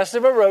be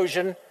progressive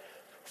erosion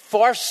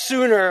far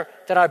sooner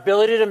than our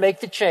ability to make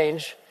the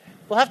change.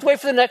 We'll have to wait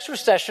for the next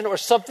recession or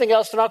something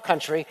else in our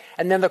country,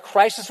 and then the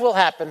crisis will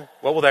happen.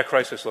 What will that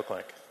crisis look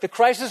like? The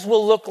crisis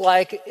will look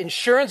like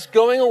insurance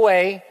going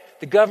away,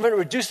 the government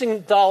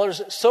reducing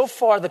dollars so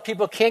far that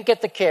people can't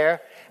get the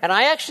care, and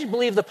I actually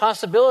believe the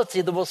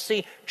possibility that we'll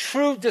see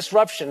true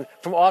disruption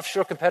from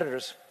offshore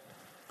competitors.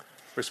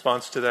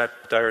 Response to that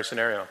dire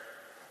scenario?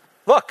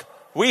 Look,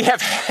 we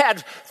have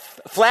had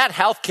flat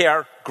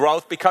healthcare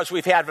growth because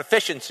we've had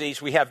efficiencies.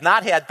 We have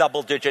not had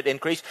double-digit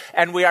increase,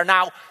 and we are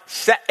now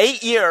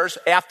 8 years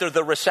after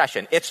the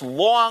recession. It's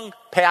long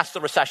past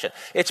the recession.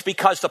 It's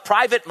because the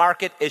private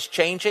market is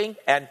changing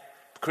and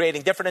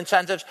creating different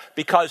incentives,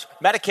 because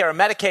Medicare and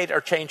Medicaid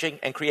are changing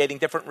and creating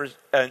different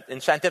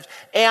incentives,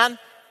 and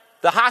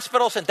the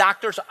hospitals and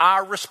doctors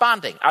are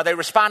responding. Are they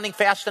responding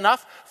fast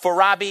enough for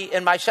Robbie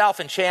and myself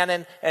and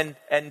Shannon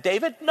and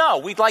David? No,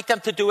 we'd like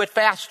them to do it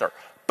faster.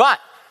 But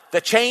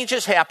the change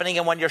is happening,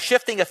 and when you're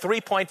shifting a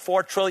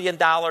 $3.4 trillion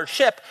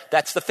ship,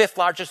 that's the 5th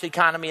largest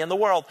economy in the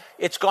world,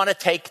 it's going to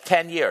take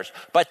 10 years.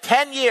 But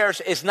 10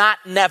 years is not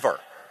never.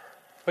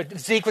 But,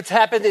 Zeke, what's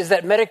happened is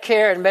that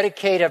Medicare and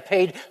Medicaid have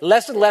paid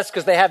less and less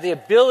because they have the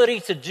ability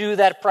to do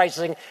that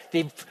pricing.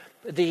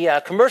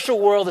 The commercial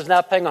world is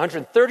now paying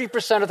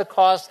 130% of the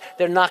cost.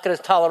 They're not going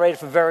to tolerate it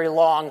for very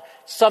long.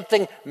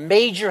 Something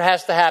major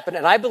has to happen,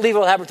 and I believe it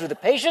will happen through the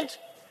patient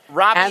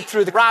and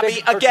through the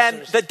Robbie,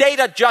 again, the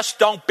data just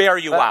don't bear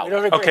you out.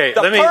 Okay,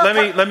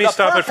 let me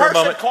stop it for a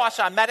moment. The per-person costs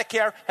on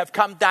Medicare have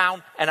come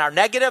down and are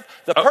negative.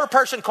 The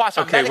per-person costs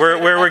on Medicare...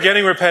 Okay, we're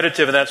getting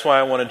repetitive, and that's why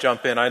I want to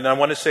jump in. I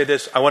want to say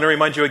this. I want to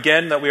remind you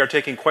again that we are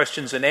taking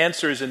questions and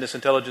answers in this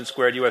Intelligence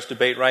Squared U.S.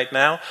 debate right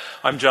now.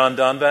 I'm John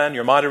Donvan,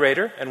 your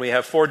moderator, and we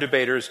have 4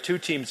 debaters, 2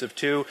 teams of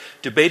 2,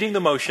 debating the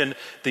motion,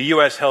 the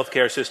U.S.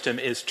 healthcare system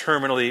is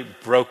terminally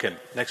broken.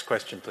 Next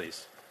question,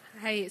 please.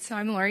 Hi, so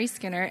I'm Lori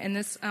Skinner, and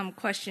this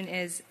question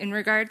is in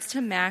regards to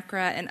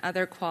MACRA and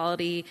other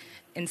quality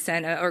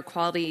incentive or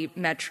quality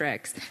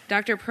metrics.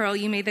 Dr. Pearl,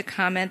 you made the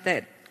comment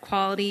that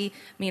quality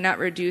may not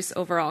reduce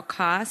overall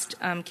cost.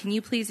 Can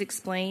you please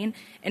explain?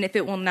 And if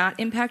it will not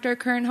impact our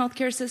current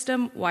healthcare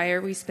system, why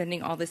are we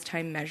spending all this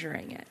time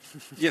measuring it?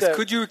 Yes,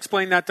 could you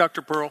explain that,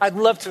 Dr. Pearl? I'd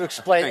love to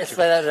explain it.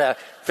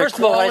 First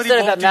of all, what I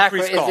said about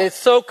MACRA is it's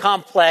so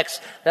complex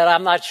that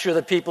I'm not sure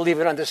that people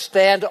even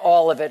understand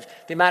all of it.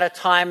 The amount of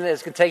time that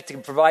it's going to take to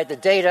provide the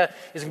data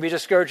is going to be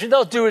discouraging.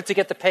 They'll do it to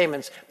get the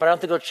payments, but I don't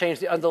think it'll change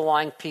the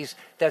underlying piece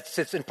that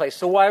sits in place.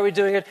 So why are we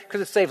doing it?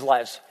 Because it saves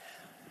lives.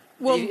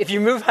 Well, if you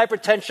move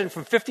hypertension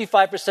from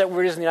 55%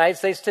 where it is in the United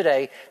States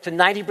today to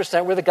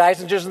 90% where the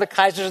Geisingers and the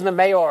Kaisers and the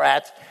Mayo are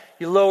at,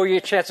 you lower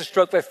your chance of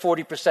stroke by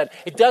 40%.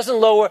 It doesn't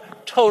lower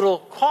total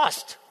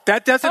cost.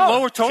 That doesn't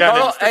lower total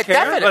cost.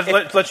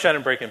 Let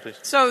Shannon break in, please.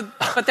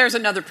 But there's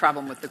another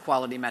problem with the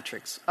quality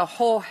metrics. A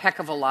whole heck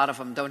of a lot of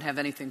them don't have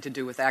anything to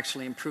do with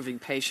actually improving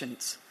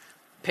patients'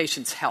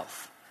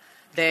 health.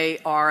 They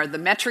are the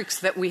metrics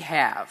that we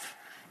have.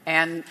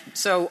 And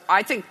so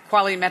I think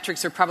quality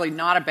metrics are probably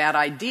not a bad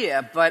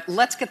idea, but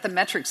let's get the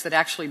metrics that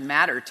actually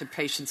matter to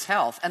patients'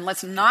 health. And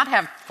let's not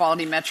have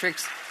quality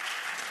metrics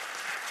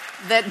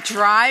that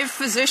drive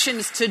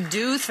physicians to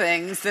do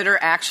things that are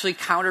actually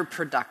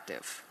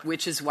counterproductive,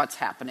 which is what's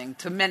happening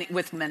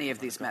with many of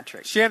these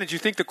metrics. Shannon, do you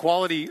think the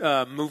quality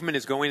movement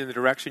is going in the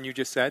direction you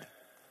just said?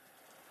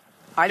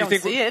 I don't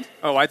see it.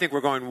 Oh, I think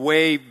we're going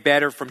way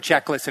better from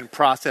checklist and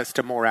process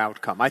to more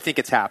outcome. I think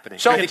it's happening.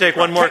 So we can take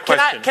one more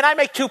question. Can I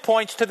make 2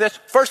 points to this?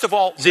 First of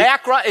all,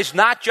 MACRA is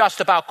not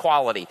just about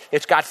quality.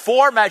 It's got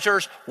 4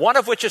 measures, one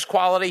of which is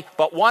quality,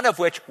 but one of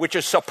which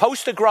is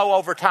supposed to grow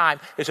over time,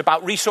 is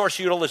about resource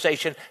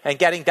utilization and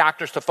getting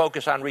doctors to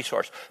focus on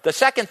resource. The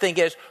second thing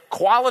is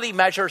quality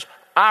measures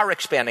are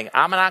expanding.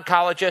 I'm an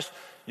oncologist.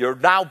 You're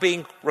now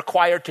being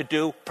required to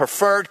do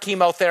preferred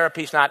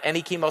chemotherapies, not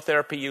any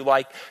chemotherapy you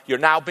like. You're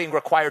now being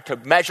required to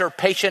measure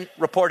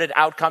patient-reported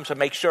outcomes and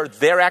make sure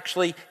they're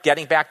actually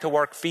getting back to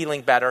work,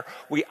 feeling better.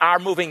 We are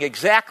moving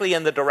exactly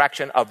in the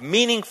direction of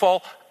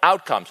meaningful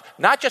outcomes,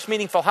 not just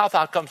meaningful health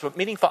outcomes, but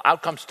meaningful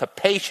outcomes to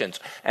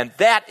patients. And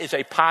that is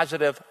a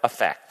positive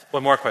effect.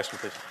 One more question,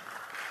 please.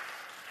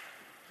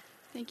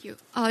 Thank you.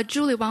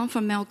 Julie Wang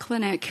from Mayo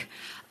Clinic.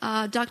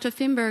 Dr.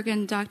 Finberg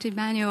and Dr.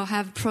 Emanuel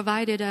have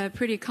provided a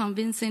pretty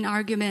convincing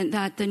argument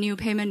that the new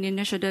payment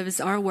initiatives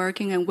are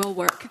working and will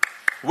work.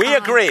 We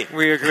agree.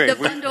 We agree.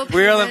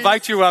 We'll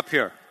invite you up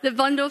here. The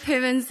bundle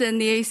payments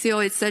and the ACO,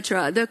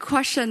 etc. The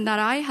question that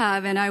I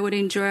have, and I would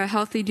enjoy a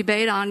healthy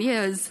debate on,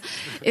 is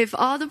if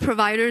all the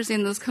providers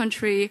in this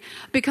country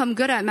become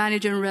good at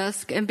managing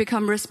risk and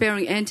become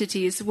risk-bearing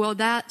entities, will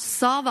that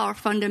solve our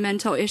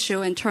fundamental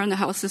issue and turn the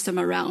health system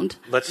around?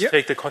 Let's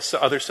take the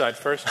other side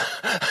first.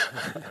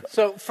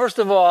 So, first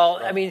of all,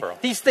 I mean,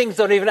 these things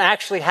don't even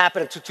actually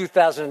happen until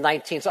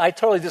 2019. So I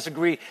totally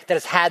disagree that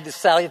it's had this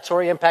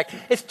salutary impact.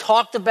 It's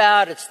talked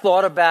about, it's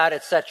thought about,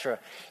 etc.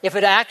 If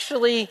it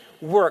actually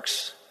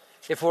works,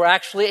 if we're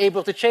actually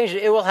able to change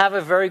it, it will have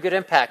a very good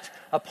impact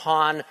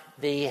upon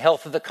the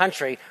health of the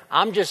country.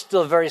 I'm just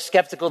still very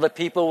skeptical that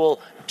people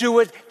will do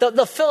it.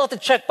 They'll fill out the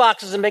check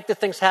boxes and make the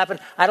things happen.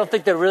 I don't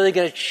think they're really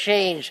going to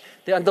change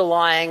the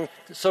underlying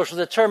social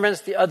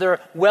determinants, the other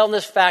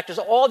wellness factors,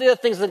 all the other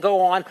things that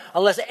go on,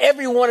 unless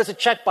everyone is a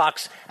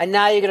checkbox. And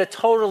now you're going to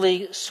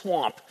totally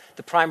swamp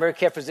the primary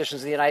care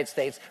physicians in the United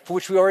States, for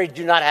which we already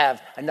do not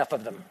have enough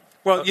of them.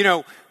 Well, you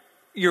know,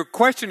 your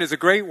question is a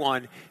great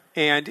one.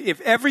 And if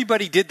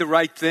everybody did the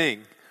right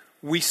thing,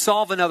 we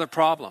solve another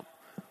problem.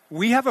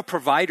 We have a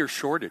provider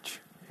shortage.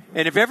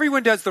 And if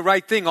everyone does the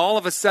right thing, all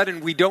of a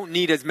sudden we don't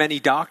need as many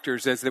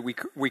doctors as that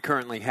we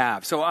currently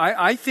have. So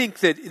I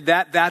think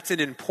that's an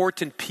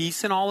important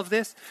piece in all of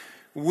this.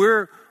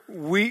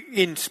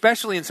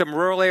 Especially in some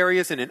rural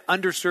areas and in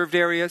underserved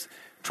areas,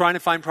 trying to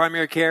find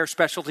primary care,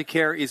 specialty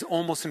care is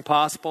almost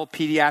impossible,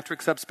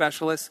 pediatric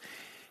subspecialists.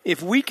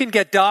 If we can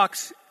get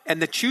docs, and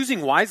the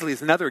choosing wisely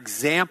is another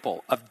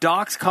example of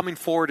docs coming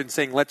forward and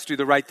saying, let's do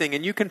the right thing.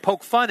 And you can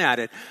poke fun at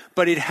it,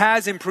 but it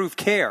has improved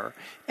care,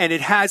 and it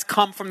has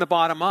come from the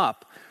bottom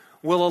up,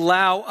 will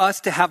allow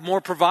us to have more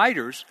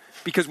providers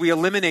because we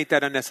eliminate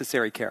that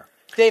unnecessary care.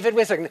 David,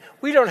 wait a second.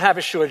 We don't have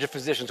a shortage of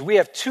physicians. We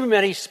have too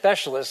many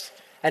specialists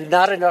and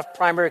not enough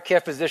primary care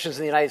physicians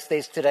in the United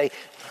States today.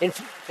 In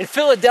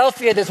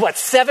Philadelphia, there's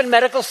 7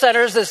 medical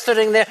centers that's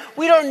sitting there.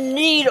 We don't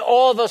need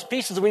all of those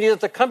pieces. We need them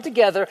to come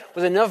together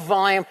with enough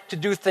volume to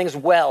do things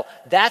well.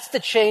 That's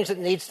the change that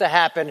needs to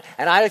happen.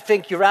 And I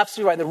think you're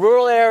absolutely right. In the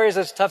rural areas,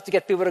 it's tough to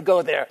get people to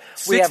go there.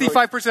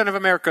 65% of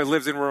America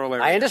lives in rural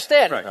areas. I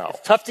understand. Right.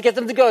 It's tough to get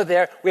them to go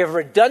there. We have a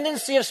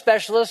redundancy of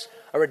specialists,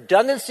 a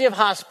redundancy of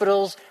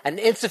hospitals, and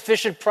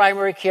insufficient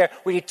primary care.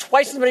 We need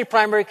twice as many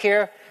primary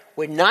care.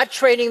 We're not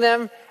training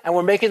them, and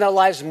we're making their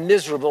lives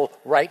miserable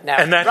right now.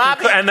 And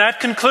that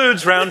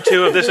concludes round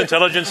 2 of this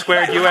Intelligence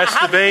Squared U.S.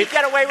 debate,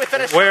 How did we get away with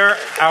it? where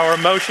our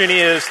motion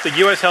is the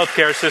U.S.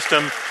 healthcare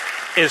system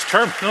is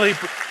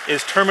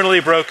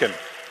terminally broken.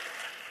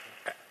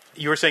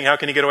 You were saying, how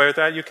can you get away with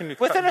that? You can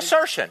with an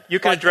assertion. You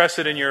can address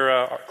it in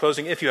your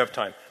closing if you have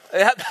time.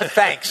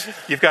 Thanks.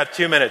 You've got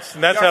 2 minutes,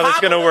 and that's how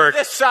it's going to work.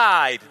 This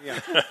side.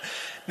 Yeah.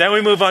 Now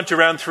we move on to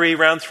round 3.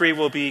 Round 3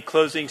 will be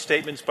closing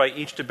statements by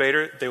each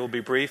debater. They will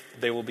be brief.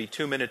 They will be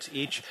 2 minutes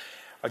each.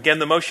 Again,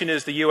 the motion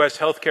is the U.S.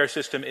 healthcare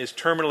system is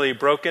terminally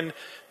broken.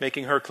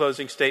 Making her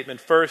closing statement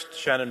first,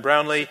 Shannon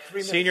Brownlee,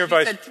 Senior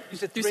Vice...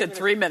 You said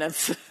 3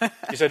 minutes.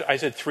 I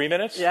said 3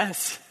 minutes?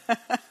 Yes.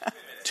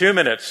 2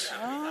 minutes.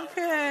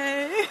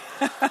 Okay.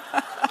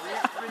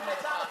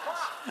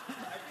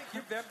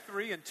 Give them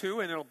 3 and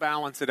 2, and it'll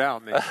balance it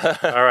out, maybe.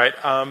 All right.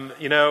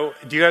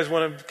 Do you guys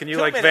want to? Can you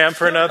vamp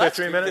for another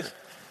 3 minutes?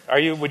 Are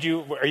you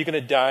going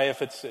to die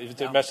if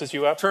it messes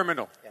you up?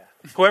 Terminal. Yeah.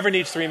 Whoever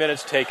needs 3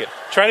 minutes, take it.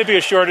 Try to be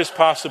as short as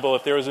possible.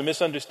 If there was a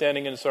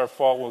misunderstanding and it's our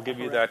fault, we'll give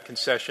you that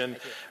concession.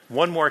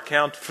 One more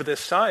count for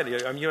this side.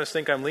 You must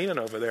think I'm leaning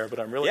over there,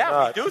 but I'm really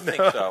not. Yeah, we do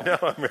think so. No,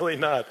 I'm really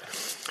not.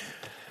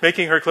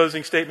 Making her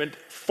closing statement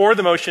for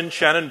the motion,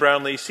 Shannon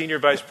Brownlee, Senior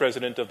Vice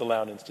President of the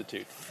Lown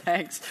Institute.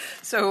 Thanks.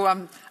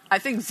 So I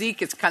think Zeke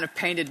has kind of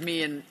painted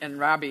me and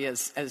Robbie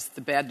as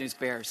the bad news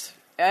bears.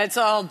 It's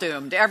all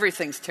doomed.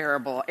 Everything's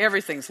terrible.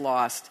 Everything's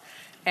lost.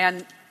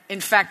 And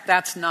in fact,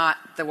 that's not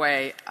the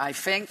way I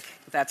think.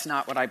 That's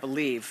not what I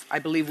believe. I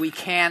believe we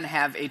can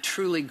have a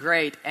truly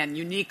great and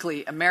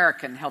uniquely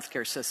American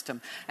healthcare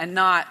system, and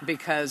not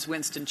because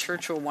Winston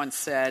Churchill once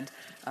said,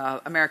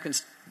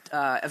 Americans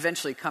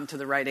eventually come to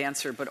the right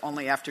answer, but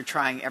only after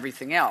trying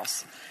everything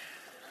else.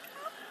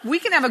 We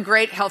can have a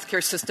great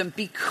healthcare system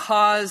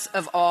because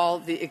of all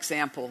the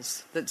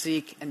examples that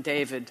Zeke and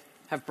David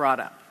have brought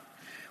up.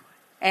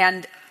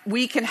 And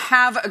we can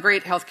have a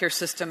great healthcare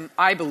system,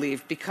 I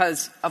believe,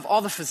 because of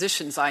all the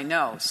physicians I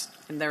know,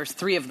 and there's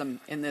 3 of them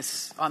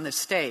on this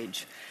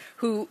stage,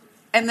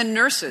 and the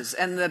nurses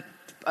and the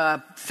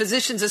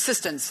physician's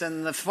assistants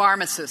and the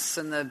pharmacists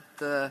and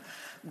the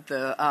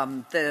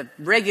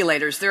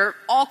regulators. There are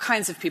all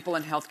kinds of people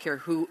in healthcare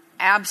who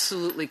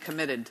absolutely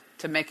committed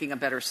to making a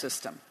better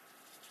system.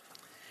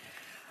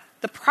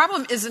 The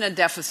problem isn't a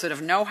deficit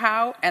of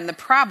know-how, and the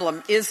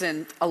problem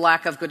isn't a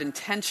lack of good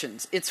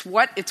intentions. It's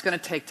what it's going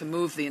to take to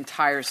move the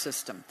entire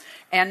system.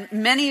 And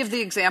many of the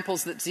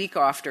examples that Zeke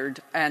offered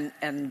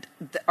and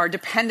are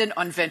dependent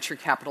on venture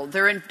capital.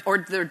 They're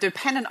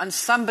dependent on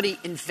somebody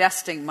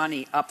investing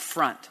money up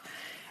front.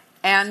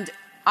 And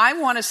I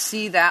want to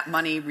see that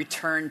money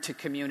returned to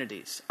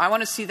communities. I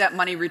want to see that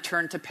money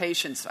returned to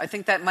patients. I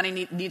think that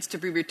money needs to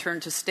be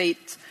returned to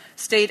state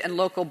and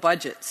local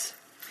budgets.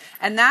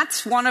 And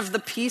that's one of the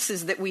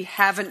pieces that we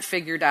haven't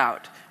figured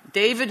out.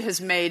 David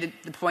has made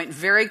the point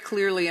very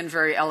clearly and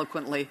very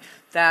eloquently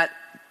that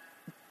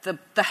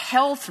the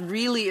health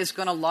really is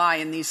going to lie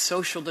in these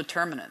social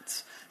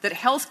determinants, that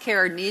health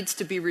care needs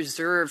to be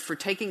reserved for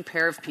taking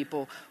care of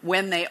people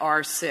when they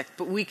are sick.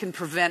 But we can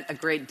prevent a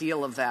great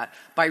deal of that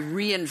by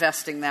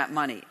reinvesting that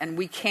money. And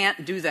we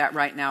can't do that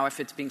right now if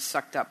it's being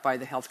sucked up by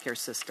the healthcare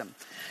system.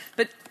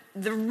 But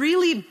the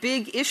really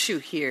big issue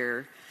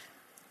here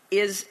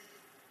is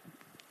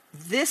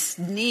this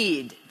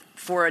need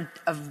for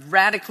a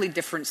radically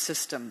different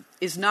system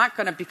is not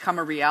going to become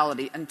a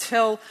reality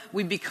until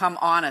we become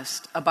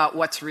honest about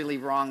what's really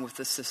wrong with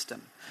the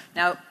system.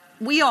 Now,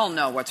 we all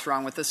know what's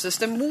wrong with the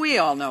system. We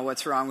all know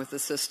what's wrong with the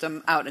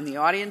system out in the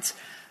audience.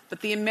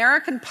 But the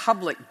American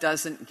public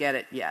doesn't get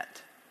it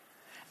yet.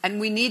 And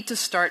we need to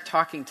start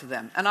talking to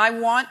them. And I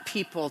want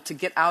people to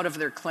get out of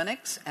their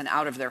clinics and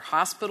out of their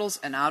hospitals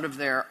and out of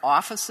their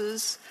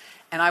offices.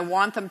 And I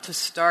want them to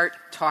start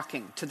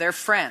talking to their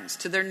friends,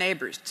 to their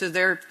neighbors, to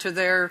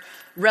their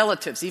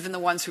relatives, even the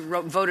ones who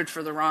voted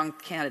for the wrong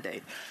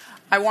candidate.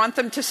 I want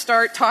them to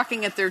start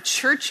talking at their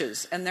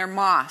churches and their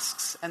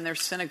mosques and their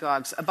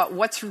synagogues about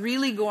what's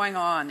really going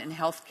on in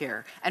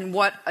healthcare and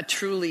what a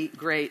truly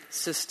great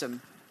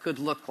system could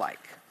look like.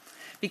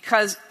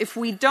 Because if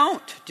we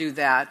don't do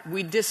that,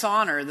 we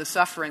dishonor the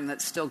suffering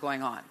that's still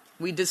going on.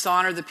 We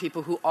dishonor the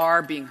people who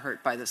are being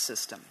hurt by the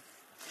system.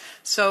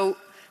 So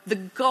the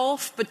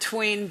gulf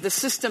between the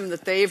system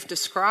that they've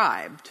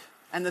described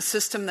and the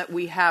system that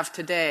we have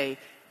today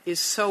is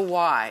so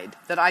wide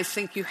that I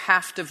think you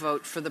have to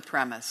vote for the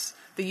premise.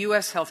 The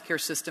U.S. healthcare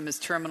system is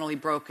terminally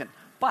broken,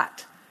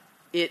 but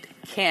it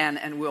can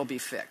and will be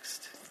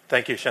fixed.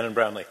 Thank you, Shannon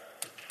Brownlee.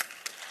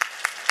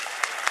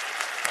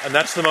 And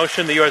that's the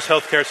motion. The U.S.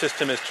 healthcare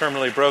system is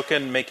terminally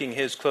broken, making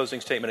his closing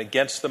statement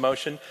against the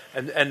motion.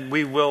 And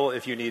we will,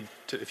 if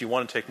you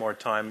want to take more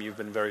time, you've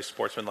been very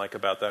sportsmanlike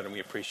about that, and we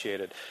appreciate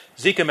it.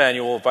 Zeke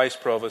Emanuel, Vice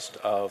Provost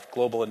of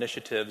Global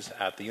Initiatives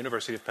at the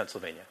University of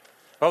Pennsylvania.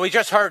 Well, we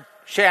just heard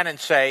Shannon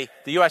say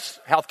the U.S.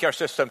 healthcare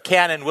system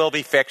can and will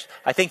be fixed.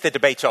 I think the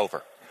debate's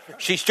over.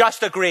 She's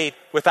just agreed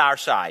with our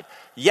side.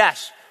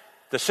 Yes,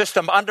 the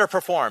system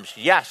underperforms.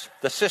 Yes,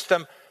 the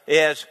system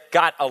is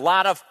got a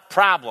lot of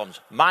problems,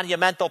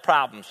 monumental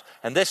problems,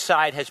 and this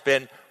side has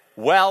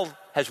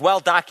well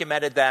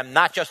documented them,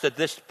 not just at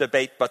this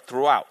debate, but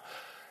throughout.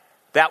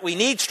 That we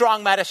need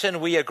strong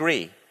medicine, we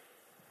agree,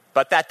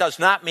 but that does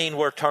not mean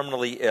we're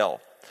terminally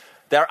ill.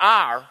 There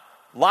are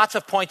lots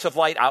of points of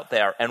light out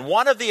there, and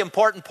one of the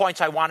important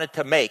points I wanted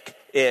to make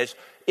is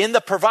in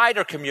the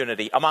provider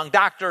community, among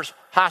doctors,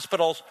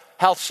 hospitals,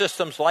 health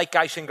systems like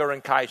Geisinger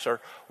and Kaiser,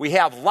 we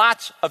have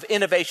lots of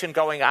innovation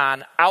going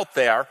on out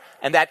there,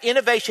 and that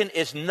innovation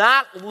is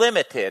not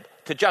limited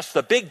to just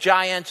the big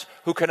giants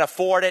who can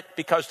afford it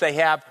because they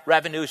have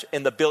revenues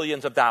in the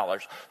billions of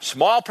dollars.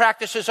 Small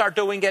practices are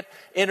doing it,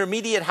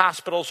 intermediate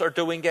hospitals are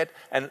doing it,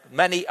 and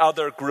many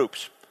other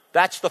groups.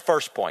 That's the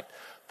first point.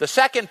 The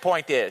second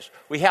point is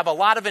we have a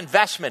lot of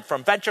investment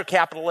from venture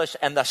capitalists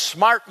and the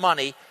smart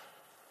money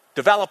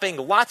developing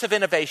lots of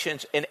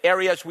innovations in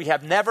areas we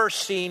have never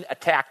seen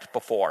attacked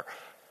before.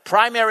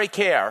 Primary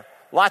care,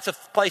 lots of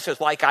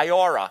places like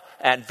IORA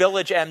and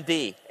Village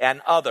MD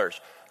and others.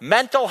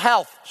 Mental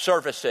health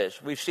services.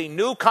 We've seen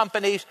new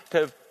companies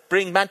to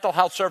bring mental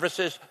health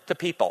services to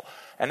people.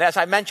 And as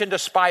I mentioned,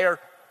 Aspire,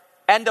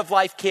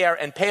 end-of-life care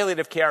and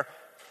palliative care.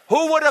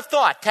 Who would have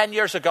thought 10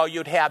 years ago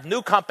you'd have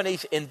new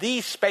companies in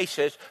these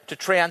spaces to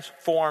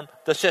transform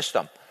the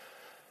system?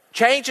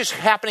 Change is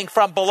happening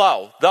from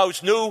below,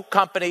 those new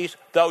companies,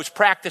 those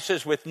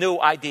practices with new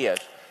ideas.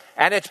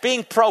 And it's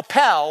being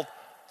propelled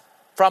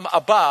from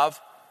above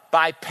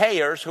by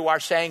payers who are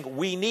saying,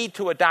 we need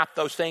to adopt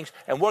those things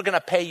and we're going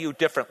to pay you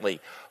differently.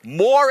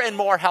 More and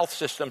more health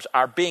systems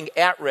are being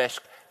at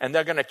risk, and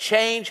they're going to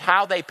change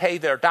how they pay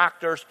their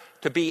doctors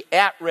to be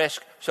at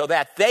risk so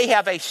that they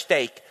have a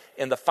stake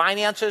in the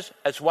finances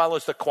as well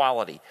as the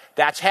quality.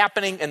 That's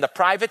happening in the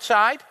private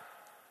side.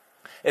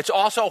 It's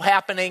also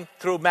happening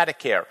through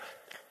Medicare.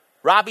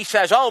 Robbie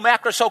says, oh,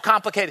 MACRA is so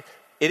complicated.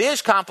 It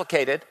is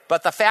complicated,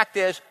 but the fact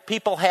is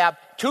people have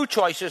two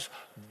choices.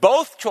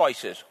 Both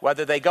choices,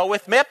 whether they go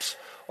with MIPS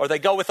or they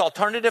go with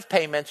alternative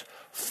payments,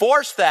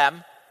 force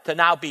them to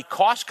now be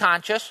cost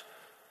conscious,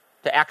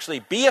 to actually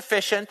be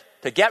efficient,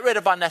 to get rid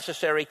of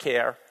unnecessary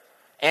care,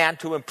 and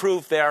to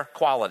improve their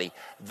quality.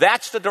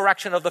 That's the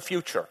direction of the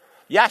future.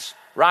 Yes,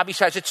 Robbie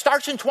says it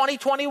starts in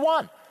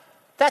 2021.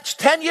 That's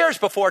 10 years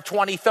before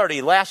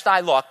 2030, last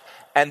I looked,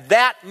 and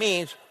that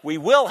means we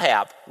will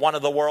have one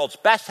of the world's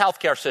best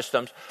healthcare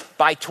systems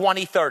by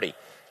 2030.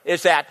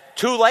 Is that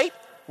too late?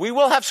 We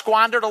will have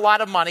squandered a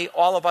lot of money,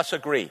 all of us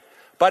agree.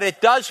 But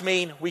it does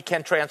mean we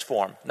can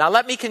transform. Now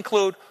let me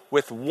conclude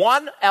with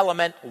one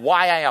element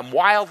why I am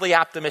wildly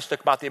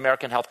optimistic about the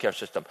American healthcare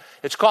system.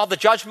 It's called the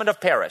Judgment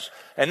of Paris.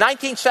 In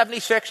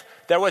 1976,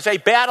 there was a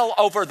battle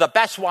over the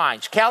best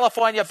wines,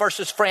 California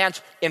versus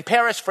France, in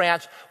Paris,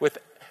 France, with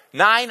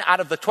 9 out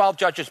of the 12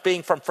 judges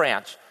being from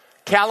France.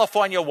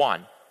 California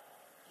won.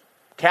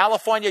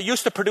 California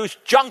used to produce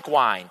junk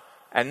wine,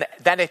 and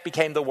then it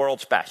became the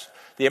world's best.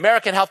 The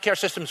American healthcare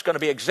system is going to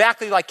be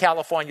exactly like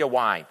California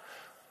wine.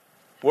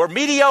 We're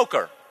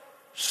mediocre.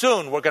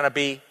 Soon we're going to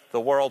be the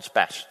world's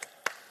best.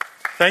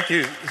 Thank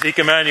you, Zeke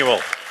Emanuel.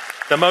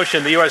 The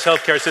motion, the U.S.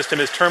 healthcare system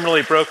is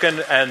terminally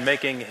broken, and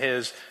making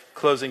his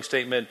closing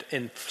statement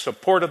in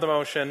support of the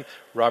motion,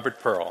 Robert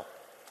Pearl.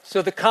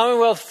 So the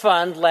Commonwealth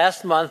Fund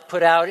last month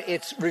put out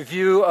its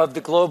review of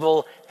the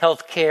global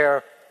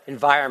healthcare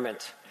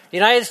environment. The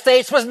United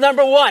States was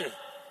number 1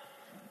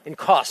 in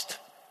cost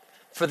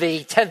for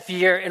the 10th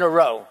year in a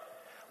row.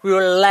 We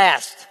were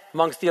last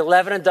amongst the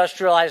 11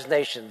 industrialized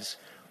nations.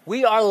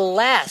 We are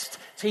last.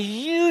 It's a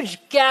huge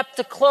gap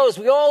to close.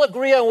 We all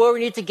agree on where we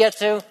need to get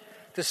to.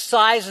 The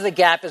size of the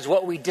gap is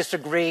what we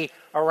disagree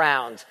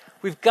around.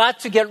 We've got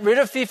to get rid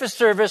of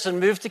fee-for-service and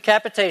move to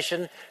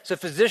capitation so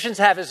physicians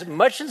have as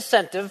much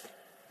incentive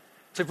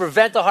to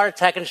prevent a heart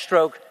attack and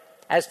stroke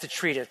as to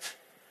treat it.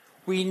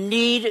 We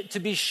need to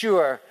be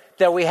sure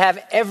that we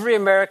have every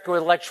American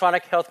with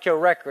electronic healthcare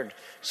record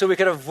so we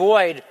can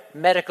avoid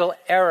medical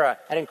error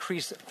and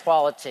increase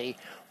quality.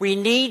 We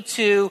need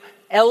to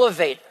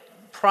elevate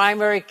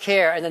primary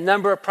care and the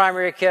number of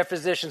primary care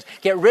physicians,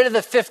 get rid of the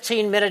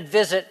 15-minute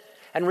visit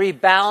and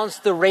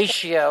rebalance the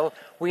ratio.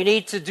 We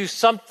need to do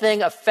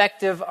something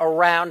effective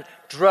around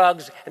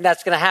drugs, and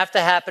that's going to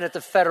happen at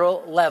the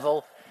federal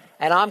level.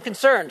 And I'm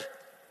concerned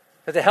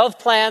that the health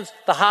plans,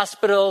 the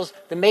hospitals,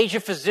 the major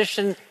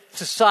physician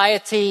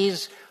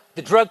societies,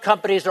 the drug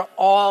companies are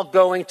all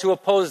going to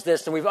oppose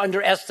this, and we've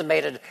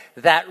underestimated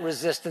that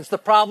resistance. The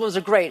problems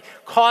are great.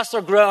 Costs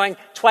are growing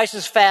twice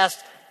as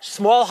fast.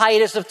 Small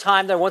hiatus of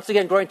time, they're once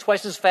again growing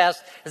twice as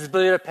fast as the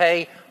ability to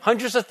pay.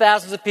 Hundreds of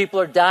thousands of people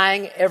are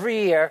dying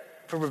every year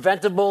from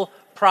preventable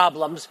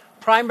problems.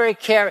 Primary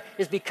care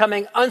is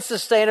becoming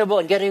unsustainable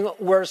and getting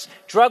worse.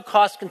 Drug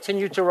costs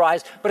continue to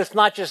rise, but it's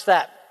not just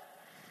that.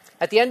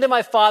 At the end of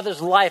my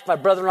father's life, my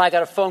brother and I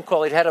got a phone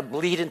call. He'd had a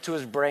bleed into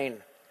his brain.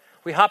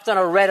 We hopped on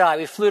a red eye.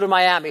 We flew to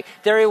Miami.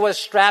 There he was,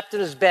 strapped in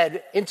his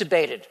bed,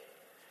 intubated.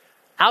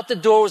 Out the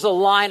door was a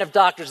line of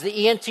doctors.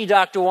 The ENT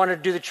doctor wanted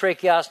to do the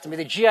tracheostomy.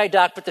 The GI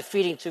doc put the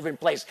feeding tube in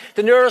place.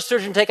 The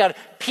neurosurgeon take out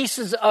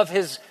pieces of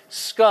his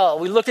skull.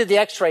 We looked at the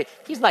x-ray.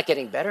 He's not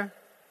getting better.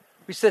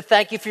 We said,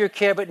 thank you for your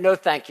care, but no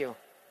thank you.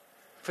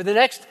 For the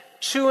next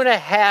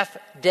 2.5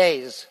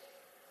 days,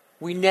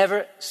 we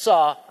never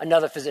saw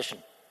another physician.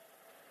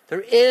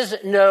 There is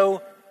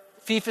no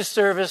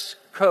fee-for-service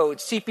code,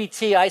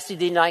 CPT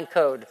ICD-9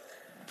 code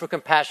for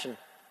compassion.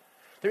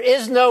 There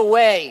is no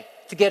way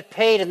to get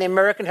paid in the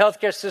American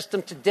healthcare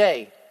system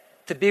today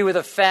to be with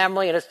a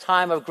family in its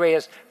time of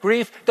greatest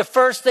grief. The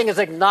first thing is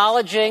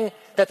acknowledging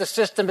that the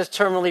system is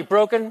terminally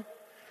broken,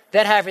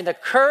 then having the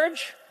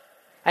courage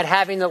and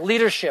having the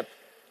leadership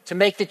to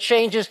make the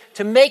changes,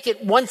 to make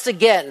it once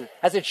again,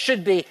 as it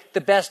should be, the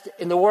best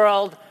in the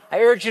world. I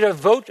urge you to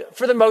vote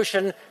for the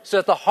motion so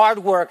that the hard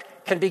work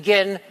can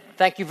begin.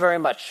 Thank you very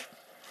much.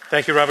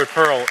 Thank you, Robert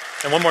Pearl.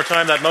 And one more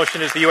time, that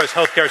motion is the U.S.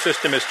 healthcare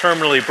system is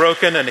terminally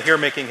broken. And here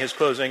making his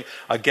closing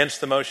against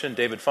the motion,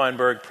 David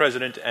Feinberg,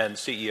 President and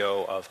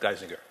CEO of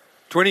Geisinger.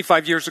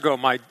 25 years ago,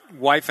 my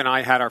wife and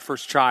I had our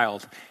first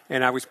child,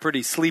 and I was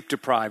pretty sleep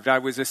deprived. I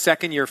was a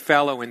second-year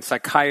fellow in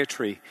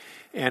psychiatry,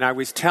 and I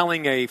was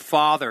telling a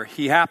father,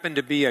 he happened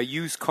to be a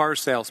used car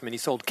salesman. He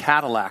sold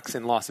Cadillacs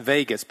in Las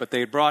Vegas, but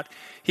he had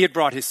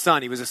brought his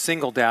son. He was a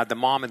single dad. The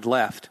mom had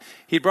left.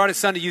 He had brought his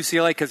son to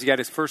UCLA because he had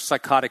his first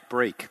psychotic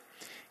break.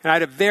 And I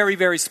had a very,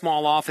 very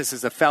small office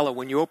as a fellow.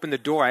 When you opened the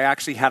door, I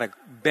actually had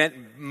to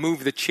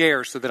move the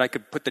chair so that I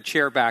could put the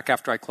chair back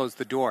after I closed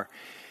the door.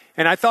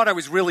 And I thought I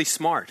was really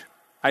smart.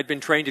 I'd been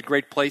trained at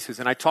great places.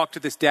 And I talked to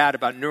this dad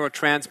about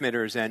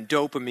neurotransmitters and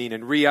dopamine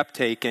and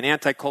reuptake and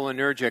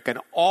anticholinergic and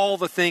all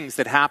the things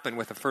that happen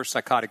with a first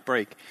psychotic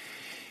break.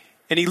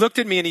 And he looked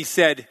at me and he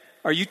said,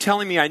 "Are you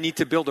telling me I need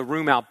to build a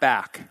room out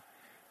back?"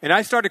 And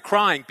I started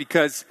crying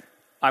because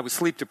I was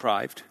sleep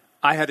deprived.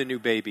 I had a new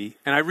baby,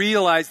 and I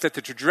realized that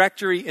the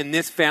trajectory in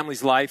this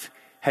family's life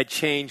had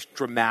changed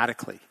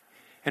dramatically.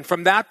 And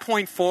from that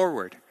point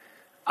forward,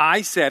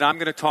 I said I'm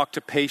going to talk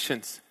to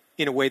patients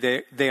in a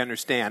way they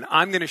understand.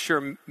 I'm going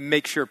to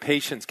make sure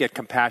patients get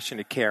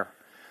compassionate care.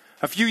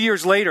 A few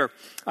years later,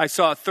 I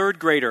saw a third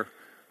grader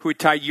who had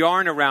tied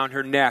yarn around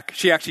her neck.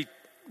 She actually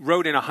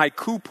wrote in a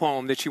haiku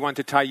poem that she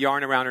wanted to tie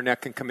yarn around her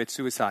neck and commit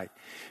suicide.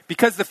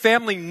 Because the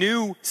family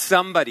knew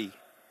somebody,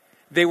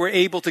 they were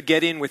able to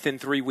get in within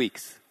 3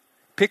 weeks.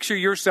 Picture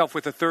yourself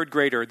with a third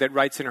grader that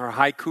writes in her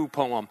haiku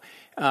poem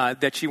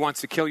that she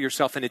wants to kill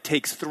herself, and it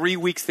takes 3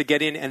 weeks to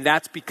get in, and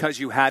that's because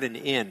you had an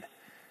in.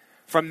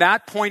 From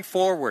that point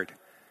forward,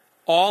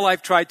 all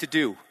I've tried to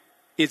do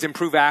is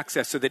improve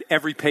access so that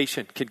every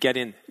patient can get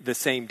in the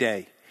same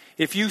day.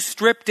 If you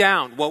strip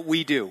down what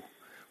we do,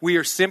 we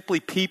are simply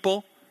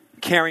people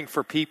caring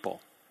for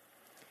people.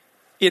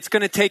 It's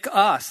going to take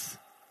us,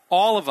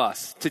 all of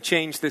us, to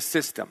change this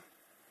system.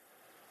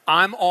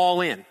 I'm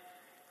all in,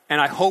 and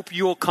I hope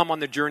you'll come on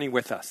the journey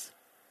with us.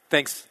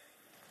 Thanks.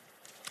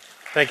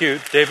 Thank you,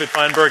 David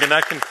Feinberg, and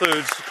that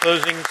concludes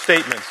closing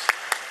statements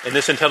in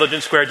this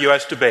Intelligence Squared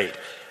U.S. debate.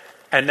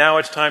 And now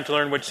it's time to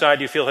learn which side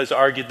you feel has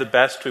argued the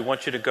best. We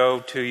want you to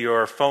go to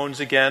your phones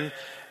again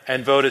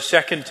and vote a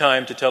second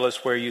time to tell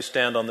us where you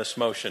stand on this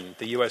motion.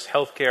 The U.S.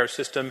 healthcare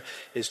system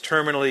is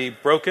terminally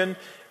broken.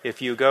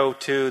 If you go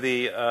to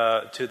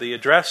the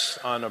address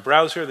on a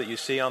browser that you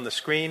see on the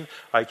screen,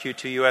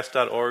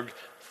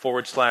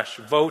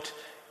 iq2us.org/vote,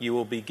 you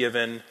will be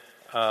given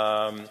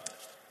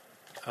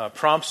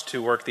prompts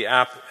to work the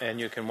app, and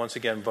you can once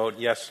again vote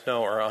yes,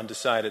 no, or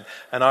undecided.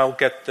 And I'll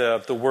get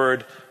the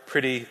word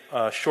pretty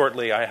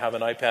shortly. I have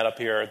an iPad up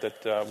here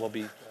that will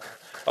be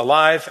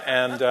alive,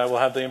 and we'll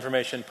have the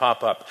information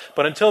pop up.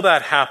 But until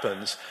that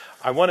happens,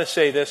 I want to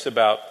say this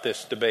about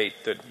this debate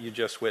that you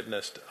just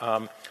witnessed.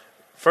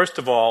 First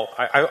of all,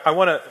 I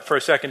want to, for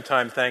a second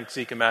time, thank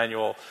Zeke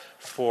Emanuel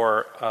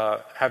for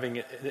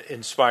having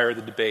inspired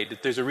the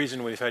debate. There's a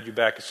reason we've had you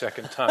back a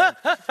second time.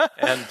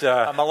 And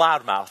I'm a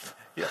loudmouth.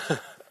 Yeah.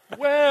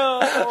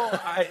 Well,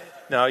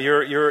 no,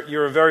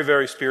 you're a very,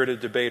 very spirited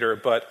debater,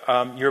 but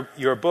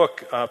your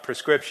book,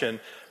 Prescription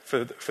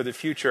for the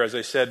Future, as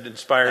I said,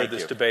 inspired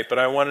this debate. But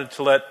I wanted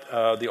to let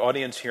the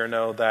audience here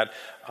know that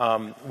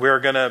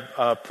we're going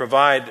to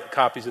provide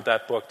copies of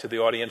that book to the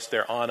audience.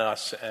 They're on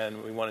us,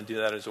 and we want to do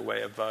that as a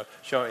way of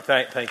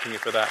thanking you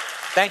for that.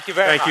 Thank you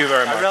very much. Thank you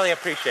very much. I really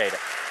appreciate it.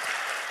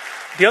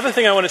 The other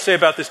thing I want to say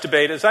about this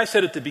debate, as I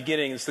said at the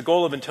beginning, is the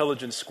goal of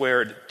Intelligence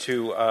Squared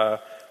to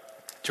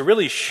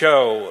really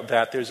show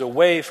that there's a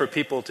way for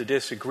people to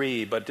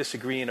disagree, but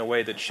disagree in a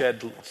way that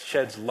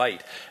sheds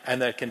light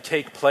and that can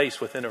take place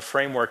within a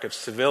framework of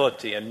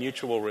civility and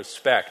mutual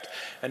respect.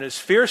 And as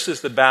fierce as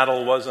the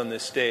battle was on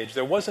this stage,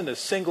 there wasn't a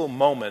single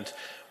moment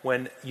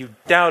when you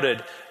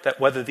doubted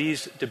that whether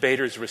these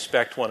debaters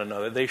respect one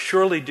another. They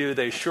surely do.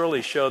 They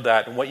surely showed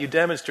that. And what you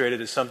demonstrated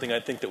is something I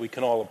think that we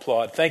can all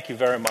applaud. Thank you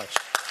very much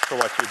for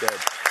what you did.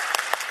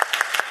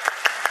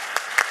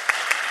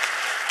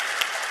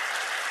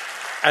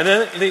 And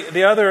then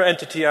the other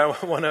entity I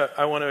want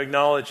to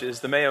acknowledge is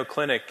the Mayo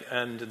Clinic,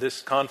 and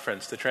this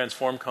conference, the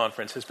Transform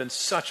Conference, has been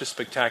such a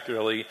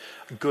spectacularly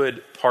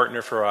good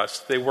partner for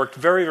us. They worked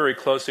very, very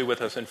closely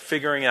with us in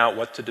figuring out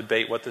what to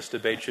debate, what this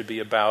debate should be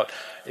about.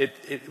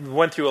 It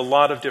went through a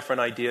lot of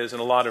different ideas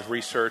and a lot of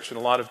research and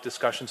a lot of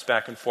discussions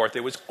back and forth.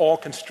 It was all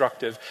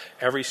constructive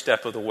every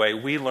step of the way.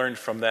 We learned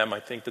from them. I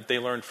think that they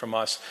learned from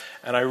us.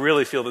 And I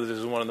really feel that this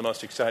is one of the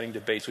most exciting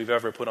debates we've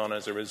ever put on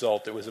as a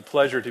result. It was a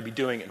pleasure to be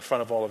doing it in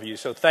front of all of you.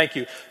 So thank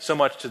you so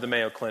much to the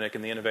Mayo Clinic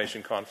and the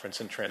Innovation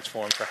Conference and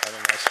Transform for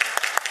having us.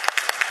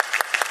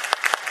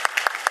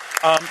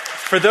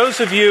 For those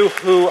of you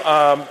who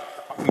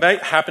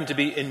might happen to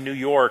be in New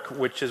York,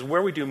 which is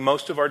where we do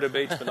most of our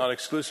debates, but not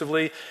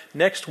exclusively,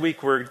 next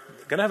week we're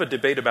going to have a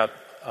debate about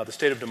the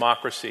state of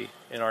democracy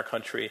in our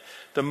country.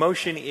 The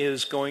motion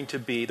is going to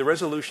be, the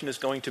resolution is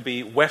going to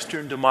be,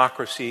 Western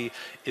democracy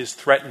is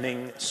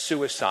threatening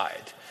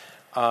suicide.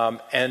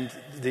 And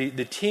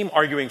the team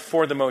arguing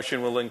for the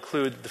motion will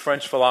include the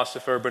French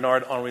philosopher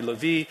Bernard-Henri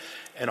Lévy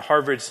and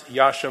Harvard's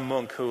Yascha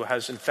Mounk, who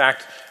has in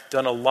fact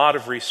done a lot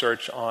of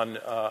research on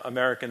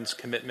Americans'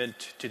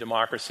 commitment to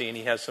democracy, and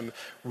he has some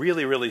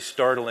really, really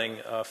startling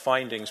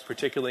findings,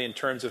 particularly in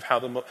terms of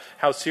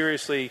how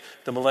seriously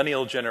the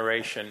millennial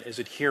generation is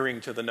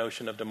adhering to the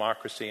notion of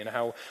democracy and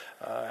how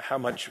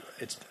much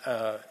its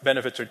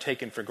benefits are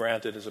taken for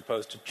granted as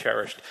opposed to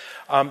cherished.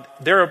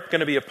 They're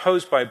going to be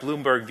opposed by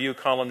Bloomberg View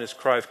columnist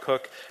Clive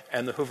Cook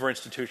and the Hoover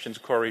Institution's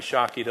Kori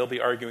Schake. They'll be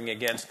arguing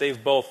against.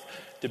 They've both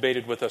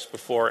debated with us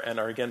before and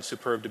are again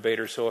superb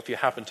debaters. So if you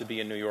happen to be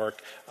in New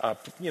York,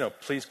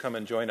 please come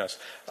and join us.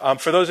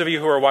 For those of you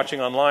who are watching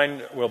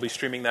online, we'll be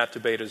streaming that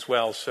debate as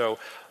well. So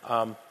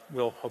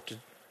we'll hope to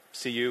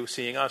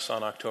seeing us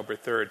on October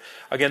 3rd.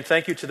 Again,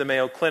 thank you to the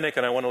Mayo Clinic,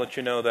 and I want to let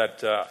you know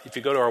that if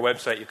you go to our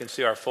website, you can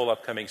see our full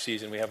upcoming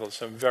season. We have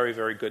some very,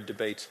 very good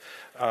debates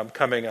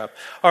coming up.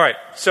 All right,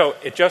 so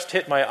it just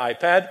hit my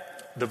iPad.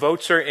 The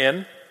votes are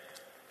in.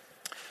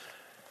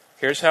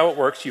 Here's how it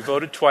works. You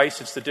voted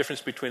twice. It's the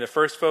difference between the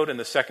first vote and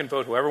the second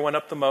vote. Whoever went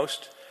up the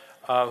most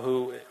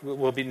who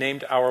will be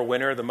named our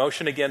winner. The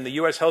motion, again, the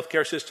U.S.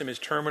 healthcare system is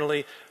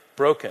terminally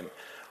broken.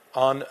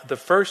 On the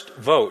first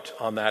vote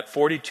on that,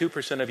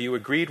 42% of you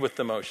agreed with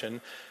the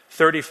motion,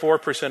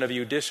 34% of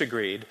you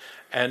disagreed,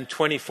 and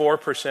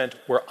 24%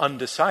 were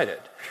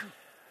undecided.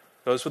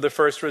 Those were the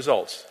first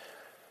results.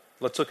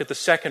 Let's look at the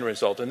second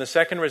result. In the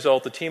second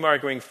result, the team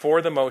arguing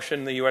for the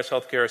motion, the U.S.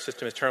 healthcare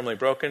system is terminally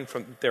broken,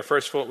 from their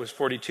first vote was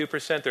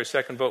 42%, their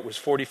second vote was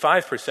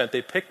 45%.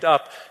 They picked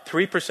up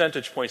 3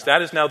 percentage points.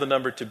 That is now the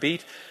number to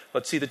beat.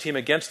 Let's see the team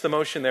against the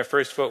motion. Their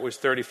first vote was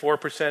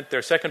 34%.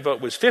 Their second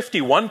vote was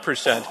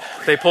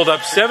 51%. They pulled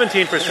up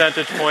 17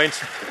 percentage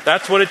points.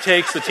 That's what it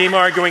takes. The team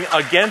arguing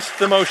against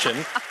the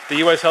motion, the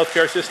U.S.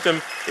 healthcare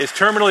system is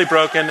terminally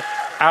broken.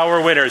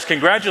 Our winners.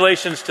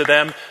 Congratulations to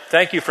them.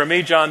 Thank you from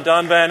me, John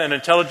Donvan, and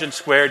Intelligence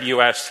Squared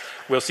US.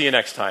 We'll see you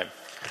next time.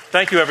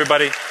 Thank you,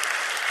 everybody.